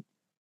north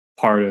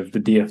part of the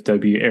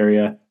DFW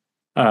area.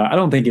 I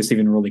don't think it's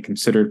even really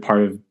considered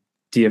part of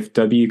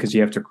DFW because you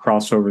have to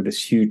cross over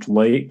this huge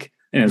lake,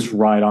 and it's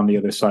right on the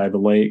other side of the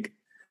lake.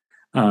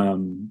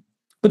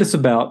 But it's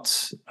about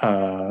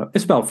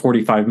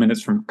 45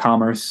 minutes from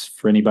Commerce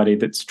for anybody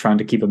that's trying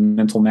to keep a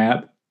mental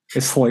map.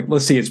 It's like,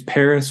 let's see, it's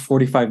Paris,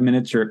 45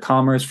 minutes, you're at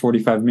Commerce,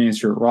 45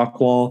 minutes, you're at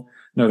Rockwall,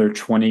 another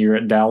 20, you're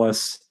at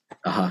Dallas.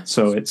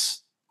 So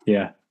it's,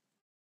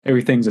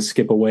 everything's a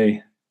skip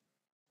away.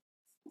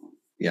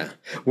 Yeah.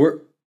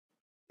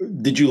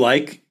 Did you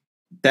like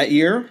that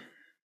year?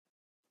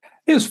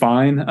 It was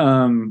fine.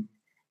 That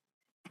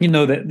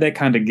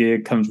kind of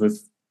gig comes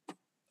with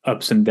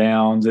ups and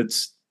downs.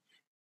 It's,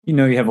 you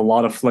have a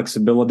lot of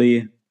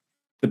flexibility.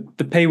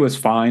 The pay was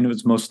fine. It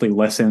was mostly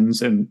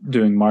lessons and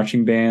doing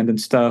marching band and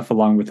stuff,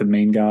 along with the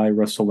main guy,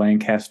 Russell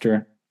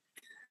Lancaster.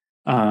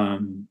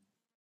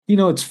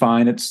 It's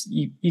fine. It's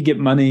you get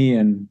money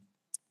and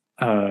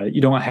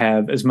you don't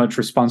have as much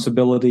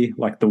responsibility.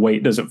 Like the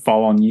weight doesn't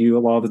fall on you a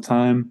lot of the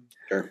time.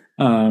 Sure.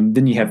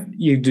 Then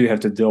you do have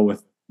to deal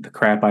with the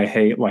crap I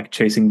hate, like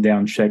chasing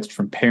down checks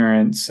from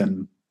parents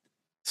and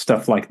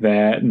stuff like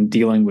that, and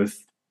dealing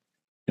with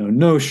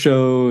no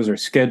shows or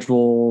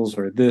schedules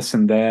or this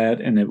and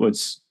that, and it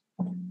was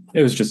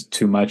just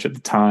too much at the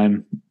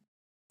time.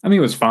 I mean,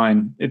 it was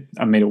fine.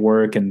 I made it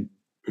work, and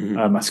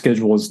my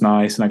schedule was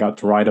nice, and I got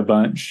to write a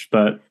bunch.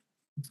 But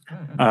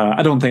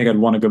I don't think I'd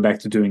want to go back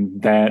to doing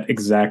that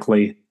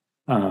exactly.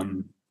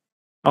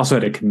 Also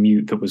had a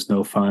commute that was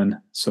no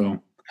fun. So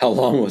how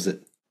long was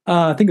it?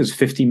 I think it was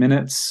 50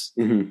 minutes,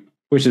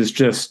 which is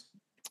just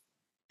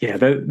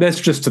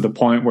that's just to the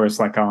point where it's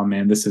like, oh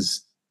man,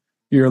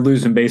 you're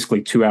losing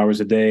basically 2 hours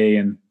a day.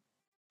 And,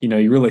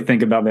 you really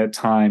think about that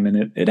time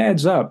and it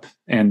adds up.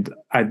 And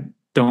I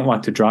don't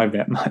like to drive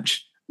that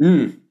much.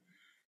 I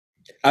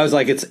was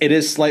like, it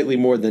is slightly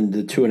more than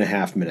the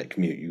 2.5 minute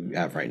commute you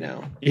have right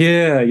now.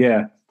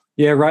 Yeah.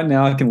 Right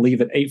now I can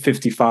leave at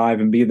 8:55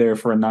 and be there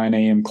for a 9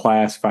 a.m.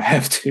 class if I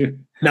have to.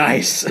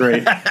 Nice.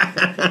 Great.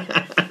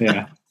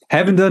 Yeah.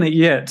 Haven't done it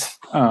yet.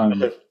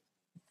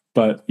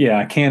 But yeah,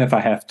 I can if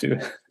I have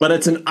to. But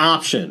it's an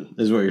option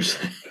is what you're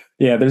saying.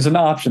 Yeah, there's an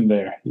option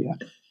there. Yeah.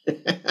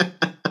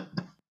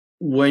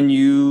 When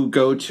you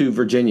go to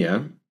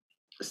Virginia,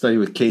 study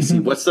with Casey,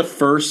 what's the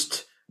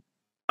first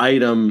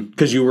item?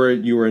 Because you were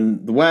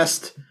in the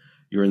West,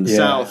 you were in the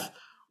South.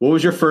 What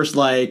was your first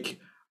like?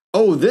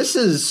 Oh,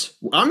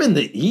 I'm in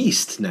the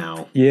East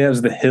now. Yeah, it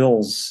was the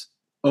hills.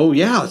 Oh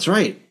yeah, that's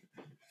right.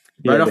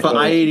 Right off of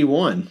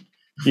I-81.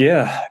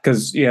 Yeah,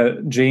 because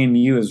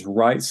JMU is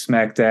right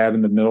smack dab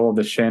in the middle of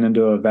the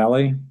Shenandoah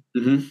Valley.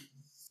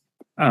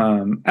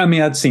 I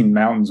mean, I'd seen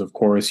mountains, of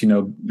course,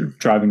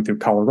 driving through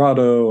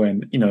Colorado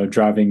and,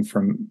 driving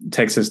from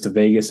Texas to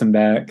Vegas and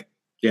back.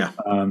 Yeah.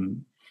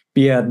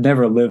 But I'd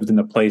never lived in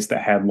a place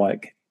that had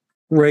like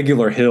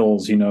regular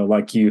hills,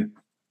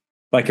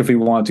 like if we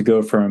wanted to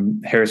go from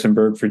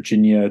Harrisonburg,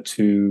 Virginia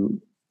to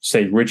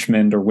say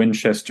Richmond or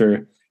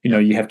Winchester,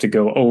 you have to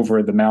go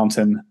over the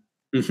mountain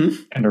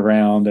and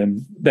around.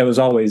 And that was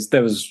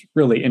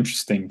really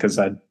interesting because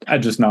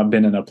I'd just not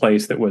been in a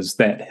place that was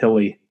that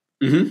hilly.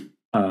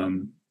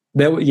 That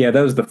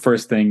was the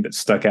first thing that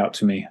stuck out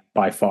to me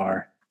by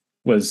far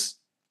was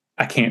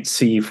I can't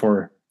see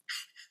for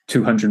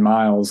 200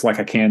 miles like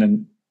I can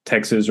in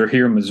Texas or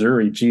here in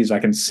Missouri. Geez, I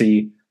can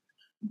see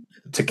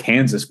to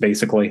Kansas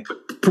basically.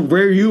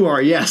 Where you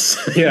are, yes.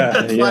 Yeah.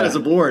 Flat as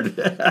a board.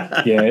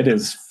 Yeah, it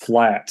is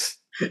flat.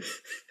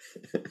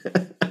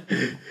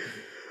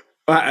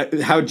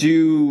 Had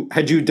you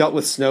dealt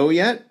with snow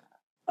yet?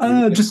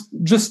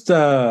 Just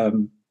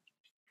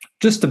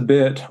a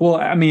bit. Well,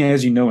 I mean,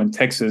 as you know, in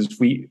Texas,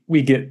 we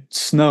get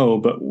snow,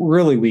 but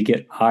really we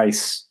get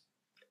ice.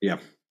 Yeah.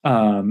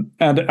 And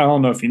I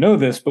don't know if you know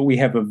this, but we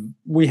have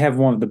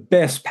one of the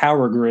best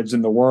power grids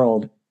in the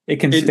world. It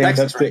can stand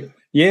up. Right?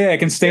 Yeah, I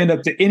can stand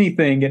up to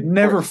anything. It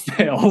never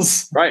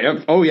fails.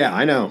 Right. Oh yeah,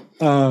 I know.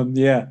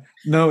 Yeah.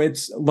 No,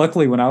 it's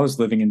luckily when I was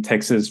living in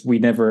Texas, we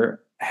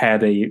never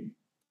had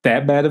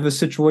that bad of a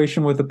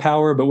situation with the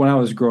power. But when I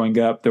was growing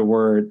up, there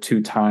were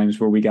 2 times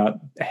where we got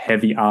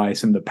heavy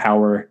ice and the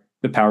power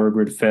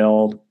grid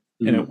failed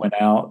and it went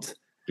out.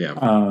 Yeah.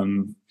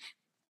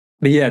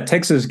 But yeah,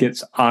 Texas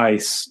gets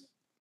ice,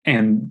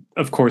 and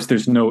of course,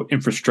 there's no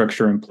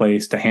infrastructure in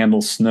place to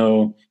handle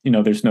snow.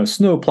 There's no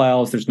snow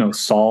plows, there's no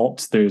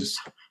salt, there's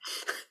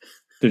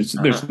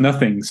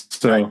nothing.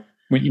 So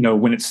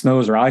when it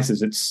snows or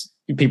ices, it's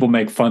people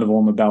make fun of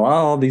them about,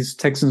 oh, these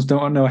Texans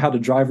don't know how to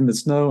drive in the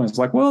snow, and it's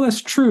like, well,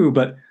 that's true,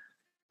 but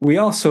we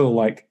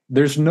also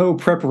there's no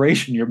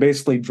preparation. You're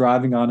basically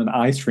driving on an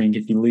ice rink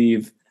if you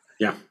leave.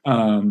 Yeah.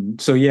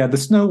 So yeah, the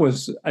snow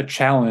was a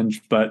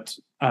challenge, but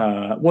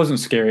it wasn't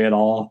scary at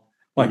all.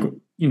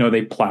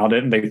 They plowed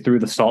it and they threw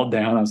the salt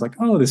down. I was like,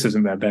 oh, this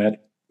isn't that bad.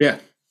 Yeah.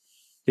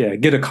 Yeah.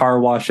 Get a car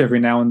wash every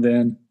now and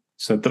then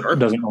so it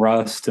doesn't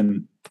rust.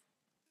 And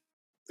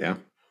yeah.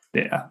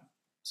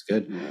 It's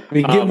good.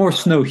 We get more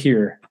snow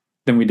here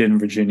than we did in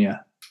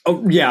Virginia.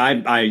 Oh yeah.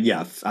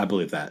 I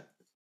believe that.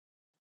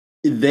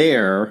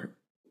 There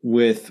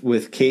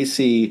with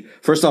Casey,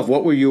 first off,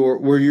 what were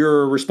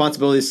your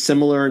responsibilities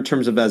similar in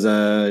terms of as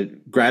a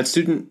grad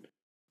student?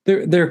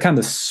 They're kind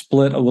of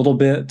split a little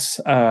bit.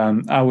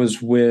 I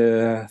was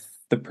with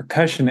the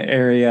percussion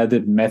area. I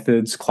did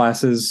methods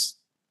classes,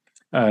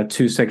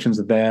 2 sections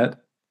of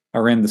that. I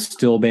ran the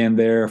steel band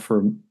there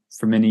for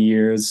many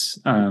years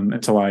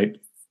until I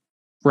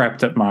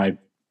wrapped up my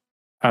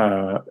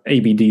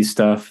ABD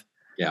stuff.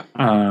 Yeah.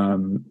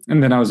 And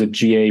then I was a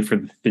GA for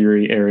the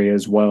theory area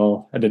as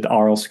well. I did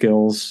aural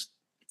skills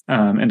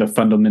and a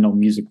fundamental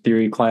music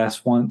theory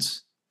class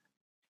once.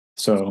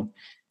 So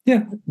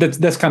yeah,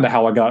 that's kind of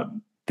how I got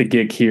the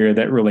gig here.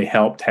 That really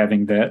helped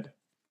having that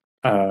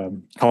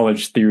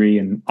college theory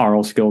and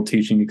aural skill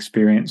teaching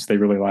experience. They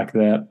really like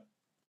that.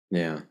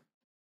 Yeah.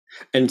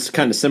 And it's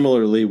kind of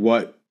similarly,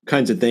 what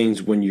kinds of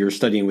things when you're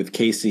studying with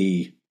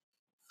Casey,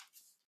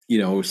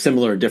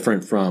 similar or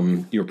different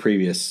from your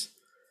previous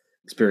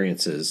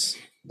experiences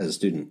as a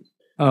student?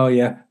 Oh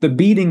yeah, the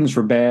beatings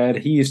were bad.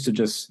 He used to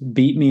just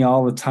beat me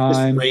all the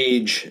time. Just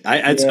rage.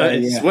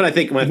 It's what I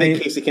think when I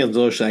think Casey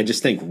Cancellation. I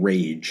just think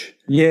rage.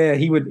 Yeah,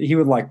 he would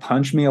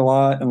punch me a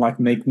lot and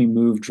make me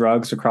move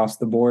drugs across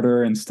the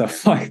border and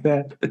stuff like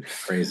that.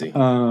 Crazy.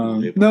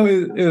 No,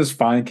 it was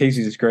fine.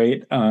 Casey's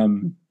great.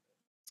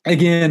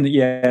 Again,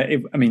 yeah.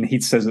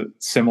 He says it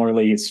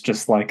similarly. It's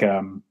just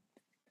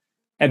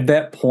at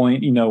that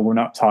point, we're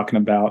not talking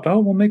about, oh,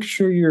 well, make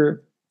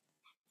sure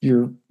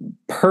your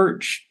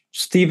perch,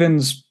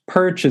 Steven's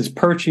perch is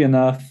perchy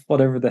enough,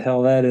 whatever the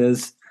hell that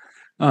is.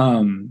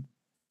 Yeah,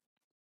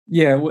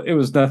 it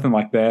was nothing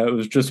like that. It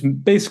was just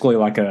basically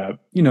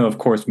of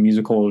course,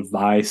 musical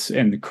advice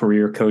and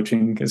career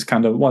coaching is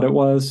kind of what it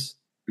was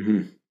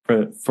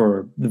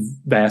for the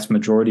vast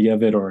majority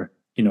of it, or,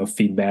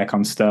 feedback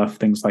on stuff,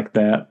 things like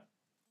that.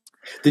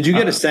 Did you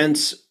get a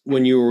sense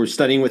when you were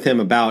studying with him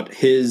about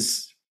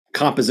his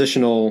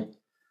compositional?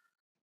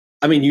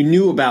 I mean, you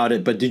knew about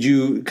it, but did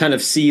you kind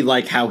of see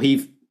how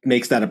he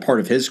makes that a part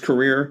of his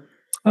career?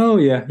 Oh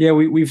yeah. Yeah.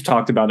 We've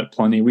talked about it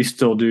plenty. We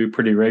still do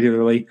pretty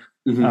regularly.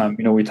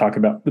 We talk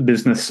about the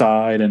business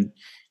side and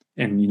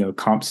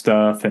comp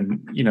stuff,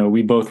 and,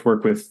 we both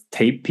work with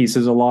tape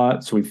pieces a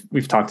lot. So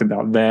we've talked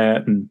about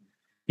that, and,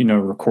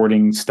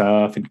 recording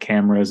stuff and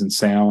cameras and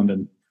sound,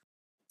 and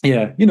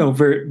yeah,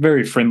 very,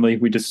 very friendly.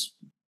 We just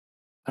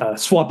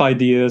swap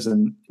ideas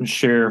and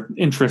share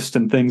interest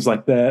and things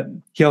like that.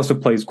 He also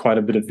plays quite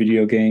a bit of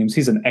video games.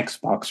 He's an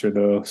Xboxer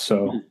though,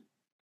 so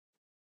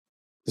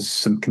there's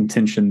some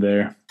contention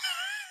there.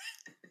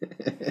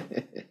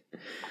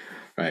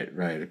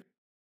 Right.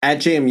 At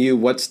JMU,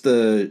 what's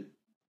the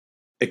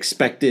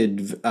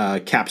expected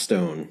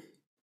capstone?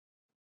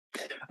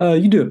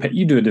 You do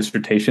a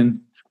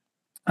dissertation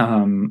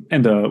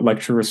and a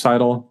lecture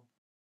recital.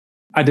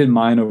 I did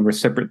mine over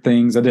separate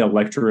things. I did a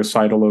lecture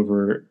recital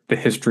over the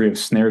history of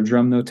snare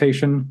drum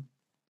notation.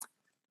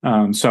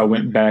 So I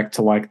went back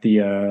to the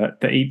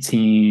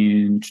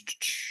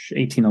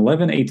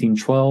 1811,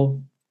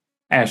 1812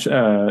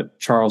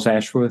 Charles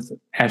Ashworth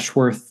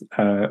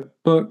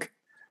book.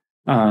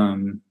 I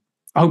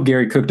hope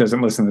Gary Cook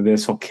doesn't listen to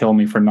this. He'll kill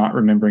me for not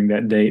remembering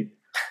that date.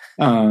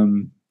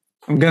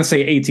 I'm going to say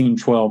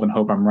 1812 and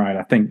hope I'm right.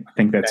 I think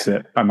that's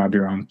it. I might be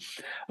wrong.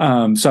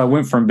 So I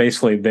went from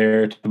basically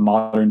there to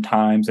modern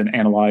times and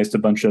analyzed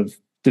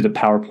did a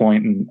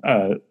PowerPoint and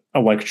a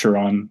lecture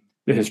on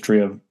the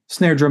history of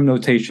snare drum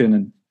notation,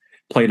 and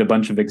played a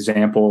bunch of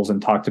examples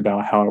and talked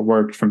about how it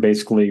worked from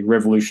basically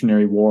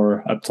Revolutionary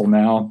War up till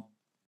now.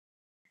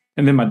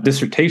 And then my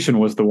dissertation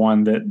was the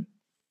one that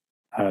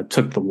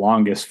took the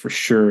longest for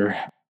sure.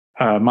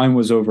 Mine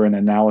was over an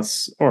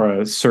analysis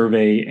or a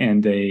survey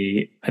and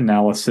a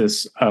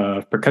analysis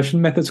of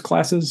percussion methods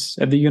classes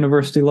at the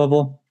university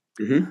level.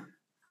 Mm-hmm.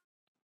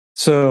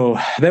 So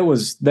that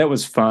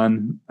was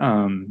fun.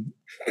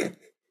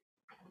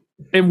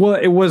 It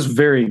was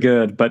very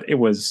good, but it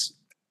was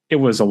a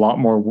lot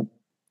more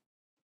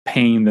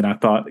pain than I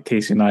thought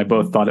Casey and I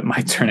both thought it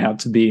might turn out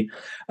to be.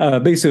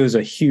 Basically, it was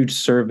a huge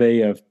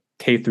survey of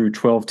K through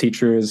 12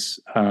 teachers,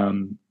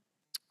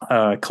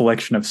 a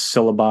collection of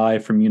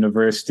syllabi from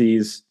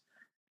universities,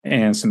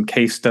 and some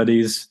case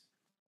studies.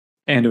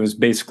 And it was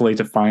basically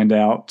to find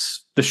out,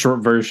 the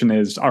short version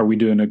is, are we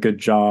doing a good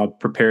job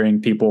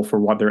preparing people for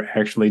what they're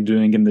actually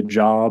doing in the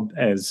job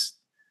as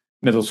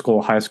middle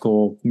school, high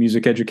school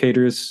music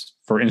educators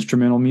for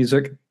instrumental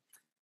music?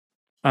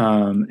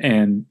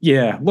 And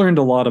yeah, learned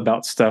a lot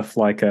about stuff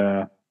like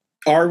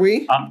Are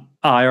we?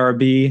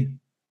 IRB.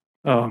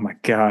 Oh my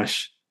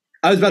gosh.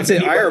 I was about to say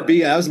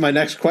IRB. That was my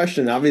next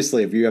question.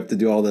 Obviously, if you have to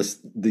do all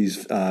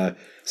these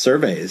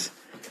surveys.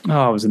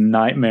 Oh, it was a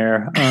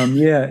nightmare.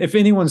 Yeah, if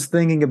anyone's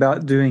thinking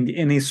about doing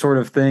any sort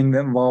of thing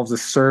that involves a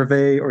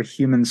survey or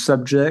human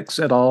subjects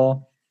at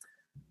all,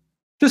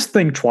 just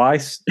think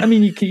twice. I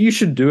mean, you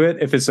should do it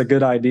if it's a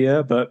good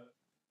idea, but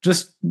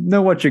just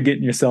know what you're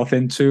getting yourself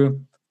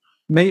into.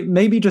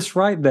 Maybe just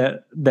write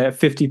that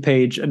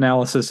 50-page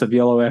analysis of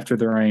Yellow After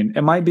the Rain.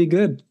 It might be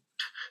good.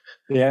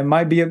 Yeah, it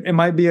might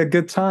be a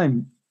good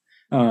time.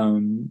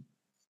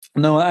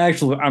 No,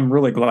 I'm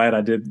really glad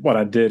I did what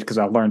I did, because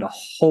I learned a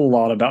whole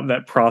lot about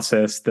that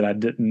process that I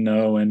didn't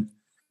know, and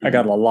I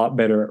got a lot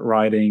better at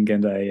writing.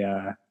 And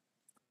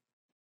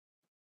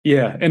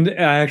and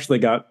I actually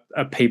got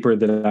a paper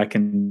that I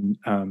can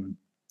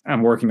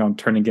I'm working on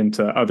turning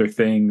into other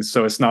things,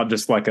 so it's not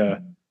just like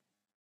a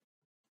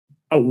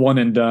one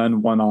and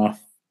done, one off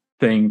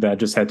thing that I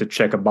just had to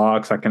check a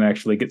box. I can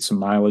actually get some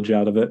mileage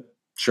out of it.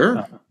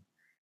 Sure.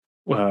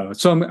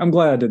 So I'm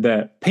glad I did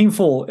that.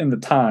 Painful in the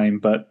time,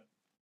 but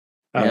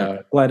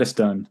glad it's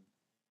done.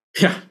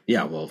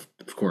 Yeah. Well,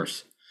 of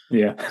course.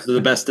 Yeah. So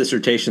the best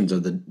dissertations are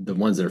the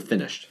ones that are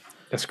finished.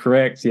 That's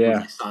correct.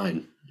 Yeah.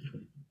 Sign.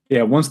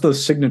 Yeah. Once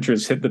those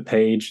signatures hit the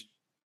page,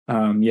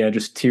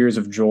 just tears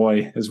of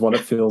joy is what it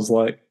feels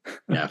like.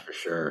 Yeah, for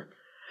sure.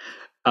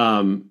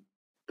 What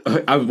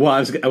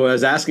I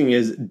was asking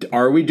is,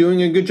 are we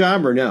doing a good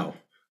job or no?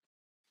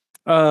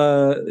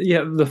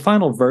 Yeah. The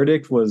final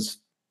verdict was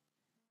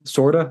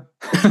sorta.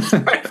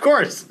 Right, of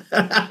course.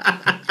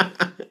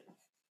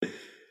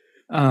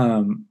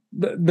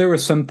 There were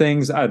some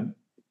things I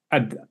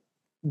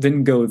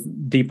didn't go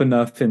deep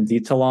enough in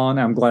detail on.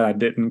 I'm glad I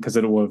didn't, because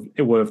it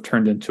would have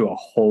turned into a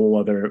whole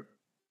other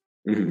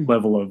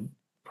level of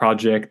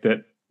project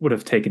that would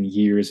have taken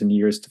years and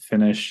years to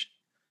finish.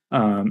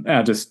 I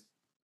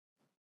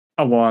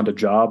wanted a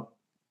job.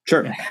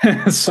 Sure.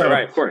 So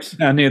right, of course.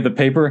 I needed the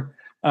paper.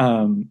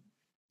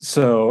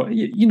 So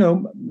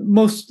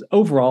most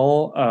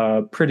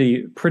overall,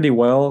 pretty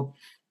well.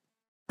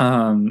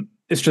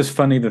 It's just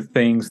funny, the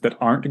things that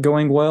aren't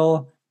going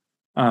well.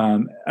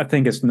 I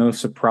think it's no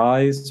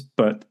surprise,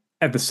 but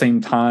at the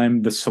same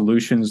time, the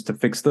solutions to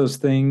fix those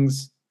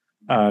things,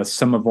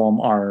 some of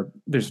them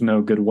there's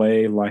no good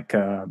way. Like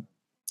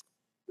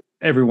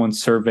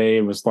everyone's survey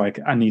was like,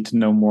 I need to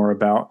know more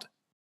about,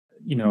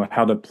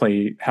 how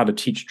to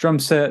teach drum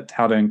set,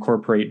 how to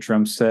incorporate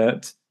drum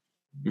set,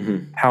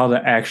 how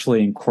to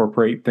actually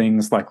incorporate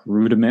things like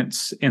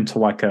rudiments into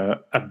like a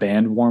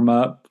band warm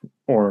up,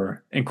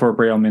 or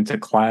incorporate them into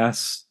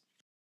class,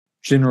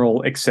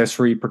 general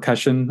accessory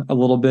percussion a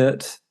little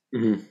bit.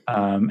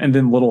 And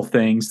then little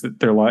things that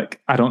they're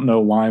like, I don't know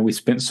why we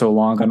spent so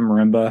long on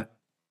marimba.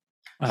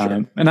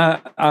 Sure. And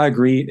I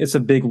agree. It's a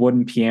big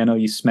wooden piano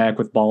you smack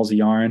with balls of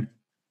yarn.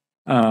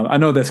 I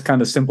know that's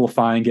kind of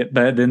simplifying it,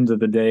 but at the end of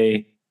the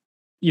day,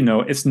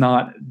 it's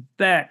not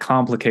that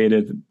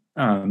complicated.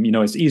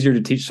 It's easier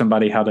to teach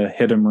somebody how to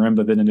hit a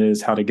marimba than it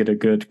is how to get a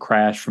good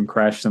crash from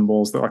crash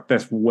cymbals.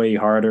 That's way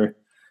harder.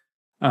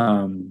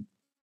 Things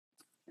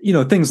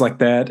like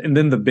that. And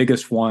then the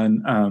biggest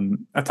one,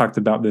 I talked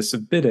about this a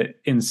bit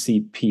at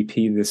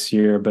NCPP this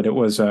year, but it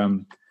was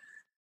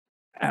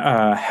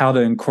how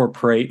to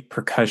incorporate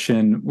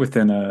percussion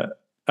within a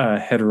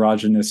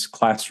heterogeneous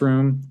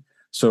classroom.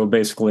 So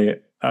basically,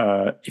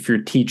 if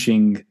you're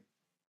teaching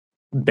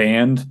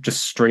band,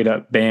 just straight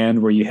up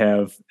band where you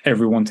have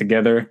everyone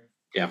together,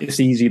 it's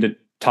easy to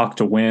talk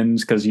to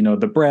winds, because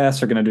the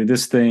brass are going to do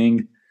this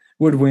thing.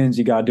 Woodwinds,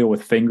 you got to deal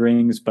with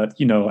fingerings, but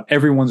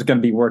everyone's going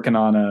to be working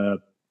on a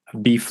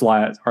B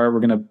flat. All right,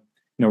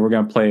 we're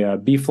gonna play a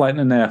B flat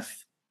and an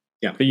F.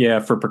 Yeah.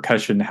 But for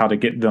percussion, how to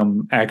get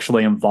them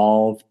actually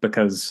involved,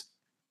 because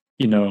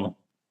you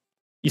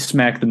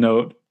smack the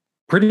note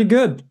pretty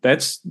good.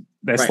 That's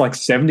right. Like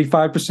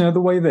 75% of the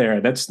way there.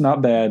 That's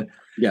not bad.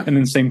 Yeah. And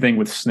then same thing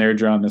with snare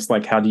drum. It's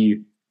like, how do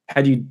you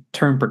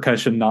turn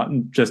percussion not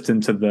just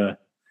into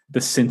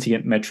the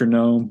sentient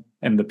metronome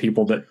and the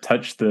people that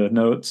touch the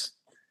notes?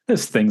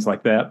 There's things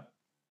like that.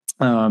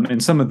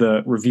 And some of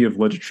the review of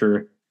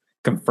literature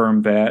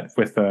confirmed that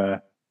with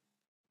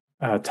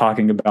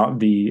talking about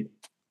the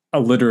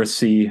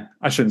illiteracy.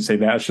 I shouldn't say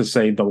that. I should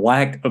say the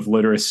lack of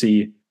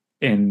literacy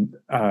in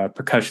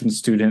percussion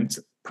students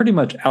pretty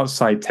much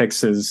outside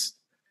Texas,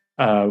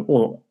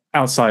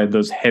 outside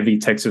those heavy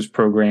Texas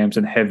programs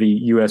and heavy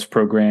U.S.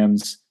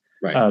 programs.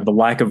 Right. The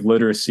lack of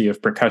literacy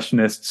of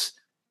percussionists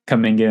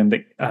coming in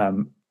that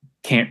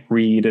can't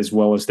read as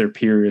well as their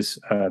peers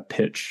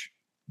pitch.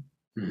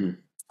 Mm-hmm.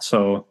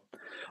 So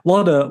a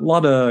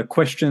lot of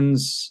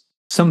questions,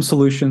 some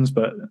solutions,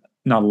 but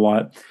not a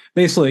lot.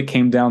 Basically, it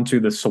came down to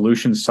the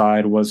solution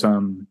side was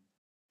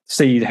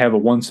say you'd have a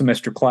 1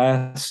 semester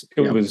class.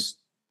 It was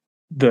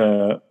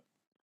there's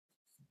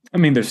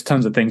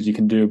tons of things you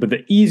can do, but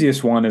the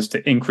easiest one is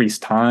to increase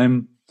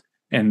time.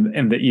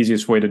 And the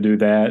easiest way to do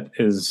that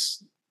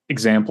is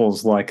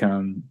examples like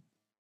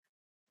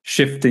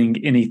shifting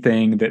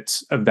anything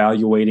that's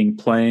evaluating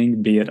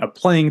playing, be it a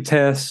playing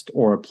test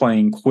or a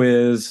playing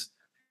quiz,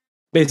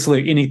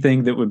 basically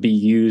anything that would be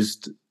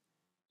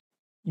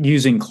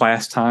using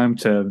class time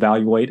to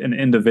evaluate an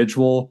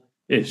individual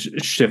is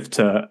shift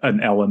to an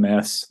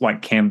LMS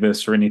like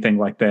Canvas or anything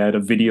like that, a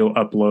video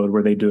upload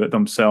where they do it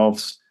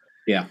themselves.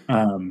 Yeah.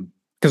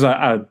 Because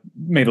I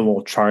made a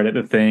little chart at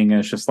the thing, and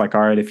it's just like,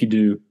 all right, if you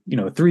do,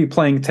 3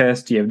 playing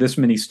tests, you have this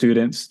many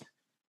students,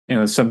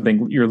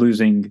 something you're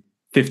losing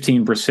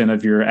 15%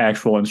 of your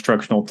actual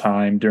instructional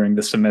time during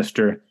the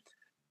semester.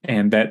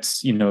 And that's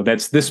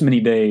this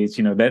many days,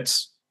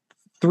 that's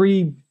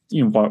 3,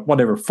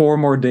 4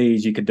 more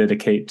days you could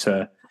dedicate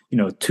to,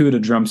 2 to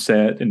drum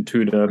set and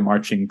 2 to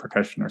marching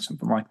percussion or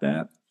something like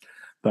that.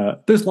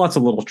 But there's lots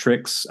of little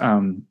tricks.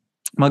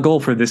 My goal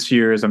for this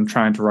year is I'm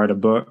trying to write a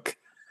book.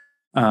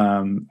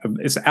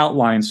 It's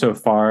outlined so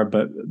far,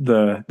 but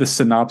the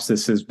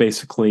synopsis is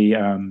basically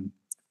I'm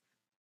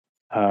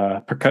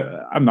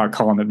not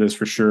calling it this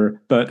for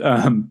sure, but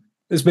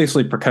it's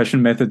basically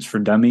percussion methods for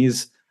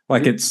dummies.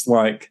 Like it's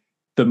like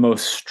the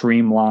most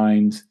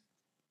streamlined.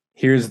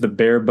 Here's the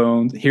bare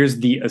bones. Here's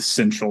the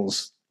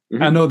essentials.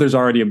 Mm-hmm. I know there's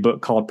already a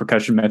book called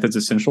Percussion Methods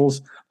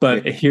Essentials,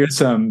 but here's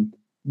the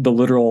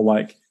literal,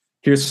 like,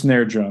 here's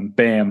snare drum,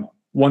 bam,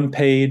 1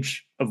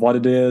 page of what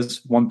it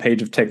is, 1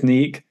 page of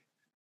technique,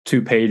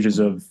 2 pages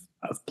of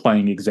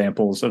playing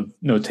examples of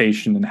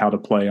notation and how to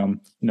play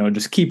them,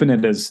 just keeping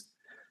it as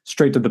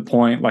straight to the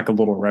point, like a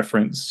little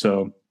reference.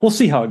 So we'll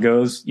see how it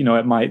goes.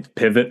 It might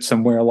pivot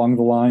somewhere along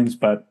the lines,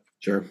 but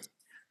sure,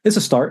 it's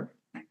a start.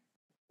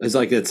 It's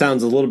like, it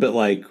sounds a little bit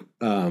like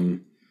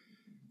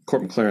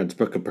Court McLaren's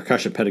book of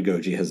percussion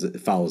pedagogy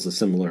follows a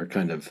similar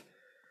kind of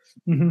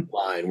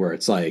line where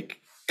it's like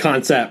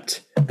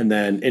concept and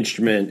then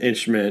instrument,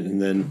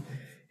 and then,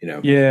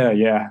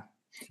 Yeah.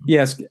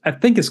 Yes, I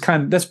think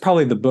that's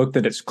probably the book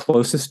that it's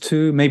closest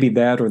to. Maybe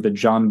that, or the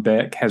John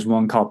Beck has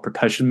one called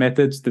Percussion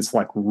Methods that's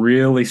like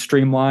really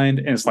streamlined,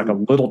 and it's like a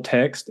little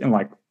text and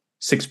like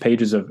 6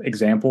 pages of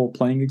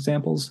playing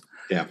examples.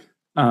 Yeah.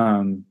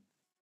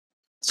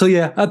 So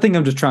yeah, I think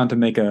I'm just trying to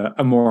make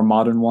a more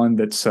modern one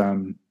that's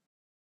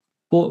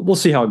we'll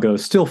see how it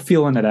goes. Still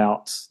feeling it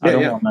out. I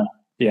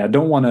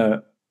don't want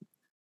to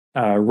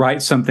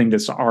write something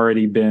that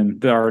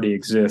already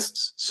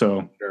exists.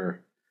 So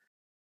sure.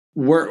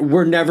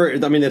 We're never,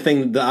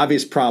 the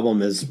obvious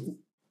problem is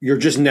you're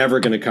just never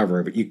going to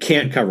cover it. You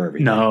can't cover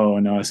everything. No,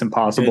 it's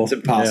impossible. It's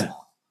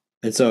impossible.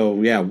 Yeah. And so,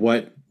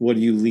 what do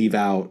you leave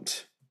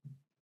out?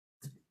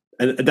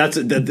 And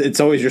it's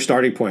always your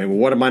starting point. Well,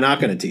 what am I not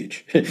going to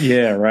teach?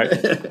 Yeah, right.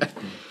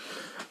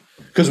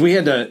 Because we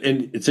had to,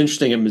 and it's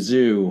interesting at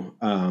Mizzou,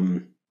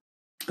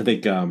 I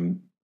think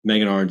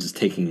Megan Arns is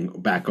taking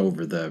back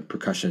over the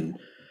percussion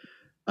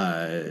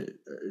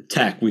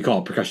tech. We call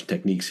it percussion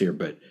techniques here,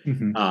 but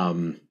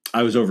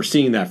I was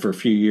overseeing that for a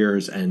few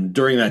years. And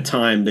during that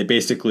time, they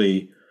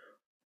basically,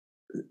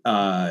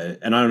 and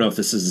I don't know if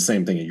this is the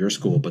same thing at your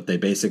school, but they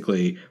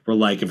basically were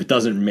like, if it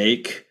doesn't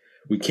make,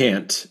 we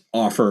can't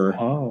offer.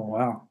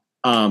 Oh,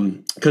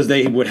 wow. Because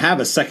they would have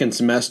a second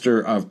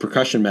semester of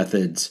percussion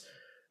methods,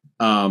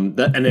 and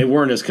they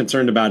weren't as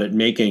concerned about it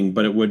making,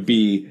 but it would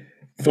be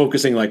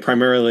focusing like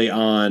primarily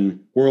on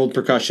world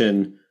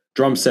percussion,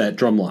 drum set,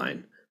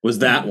 drumline was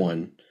that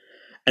one.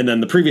 And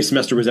then the previous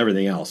semester was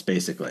everything else,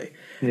 basically.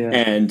 Yeah.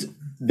 And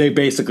they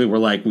basically were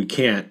like, we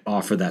can't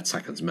offer that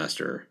second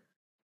semester.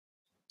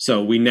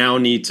 So we now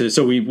need to,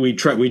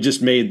 we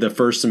just made the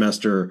first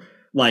semester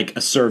like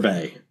a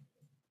survey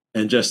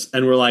and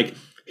we're like,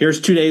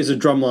 here's 2 days of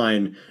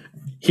drumline.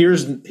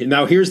 Here's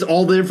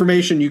all the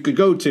information you could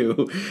go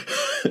to,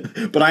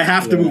 but I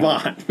have to move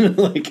on.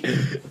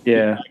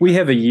 We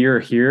have a year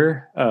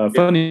here.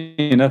 Funny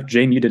enough,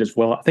 Jane, you did as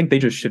well. I think they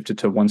just shifted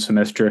to 1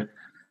 semester.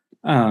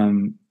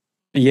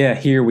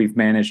 Here we've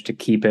managed to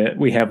keep it.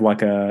 We have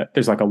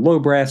there's like a low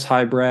brass,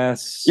 high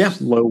brass,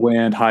 low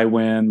wind, high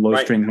wind, low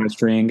string, high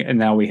string, and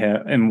now we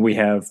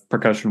have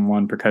percussion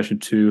 1, percussion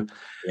 2.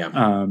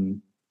 Yeah.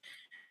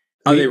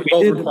 Are they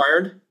both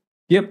required?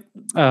 Yep.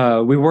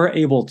 We were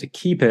able to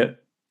keep it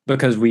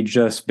because we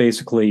just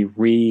basically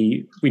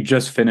we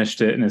just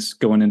finished it and it's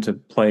going into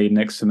play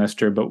next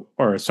year. But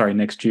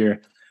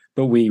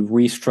we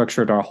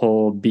restructured our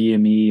whole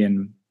BME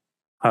and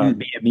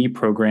BME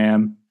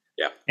program.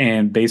 Yeah.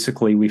 And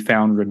basically we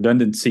found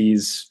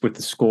redundancies with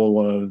the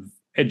School of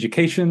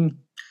Education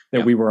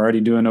that we were already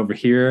doing over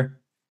here.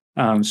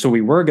 So we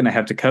were going to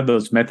have to cut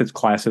those methods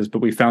classes, but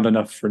we found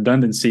enough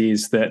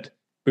redundancies that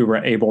we were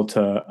able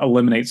to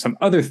eliminate some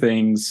other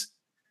things.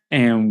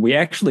 And we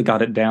actually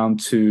got it down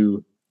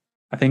to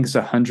I think it's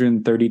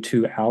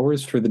 132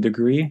 hours for the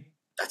degree.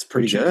 That's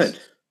pretty good.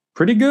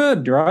 Pretty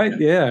good, right?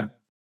 Yeah.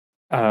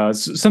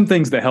 Some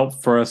things that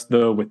help for us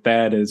though with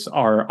that is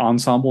our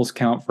ensembles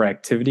count for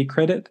activity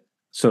credit,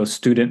 so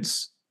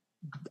students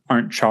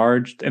aren't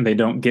charged and they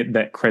don't get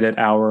that credit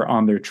hour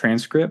on their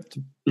transcript.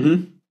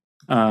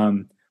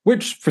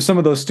 Which for some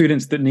of those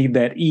students that need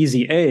that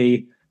easy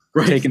A,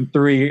 taking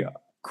 3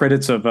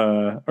 credits of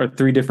or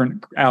 3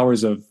 different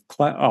hours of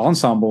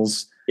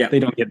ensembles, they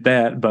don't get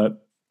that.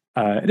 But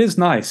it is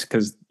nice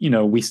because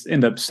we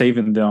end up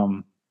saving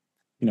them,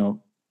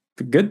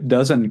 a good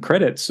dozen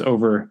credits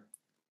over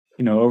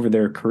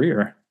their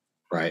career.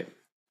 Right.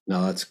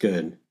 No, that's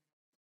good.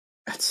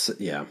 It's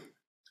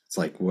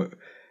like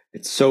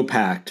it's so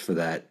packed for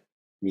that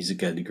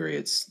music ed degree.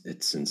 It's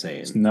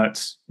insane. It's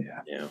nuts.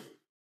 Yeah.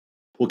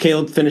 Well,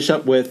 Caleb, finish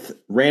up with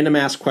random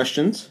ask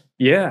questions.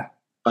 Yeah.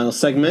 Final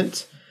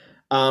segment.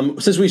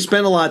 Since we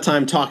spent a lot of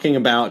time talking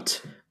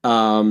about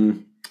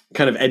kind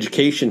of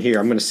education here,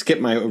 I'm going to skip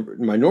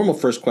my normal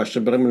first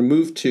question, but I'm going to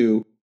move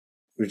to,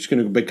 we're just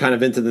going to be kind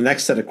of into the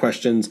next set of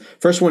questions.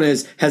 First one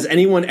is, has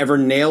anyone ever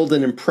nailed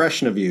an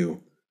impression of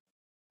you?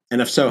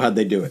 And if so, how'd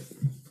they do it?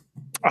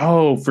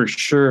 Oh, for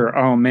sure.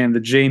 Oh man, the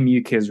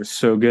JMU kids are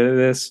so good at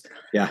this.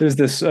 Yeah. There's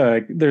this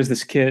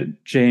kid,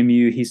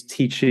 JMU, he's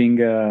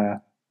teaching, I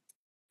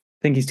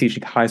think he's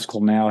teaching high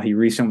school now. He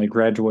recently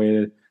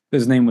graduated.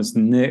 His name was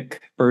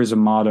Nick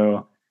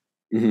Berzimato.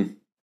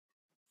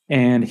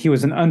 And he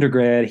was an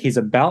undergrad. He's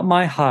about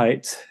my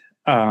height.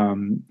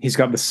 He's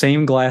got the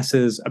same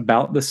glasses,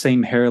 about the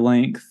same hair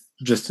length,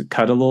 just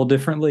cut a little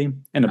differently,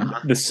 and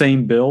the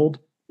same build.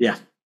 Yeah.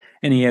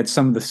 And he had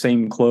some of the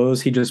same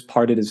clothes. He just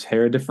parted his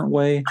hair a different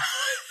way.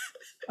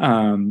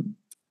 And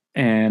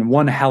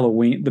one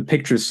Halloween, the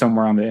picture's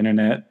somewhere on the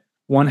internet.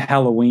 One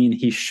Halloween,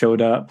 he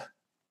showed up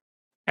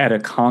at a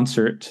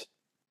concert,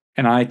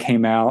 and I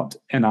came out,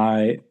 and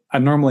I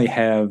normally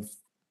have,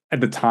 at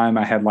the time,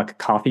 I had like a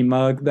coffee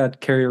mug that I'd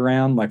carry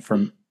around, like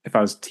from if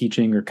I was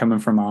teaching or coming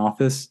from my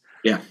office.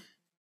 Yeah.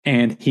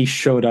 And he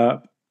showed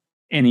up,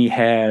 and he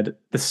had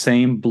the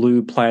same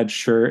blue plaid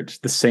shirt,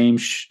 the same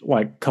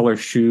like color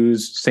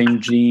shoes,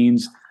 same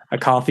jeans, a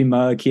coffee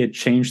mug. He had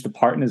changed the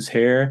part in his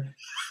hair,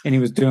 and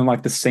he was doing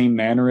like the same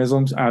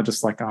mannerisms. I was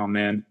just like, oh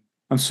man,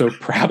 I'm so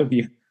proud of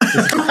you.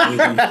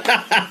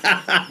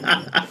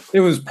 It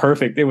was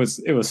perfect. It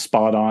was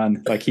spot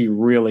on. Like he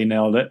really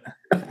nailed it.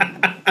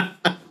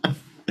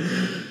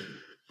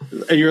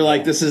 And you're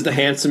like, this is the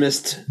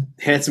handsomest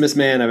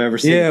man I've ever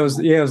seen. Yeah,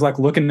 it was like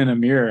looking in a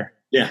mirror.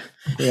 Yeah.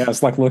 Yeah,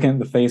 it's like looking at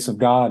the face of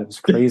God. It was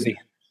crazy.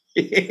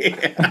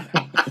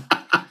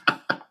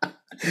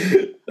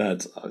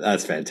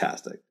 That's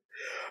fantastic.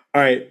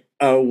 All right.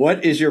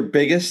 What is your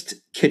biggest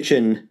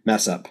kitchen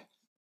mess up?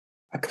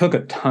 I cook a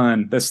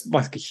ton. That's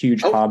like a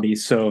huge hobby.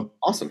 So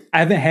awesome. I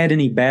haven't had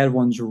any bad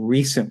ones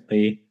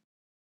recently.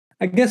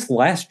 I guess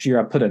last year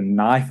I put a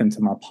knife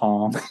into my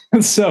palm.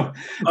 So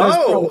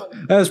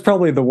that was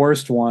probably the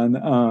worst one.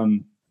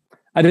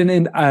 I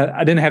didn't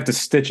have to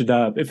stitch it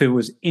up. If it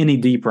was any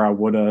deeper, I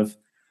would have.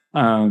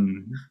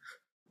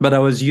 But I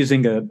was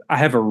using I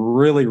have a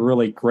really,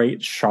 really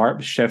great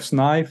sharp chef's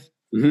knife,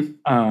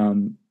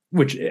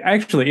 which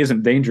actually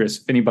isn't dangerous.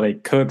 If anybody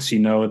cooks, you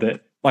know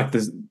that like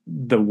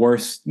the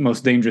worst,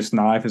 most dangerous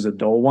knife is a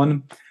dull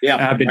one. Yeah.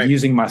 And I've been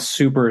using my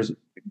super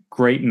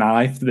great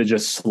knife that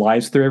just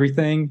slides through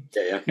everything.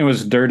 Yeah. It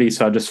was dirty,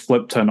 so I just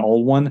flipped to an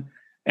old one,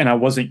 and I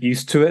wasn't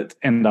used to it,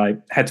 and I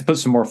had to put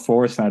some more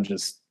force, and I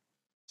just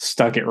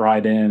stuck it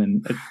right in,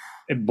 and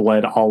it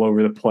bled all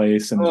over the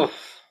place, and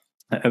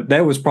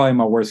that was probably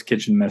my worst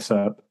kitchen mess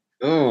up.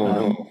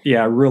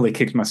 Yeah, I really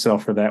kicked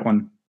myself for that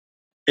one.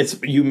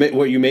 What you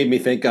made me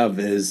think of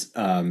is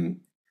like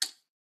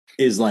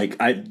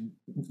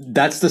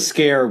that's the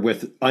scare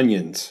with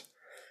onions.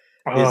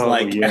 Is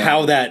like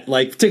how that,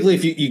 like, particularly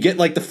if you get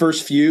like the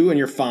first few and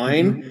you're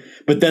fine,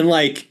 but then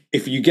like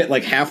if you get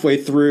like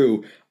halfway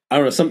through, I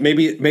don't know,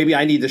 maybe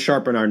I need to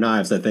sharpen our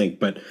knives, I think,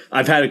 but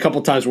I've had a couple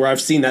times where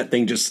I've seen that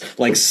thing just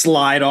like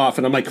slide off,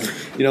 and I'm like,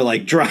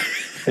 like dry.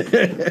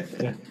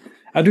 Yeah.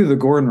 I do the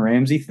Gordon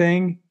Ramsay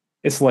thing.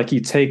 It's like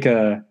you take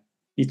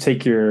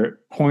your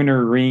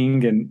pointer,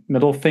 ring, and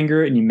middle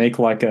finger, and you make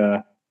like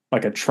a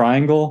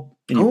triangle.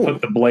 And you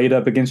put the blade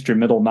up against your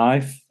middle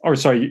knife, or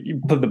sorry,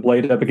 you put the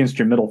blade up against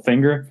your middle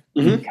finger,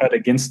 and you cut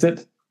against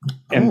it,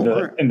 and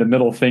the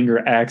middle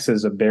finger acts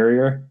as a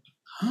barrier,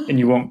 and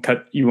you won't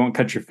cut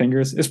your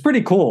fingers. It's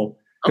pretty cool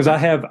because I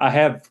have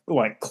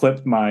like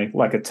clipped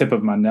a tip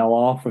of my nail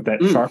off with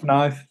that sharp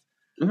knife.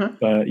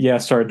 But yeah, I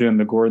started doing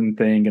the Gordon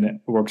thing, and it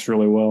works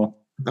really well.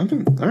 All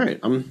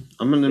right, I'm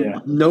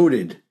gonna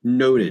noted.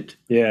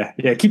 Yeah,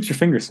 it keeps your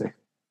fingers safe.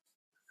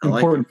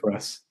 Important for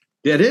us.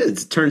 Yeah, it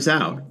is. It turns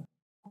out.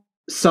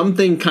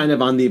 Something kind of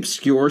on the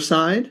obscure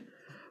side,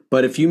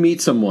 but if you meet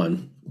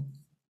someone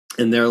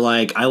and they're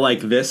like, I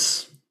like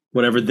this,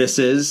 whatever this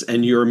is,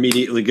 and you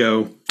immediately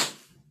go,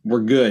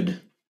 we're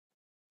good.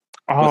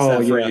 What's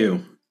that for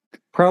you?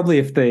 Probably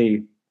if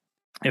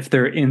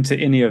they're into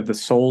any of the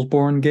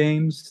Soulsborne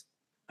games,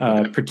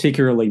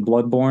 particularly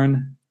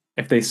Bloodborne,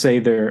 if they say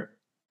they're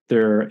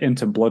they're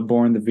into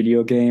Bloodborne, the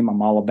video game,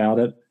 I'm all about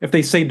it. If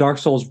they say Dark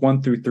Souls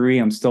 1 through 3,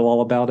 I'm still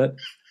all about it.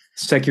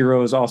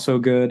 Sekiro is also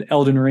good.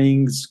 Elden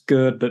Ring's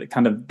good, but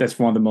that's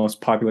one of the most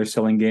popular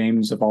selling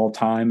games of all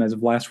time as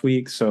of last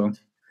week. So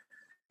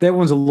that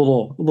one's a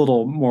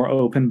little more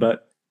open,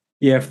 but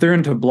yeah, if they're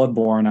into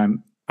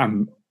Bloodborne,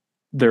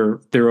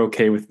 they're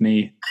okay with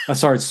me. I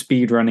started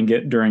speed running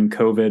it during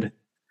COVID,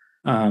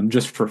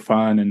 just for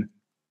fun, and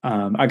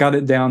I got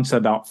it down to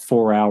about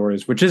 4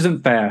 hours, which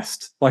isn't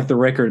fast. Like the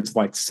record's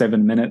like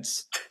 7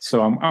 minutes,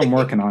 so I'm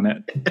working on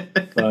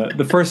it. But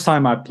the first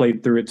time I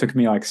played through, it took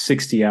me like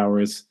 60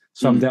 hours,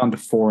 so I'm down to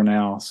 4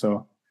 now.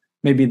 So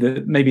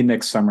maybe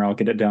next summer I'll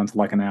get it down to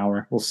like an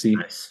hour. We'll see.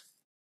 Nice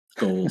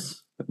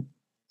goals.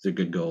 These are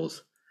good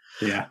goals.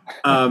 Yeah.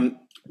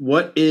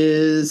 What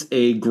is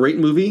a great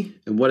movie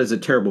and what is a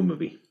terrible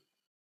movie?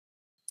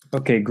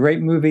 Okay, great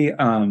movie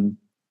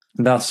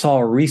that I saw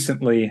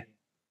recently.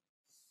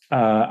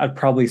 I'd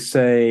probably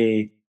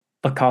say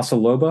La Casa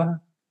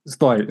Loba.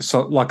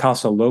 La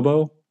Casa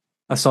Lobo.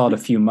 I saw it a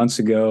few months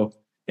ago.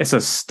 It's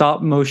a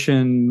stop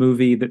motion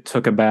movie that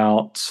took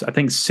about, I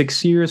think,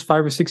 5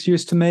 or 6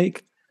 years to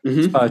make.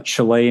 Mm-hmm. A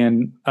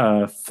Chilean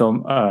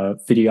film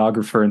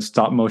videographer and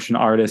stop motion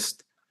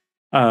artist.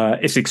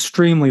 It's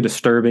extremely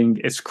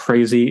disturbing. It's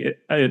crazy.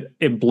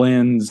 It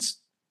blends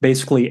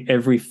basically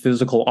every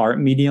physical art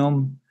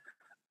medium,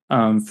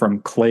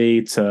 from clay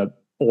to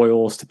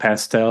oils to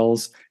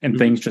pastels, and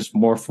things just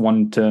morph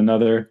one to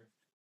another.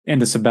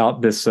 And it's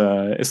about this.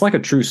 It's like a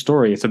true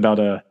story. It's about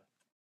a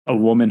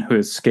woman who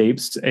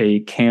escapes a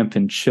camp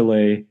in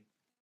Chile.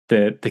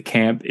 That the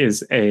camp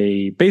is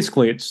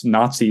basically it's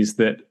Nazis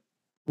that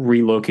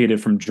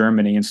relocated from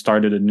Germany and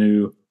started a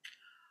new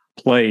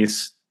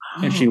place.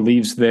 And she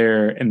leaves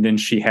there, and then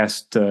she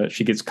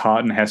gets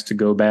caught and has to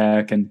go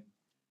back. And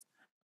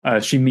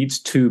she meets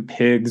 2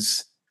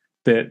 pigs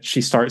that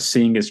she starts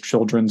seeing as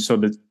children. So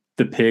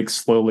the pigs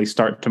slowly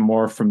start to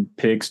morph from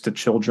pigs to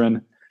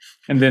children.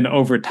 And then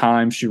over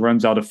time, she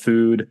runs out of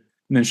food.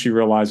 And then she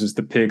realizes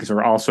the pigs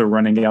are also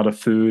running out of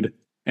food.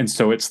 And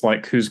so it's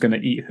like, who's going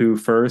to eat who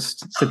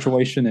first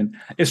situation. And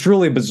it's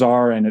really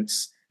bizarre. And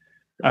it's,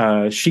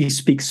 she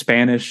speaks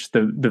Spanish.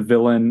 The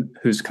villain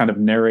who's kind of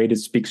narrated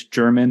speaks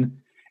German.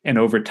 And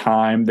over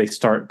time, they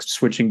start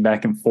switching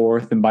back and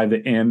forth. And by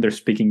the end, they're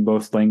speaking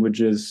both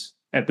languages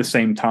at the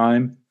same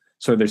time.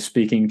 So they're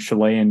speaking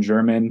Chilean,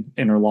 German,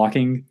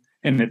 interlocking.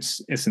 And it's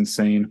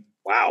insane.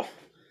 Wow.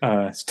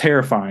 It's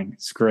terrifying.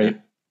 It's great.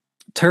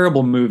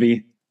 Terrible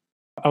movie.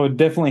 I would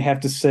definitely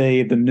have to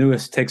say the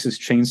newest Texas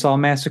Chainsaw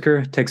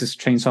Massacre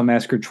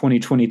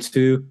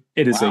 2022.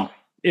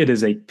 It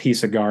is a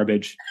piece of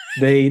garbage.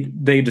 They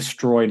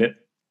destroyed it.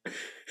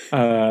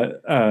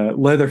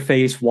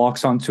 Leatherface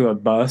walks onto a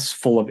bus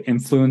full of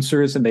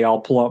influencers and they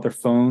all pull out their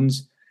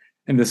phones.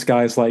 And this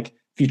guy's like,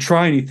 if you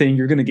try anything,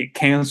 you're going to get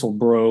canceled,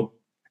 bro.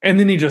 And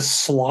then he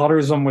just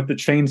slaughters them with the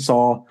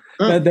chainsaw.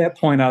 At that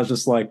point, I was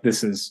just like,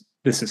 this is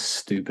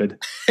stupid.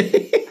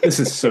 This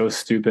is so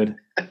stupid.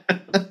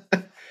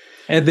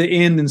 At the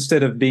end,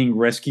 instead of being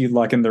rescued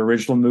like in the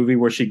original movie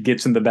where she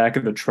gets in the back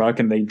of the truck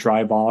and they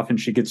drive off and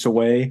she gets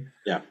away.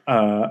 Yeah.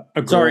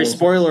 Sorry,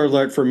 spoiler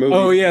alert for movie.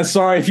 Oh, yeah,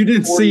 sorry. If you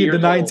didn't see the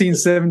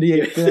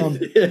 1978 film.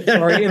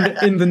 Sorry,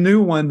 in the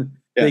new one,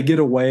 they get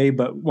away,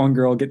 but one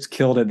girl gets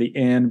killed at the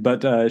end.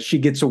 But she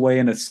gets away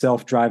in a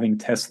self-driving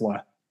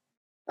Tesla.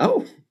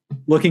 Oh.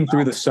 Looking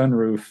through the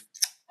sunroof.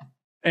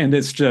 And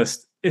it's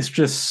just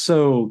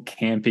so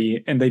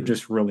campy, and they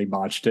just really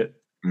botched it.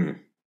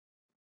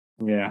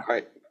 Yeah. All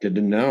right. Good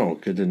to know.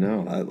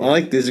 I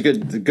like these are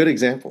good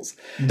examples.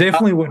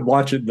 Definitely would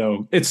watch it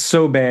though. It's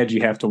so bad you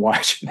have to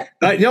watch it.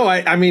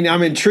 I mean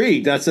I'm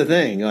intrigued. That's the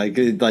thing. Like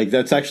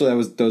that's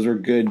actually those were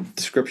good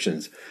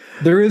descriptions.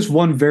 There is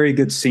one very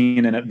good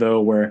scene in it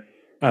though where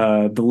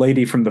the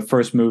lady from the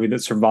first movie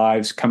that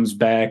survives comes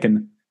back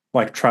and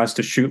like tries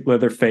to shoot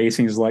Leatherface,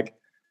 and he's like,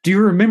 "Do you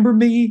remember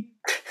me?"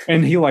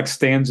 And he like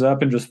stands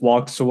up and just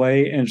walks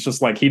away, and it's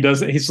just like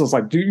he's just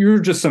like, "Dude, you're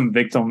just some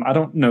victim. I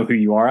don't know who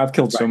you are. I've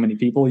killed so many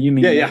people. You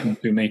mean nothing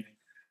to me."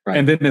 Right.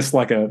 And then it's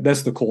like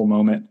that's the cool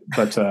moment,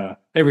 but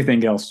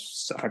everything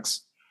else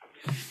sucks.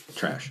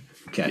 Trash.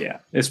 Okay.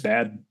 Yeah, it's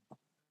bad.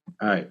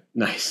 All right.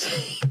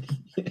 Nice.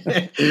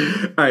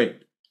 All right.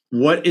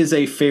 What is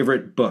a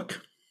favorite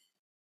book?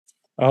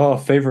 Oh,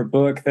 favorite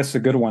book. That's a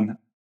good one.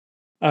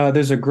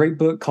 There's a great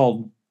book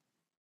called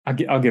I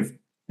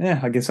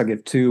guess I'll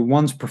give 2.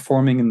 One's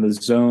Performing in the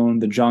Zone,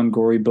 the John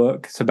Gorey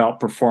book. It's about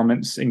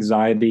performance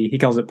anxiety. He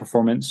calls it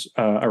performance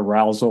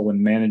arousal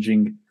and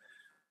managing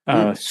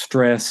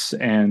stress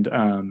and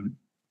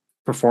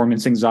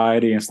performance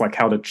anxiety. And it's like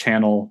how to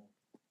channel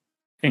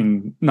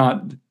and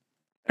not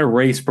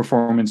erase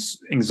performance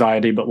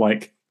anxiety, but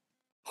like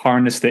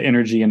harness the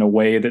energy in a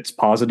way that's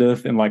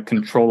positive and like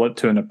control it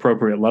to an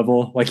appropriate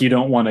level. Like you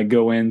don't want to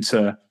go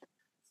into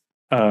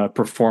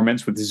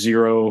performance with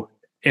zero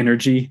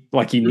energy.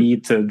 Like you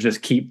need to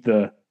just keep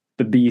the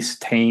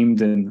beast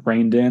tamed and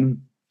reined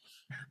in.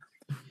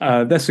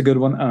 That's a good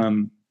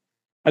one.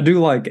 I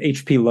do like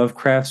H.P.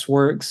 Lovecraft's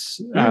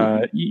works.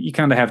 You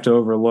kind of have to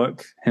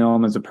overlook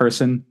him as a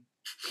person.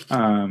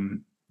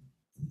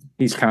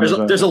 He's kind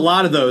of there's a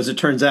lot of those. It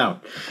turns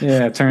out.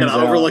 Yeah, it turns out.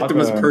 I overlooked him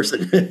as a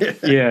person.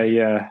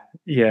 Yeah.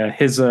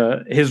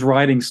 His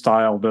writing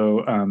style,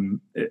 though,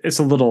 it's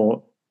a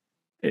little.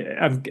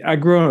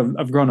 I've grown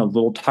a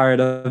little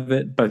tired of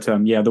it, but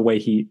the way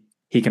he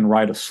can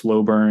write a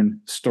slow burn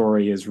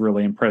story is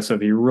really impressive.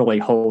 He really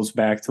holds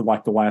back to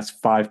like the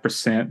last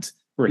 5%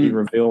 where he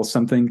reveals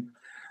something.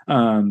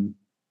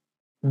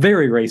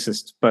 Very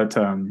racist, but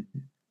I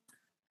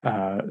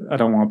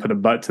don't want to put a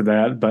but to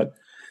that. But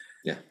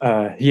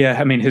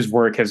I mean, his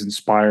work has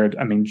inspired.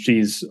 I mean,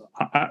 geez,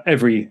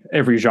 every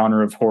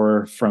genre of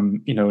horror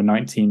from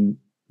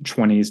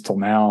 1920s till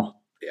now.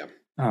 Yeah.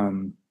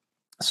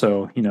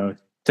 So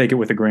take it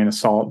with a grain of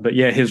salt. But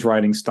yeah, his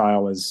writing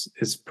style is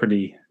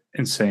pretty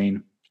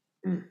insane.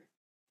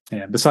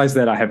 Yeah. Besides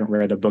that, I haven't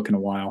read a book in a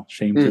while.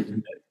 Shame to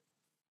admit.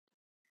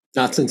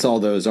 Not since all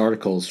those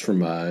articles from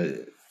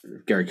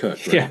Gary Cook.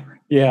 Right?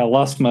 Yeah. I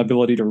lost my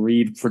ability to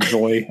read for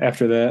joy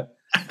after that.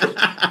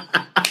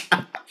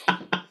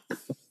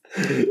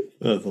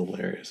 That's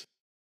hilarious.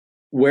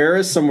 Where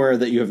is somewhere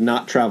that you have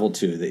not traveled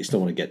to that you still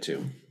want to get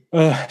to?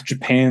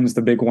 Japan's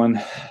the big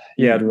one.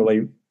 Yeah, I'd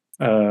really.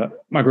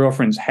 My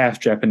girlfriend's half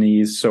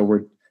Japanese, so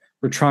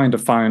we're trying to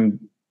find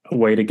a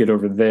way to get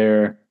over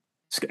there.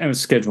 And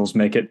schedules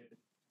make it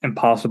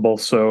impossible.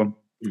 So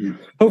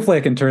hopefully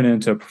I can turn it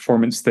into a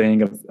performance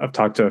thing. I've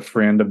talked to a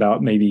friend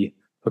about maybe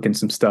hooking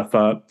some stuff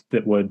up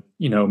that would,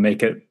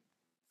 make it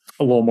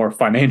a little more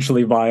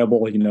financially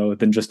viable,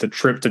 than just a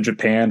trip to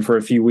Japan for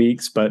a few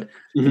weeks, but,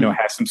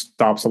 have some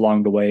stops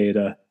along the way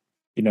to,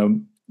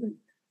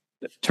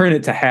 turn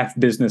it to half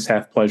business,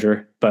 half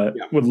pleasure, but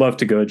would love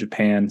to go to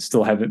Japan.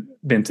 Still haven't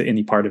been to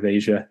any part of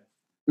Asia.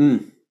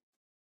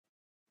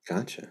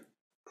 Gotcha.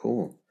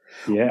 Cool.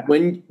 Yeah.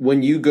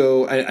 When you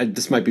go,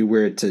 this might be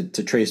weird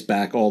to trace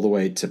back all the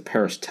way to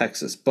Paris,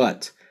 Texas,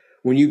 but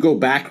when you go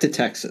back to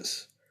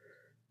Texas,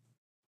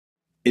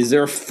 is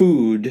there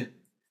food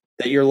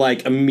that you're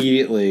like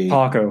immediately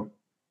taco?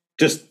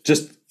 Just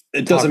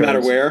it doesn't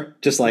matter where.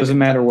 Just like doesn't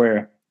matter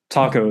where.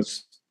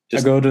 Tacos.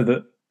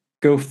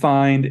 Go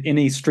find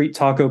any street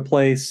taco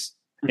place,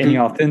 any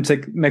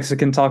authentic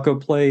Mexican taco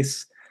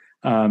place,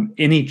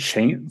 any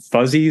chain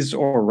Fuzzies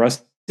or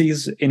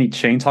Rusty's, any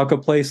chain taco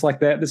place like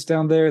that's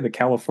down there, the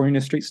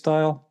California street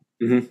style.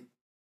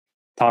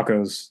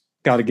 Tacos.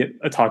 Got to get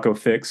a taco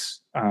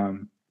fix.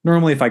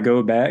 Normally, if I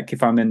go back,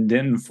 if I'm in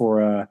Denton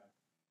for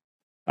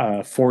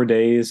 4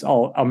 days,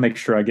 I'll make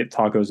sure I get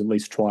tacos at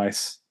least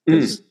twice.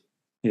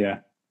 Yeah.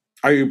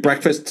 Are you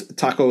breakfast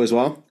taco as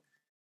well?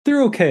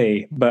 They're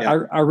okay, but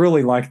I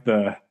really like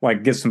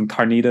get some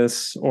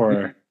carnitas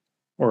or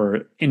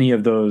any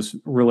of those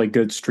really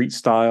good street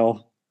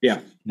style.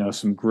 Yeah.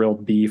 Some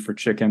grilled beef or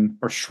chicken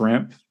or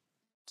shrimp.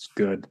 It's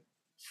good.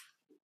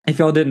 If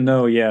y'all didn't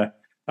know,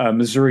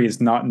 Missouri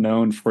is not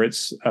known for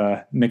its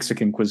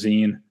Mexican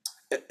cuisine.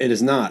 It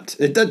is not.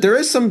 There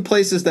is some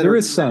places that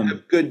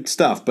have good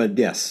stuff, but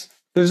yes.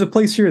 There's a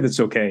place here that's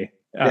okay.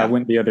 I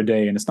went the other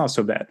day and it's not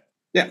so bad.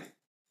 Yeah.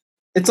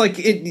 It's like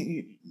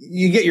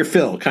you get your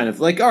fill, kind of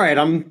like, all right,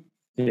 I'm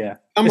it's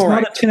all not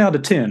right. a 10 out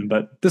of 10,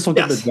 but this will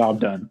get the job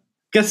done.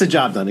 Gets the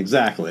job done,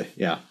 exactly.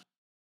 Yeah.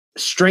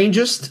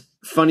 Strangest,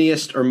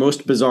 funniest, or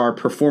most bizarre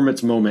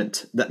performance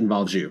moment that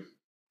involves you?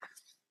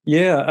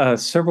 Yeah,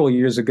 several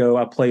years ago,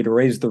 I played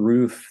Raise the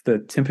Roof, the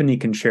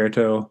timpani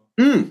concerto.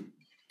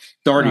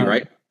 Doherty,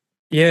 right?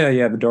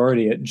 Yeah, the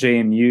Doherty at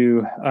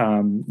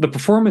JMU. The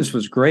performance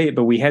was great,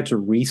 but we had to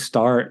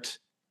restart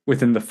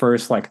within the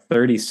first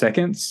 30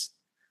 seconds.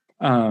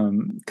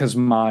 Because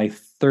my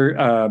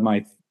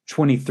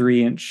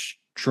 23-inch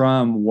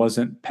drum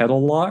wasn't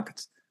pedal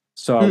locked,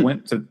 so I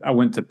went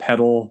to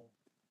pedal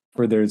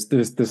where there's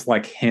this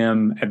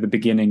hymn at the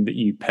beginning that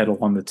you pedal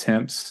on the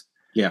temps.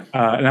 Yeah,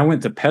 and I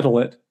went to pedal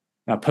it.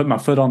 I put my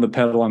foot on the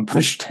pedal and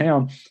pushed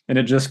down, and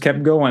it just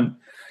kept going.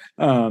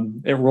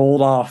 It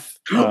rolled off.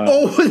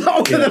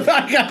 Gotcha.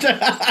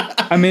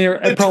 I mean,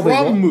 it probably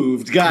drum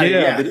moved. Got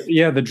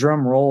it. The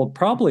drum rolled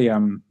probably.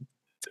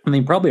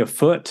 Probably a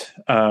foot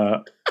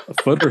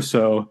or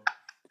so.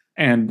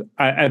 And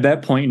at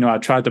that point, I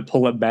tried to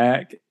pull it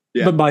back.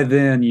 Yeah. But by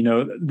then,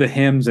 the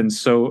hymns, and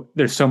so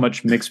there's so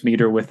much mixed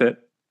meter with it.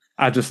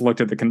 I just looked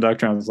at the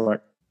conductor and I was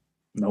like,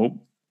 nope.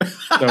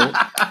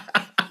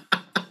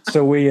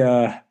 So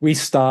we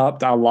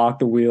stopped. I locked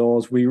the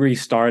wheels. We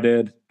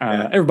restarted.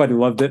 Everybody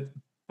loved it.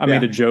 I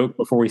made a joke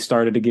before we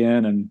started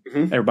again, and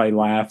everybody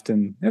laughed,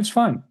 and it was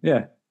fun.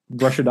 Yeah.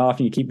 Brush it off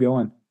and you keep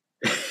going.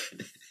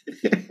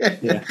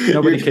 Yeah,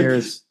 nobody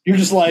cares. You're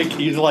just like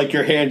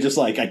your hand, just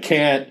like I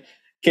can't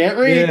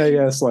read.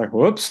 Yeah. It's like,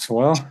 whoops.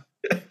 Well,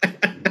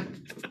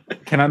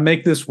 can I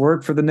make this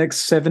work for the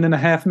next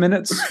 7.5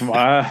 minutes?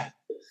 I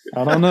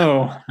don't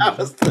know.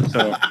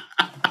 So,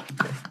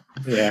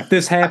 if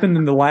this happened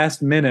in the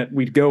last minute,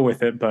 we'd go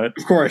with it, but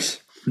of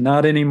course,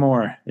 not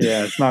anymore.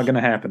 Yeah, it's not going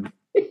to happen.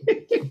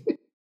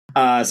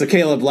 So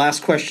Caleb,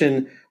 last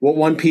question. What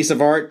one piece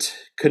of art,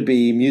 could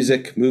be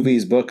music,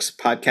 movies, books,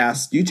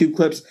 podcasts, YouTube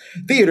clips,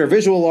 theater,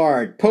 visual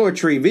art,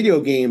 poetry,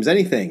 video games,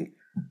 anything,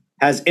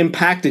 has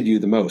impacted you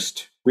the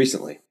most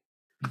recently?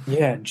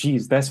 Yeah,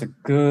 geez, that's a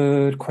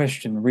good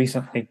question.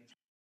 Recently,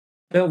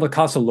 the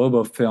Casa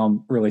Lobo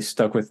film really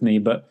stuck with me,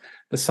 but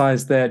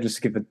besides that, just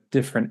to give a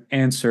different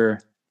answer,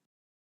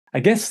 I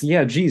guess,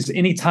 yeah, geez,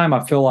 anytime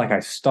I feel like I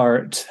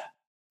start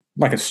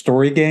like a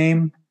story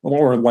game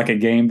or like a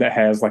game that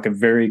has like a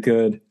very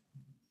good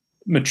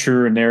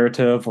mature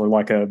narrative or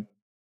like a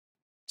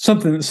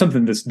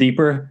something that's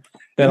deeper,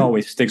 that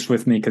always sticks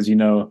with me because I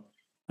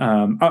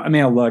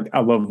mean, I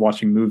love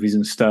watching movies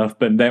and stuff,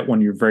 but that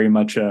one you're very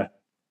much a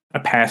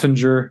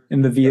passenger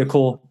in the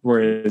vehicle,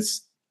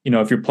 whereas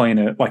if you're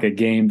playing like a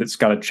game that's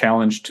got a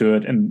challenge to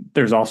it and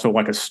there's also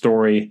like a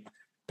story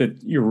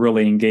that you're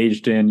really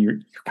engaged in, you're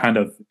kind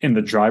of in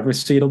the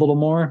driver's seat a little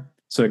more,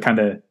 so it kind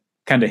of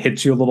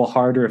hits you a little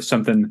harder if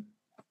something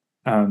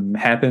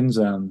happens.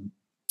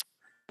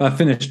 I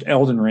finished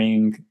Elden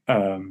Ring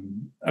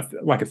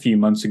like a few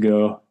months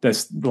ago.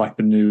 That's like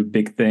the new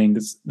big thing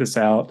that's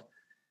out,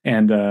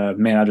 and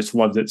man, I just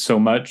loved it so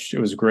much. It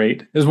was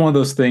great. It was one of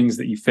those things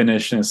that you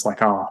finish and it's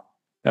like, oh,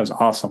 that was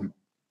awesome.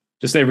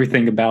 Just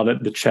everything about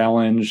it, the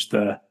challenge,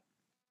 yeah,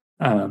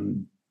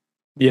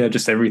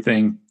 just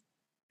everything.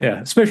 Yeah,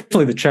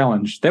 especially the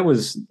challenge. That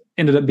was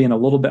ended up being a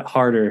little bit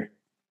harder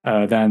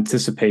than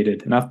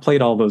anticipated, and I've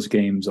played all those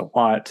games a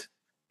lot,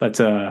 but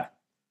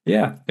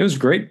yeah, it was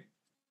great.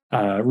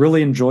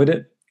 Really enjoyed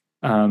it.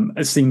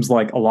 It seems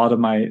like a lot of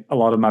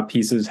my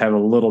pieces have a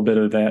little bit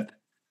of that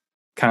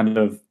kind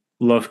of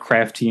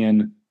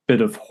Lovecraftian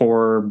bit of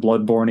horror,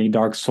 Bloodborne-y,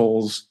 Dark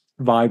Souls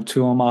vibe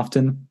to them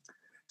often.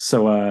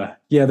 So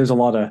yeah, there's a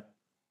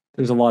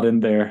lot in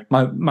there.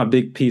 My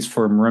big piece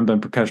for Marimba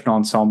and Percussion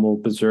Ensemble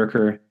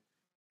Berserker,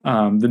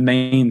 the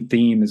main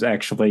theme is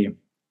actually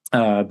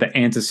the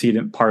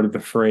antecedent part of the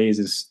phrase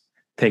is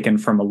taken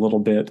from a little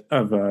bit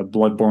of a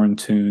Bloodborne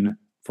tune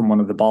from one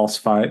of the boss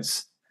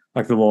fights,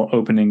 like the little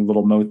opening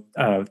little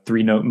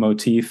 3-note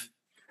motif.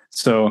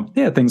 So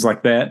yeah, things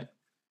like that.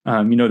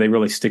 They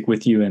really stick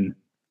with you, and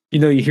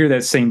you hear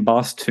that same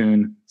boss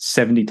tune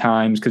 70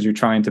 times because you're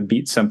trying to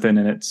beat something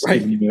and it's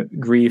giving you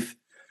grief.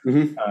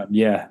 Mm-hmm.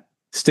 Yeah,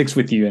 sticks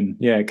with you, and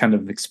yeah, it kind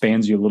of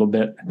expands you a little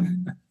bit.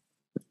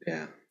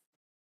 Yeah.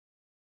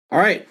 All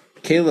right,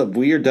 Caleb,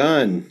 we are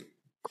done.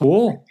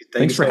 Cool.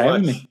 Thanks for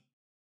having me.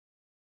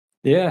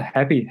 Yeah,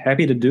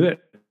 happy to do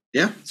it.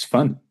 Yeah, it's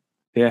fun.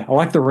 Yeah, I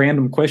like the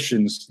random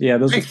questions. Yeah,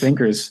 those are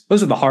thinkers.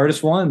 Those are the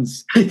hardest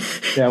ones.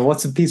 Yeah,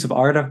 what's a piece of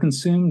art I've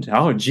consumed?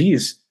 Oh,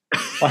 geez.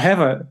 I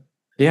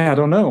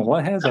don't know.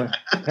 What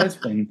has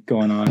been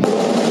going on?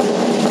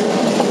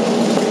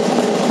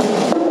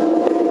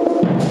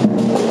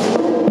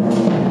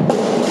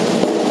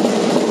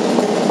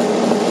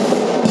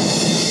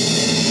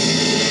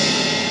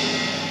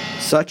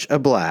 Such a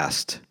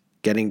blast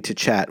getting to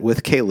chat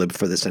with Caleb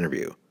for this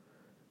interview.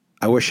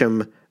 I wish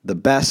him the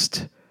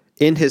best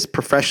in his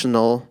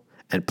professional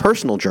and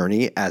personal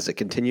journey as it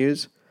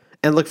continues,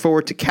 and look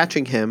forward to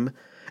catching him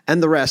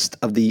and the rest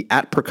of the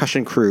At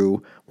Percussion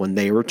crew when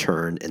they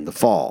return in the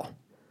fall.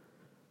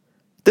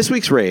 This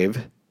week's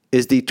rave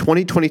is the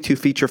 2022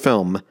 feature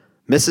film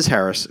Mrs.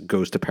 Harris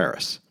Goes to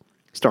Paris,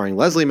 starring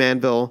Leslie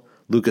Manville,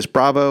 Lucas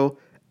Bravo,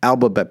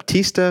 Alba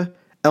Baptista,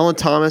 Ellen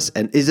Thomas,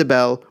 and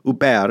Isabelle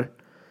Huppert,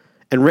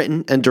 and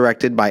written and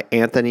directed by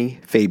Anthony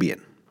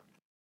Fabian.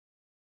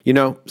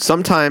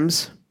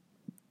 Sometimes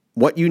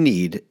what you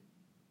need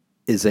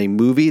is a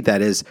movie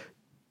that is,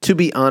 to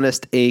be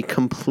honest, a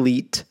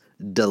complete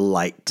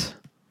delight.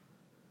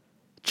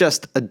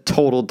 Just a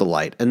total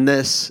delight, and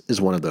this is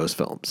one of those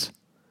films.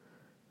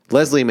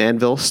 Leslie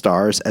Manville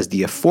stars as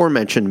the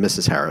aforementioned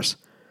Mrs. Harris,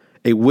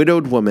 a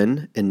widowed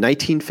woman in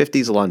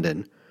 1950s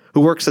London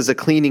who works as a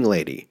cleaning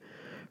lady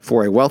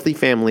for a wealthy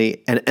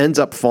family and ends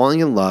up falling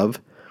in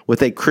love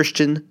with a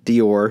Christian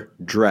Dior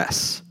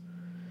dress.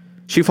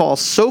 She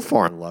falls so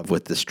far in love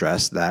with this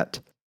dress that,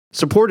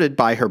 supported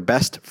by her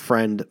best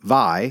friend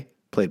Vi,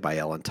 played by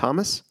Ellen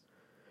Thomas,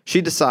 she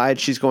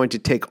decides she's going to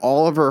take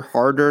all of her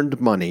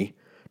hard-earned money,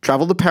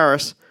 travel to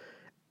Paris,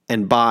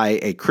 and buy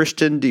a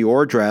Christian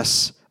Dior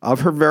dress of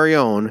her very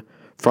own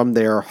from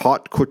their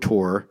haute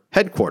couture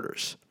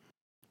headquarters.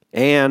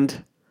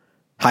 And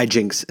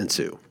hijinks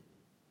ensue.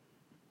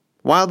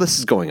 While this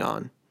is going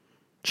on,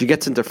 she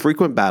gets into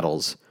frequent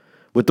battles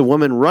with the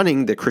woman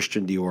running the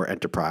Christian Dior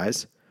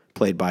enterprise,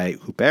 played by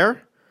Huppert,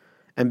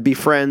 and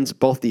befriends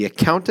both the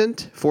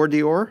accountant for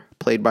Dior,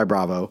 played by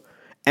Bravo,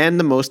 and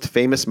the most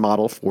famous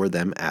model for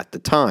them at the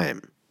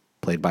time,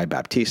 played by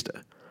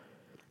Baptista.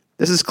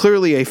 This is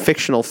clearly a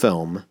fictional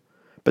film,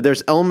 but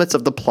there's elements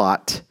of the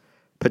plot,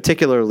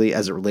 particularly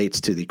as it relates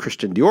to the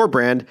Christian Dior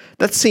brand,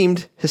 that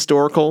seemed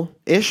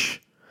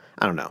historical-ish.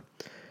 I don't know.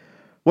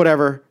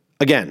 Whatever.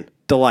 Again,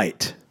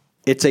 delight.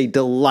 It's a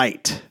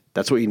delight.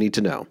 That's what you need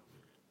to know.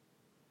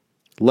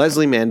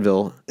 Leslie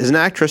Manville is an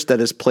actress that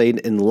has played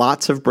in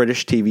lots of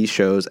British TV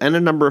shows and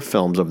a number of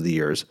films over the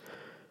years,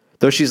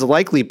 though she's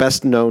likely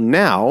best known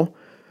now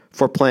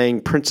for playing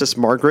Princess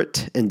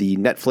Margaret in the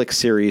Netflix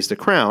series The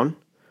Crown,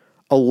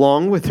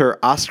 along with her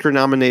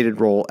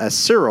Oscar-nominated role as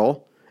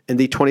Cyril in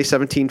the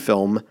 2017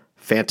 film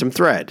Phantom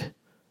Thread,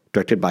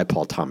 directed by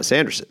Paul Thomas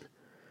Anderson.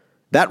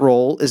 That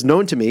role is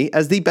known to me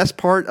as the best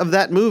part of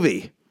that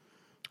movie.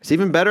 It's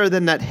even better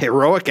than that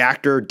heroic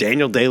actor,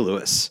 Daniel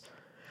Day-Lewis.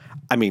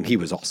 I mean, he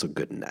was also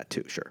good in that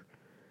too, sure.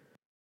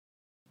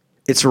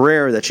 It's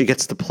rare that she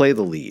gets to play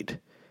the lead,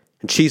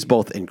 and she's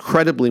both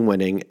incredibly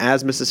winning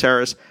as Mrs.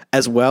 Harris,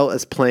 as well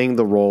as playing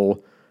the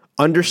role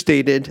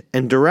understated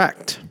and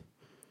direct.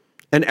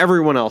 And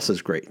everyone else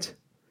is great.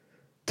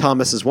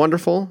 Thomas is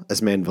wonderful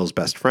as Manville's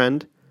best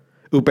friend.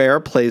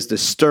 Hubert plays the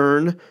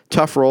stern,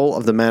 tough role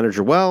of the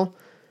manager well,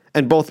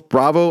 and both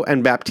Bravo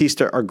and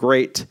Baptista are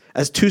great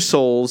as two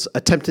souls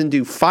attempting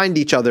to find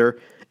each other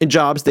in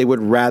jobs they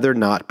would rather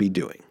not be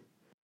doing.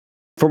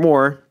 For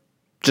more,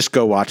 just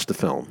go watch the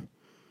film.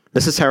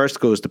 Mrs. Harris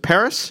Goes to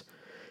Paris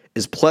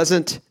is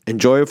pleasant,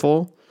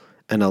 enjoyable,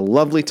 and a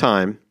lovely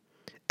time,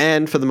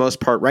 and for the most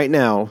part right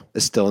now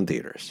is still in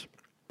theaters.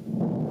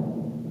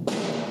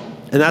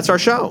 And that's our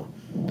show.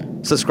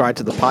 Subscribe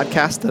to the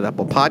podcast at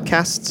Apple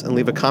Podcasts and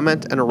leave a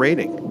comment and a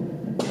rating.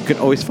 You can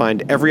always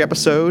find every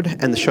episode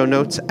and the show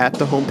notes at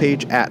the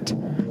homepage at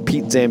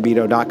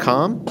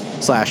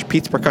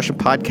petezambito.com/Pete's Percussion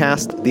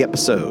Podcast, the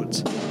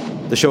episodes.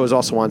 The show is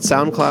also on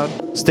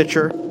SoundCloud,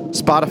 Stitcher,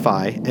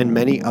 Spotify, and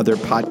many other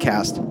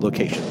podcast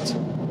locations.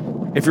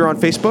 If you're on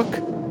Facebook,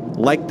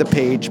 like the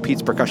page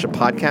Pete's Percussion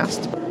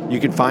Podcast. You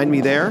can find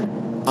me there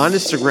on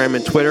Instagram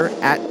and Twitter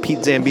at Pete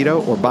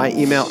Zambito or by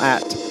email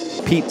at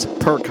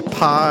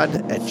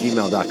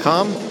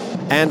petesperkpod@gmail.com.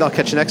 And I'll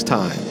catch you next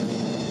time.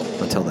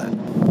 Until then.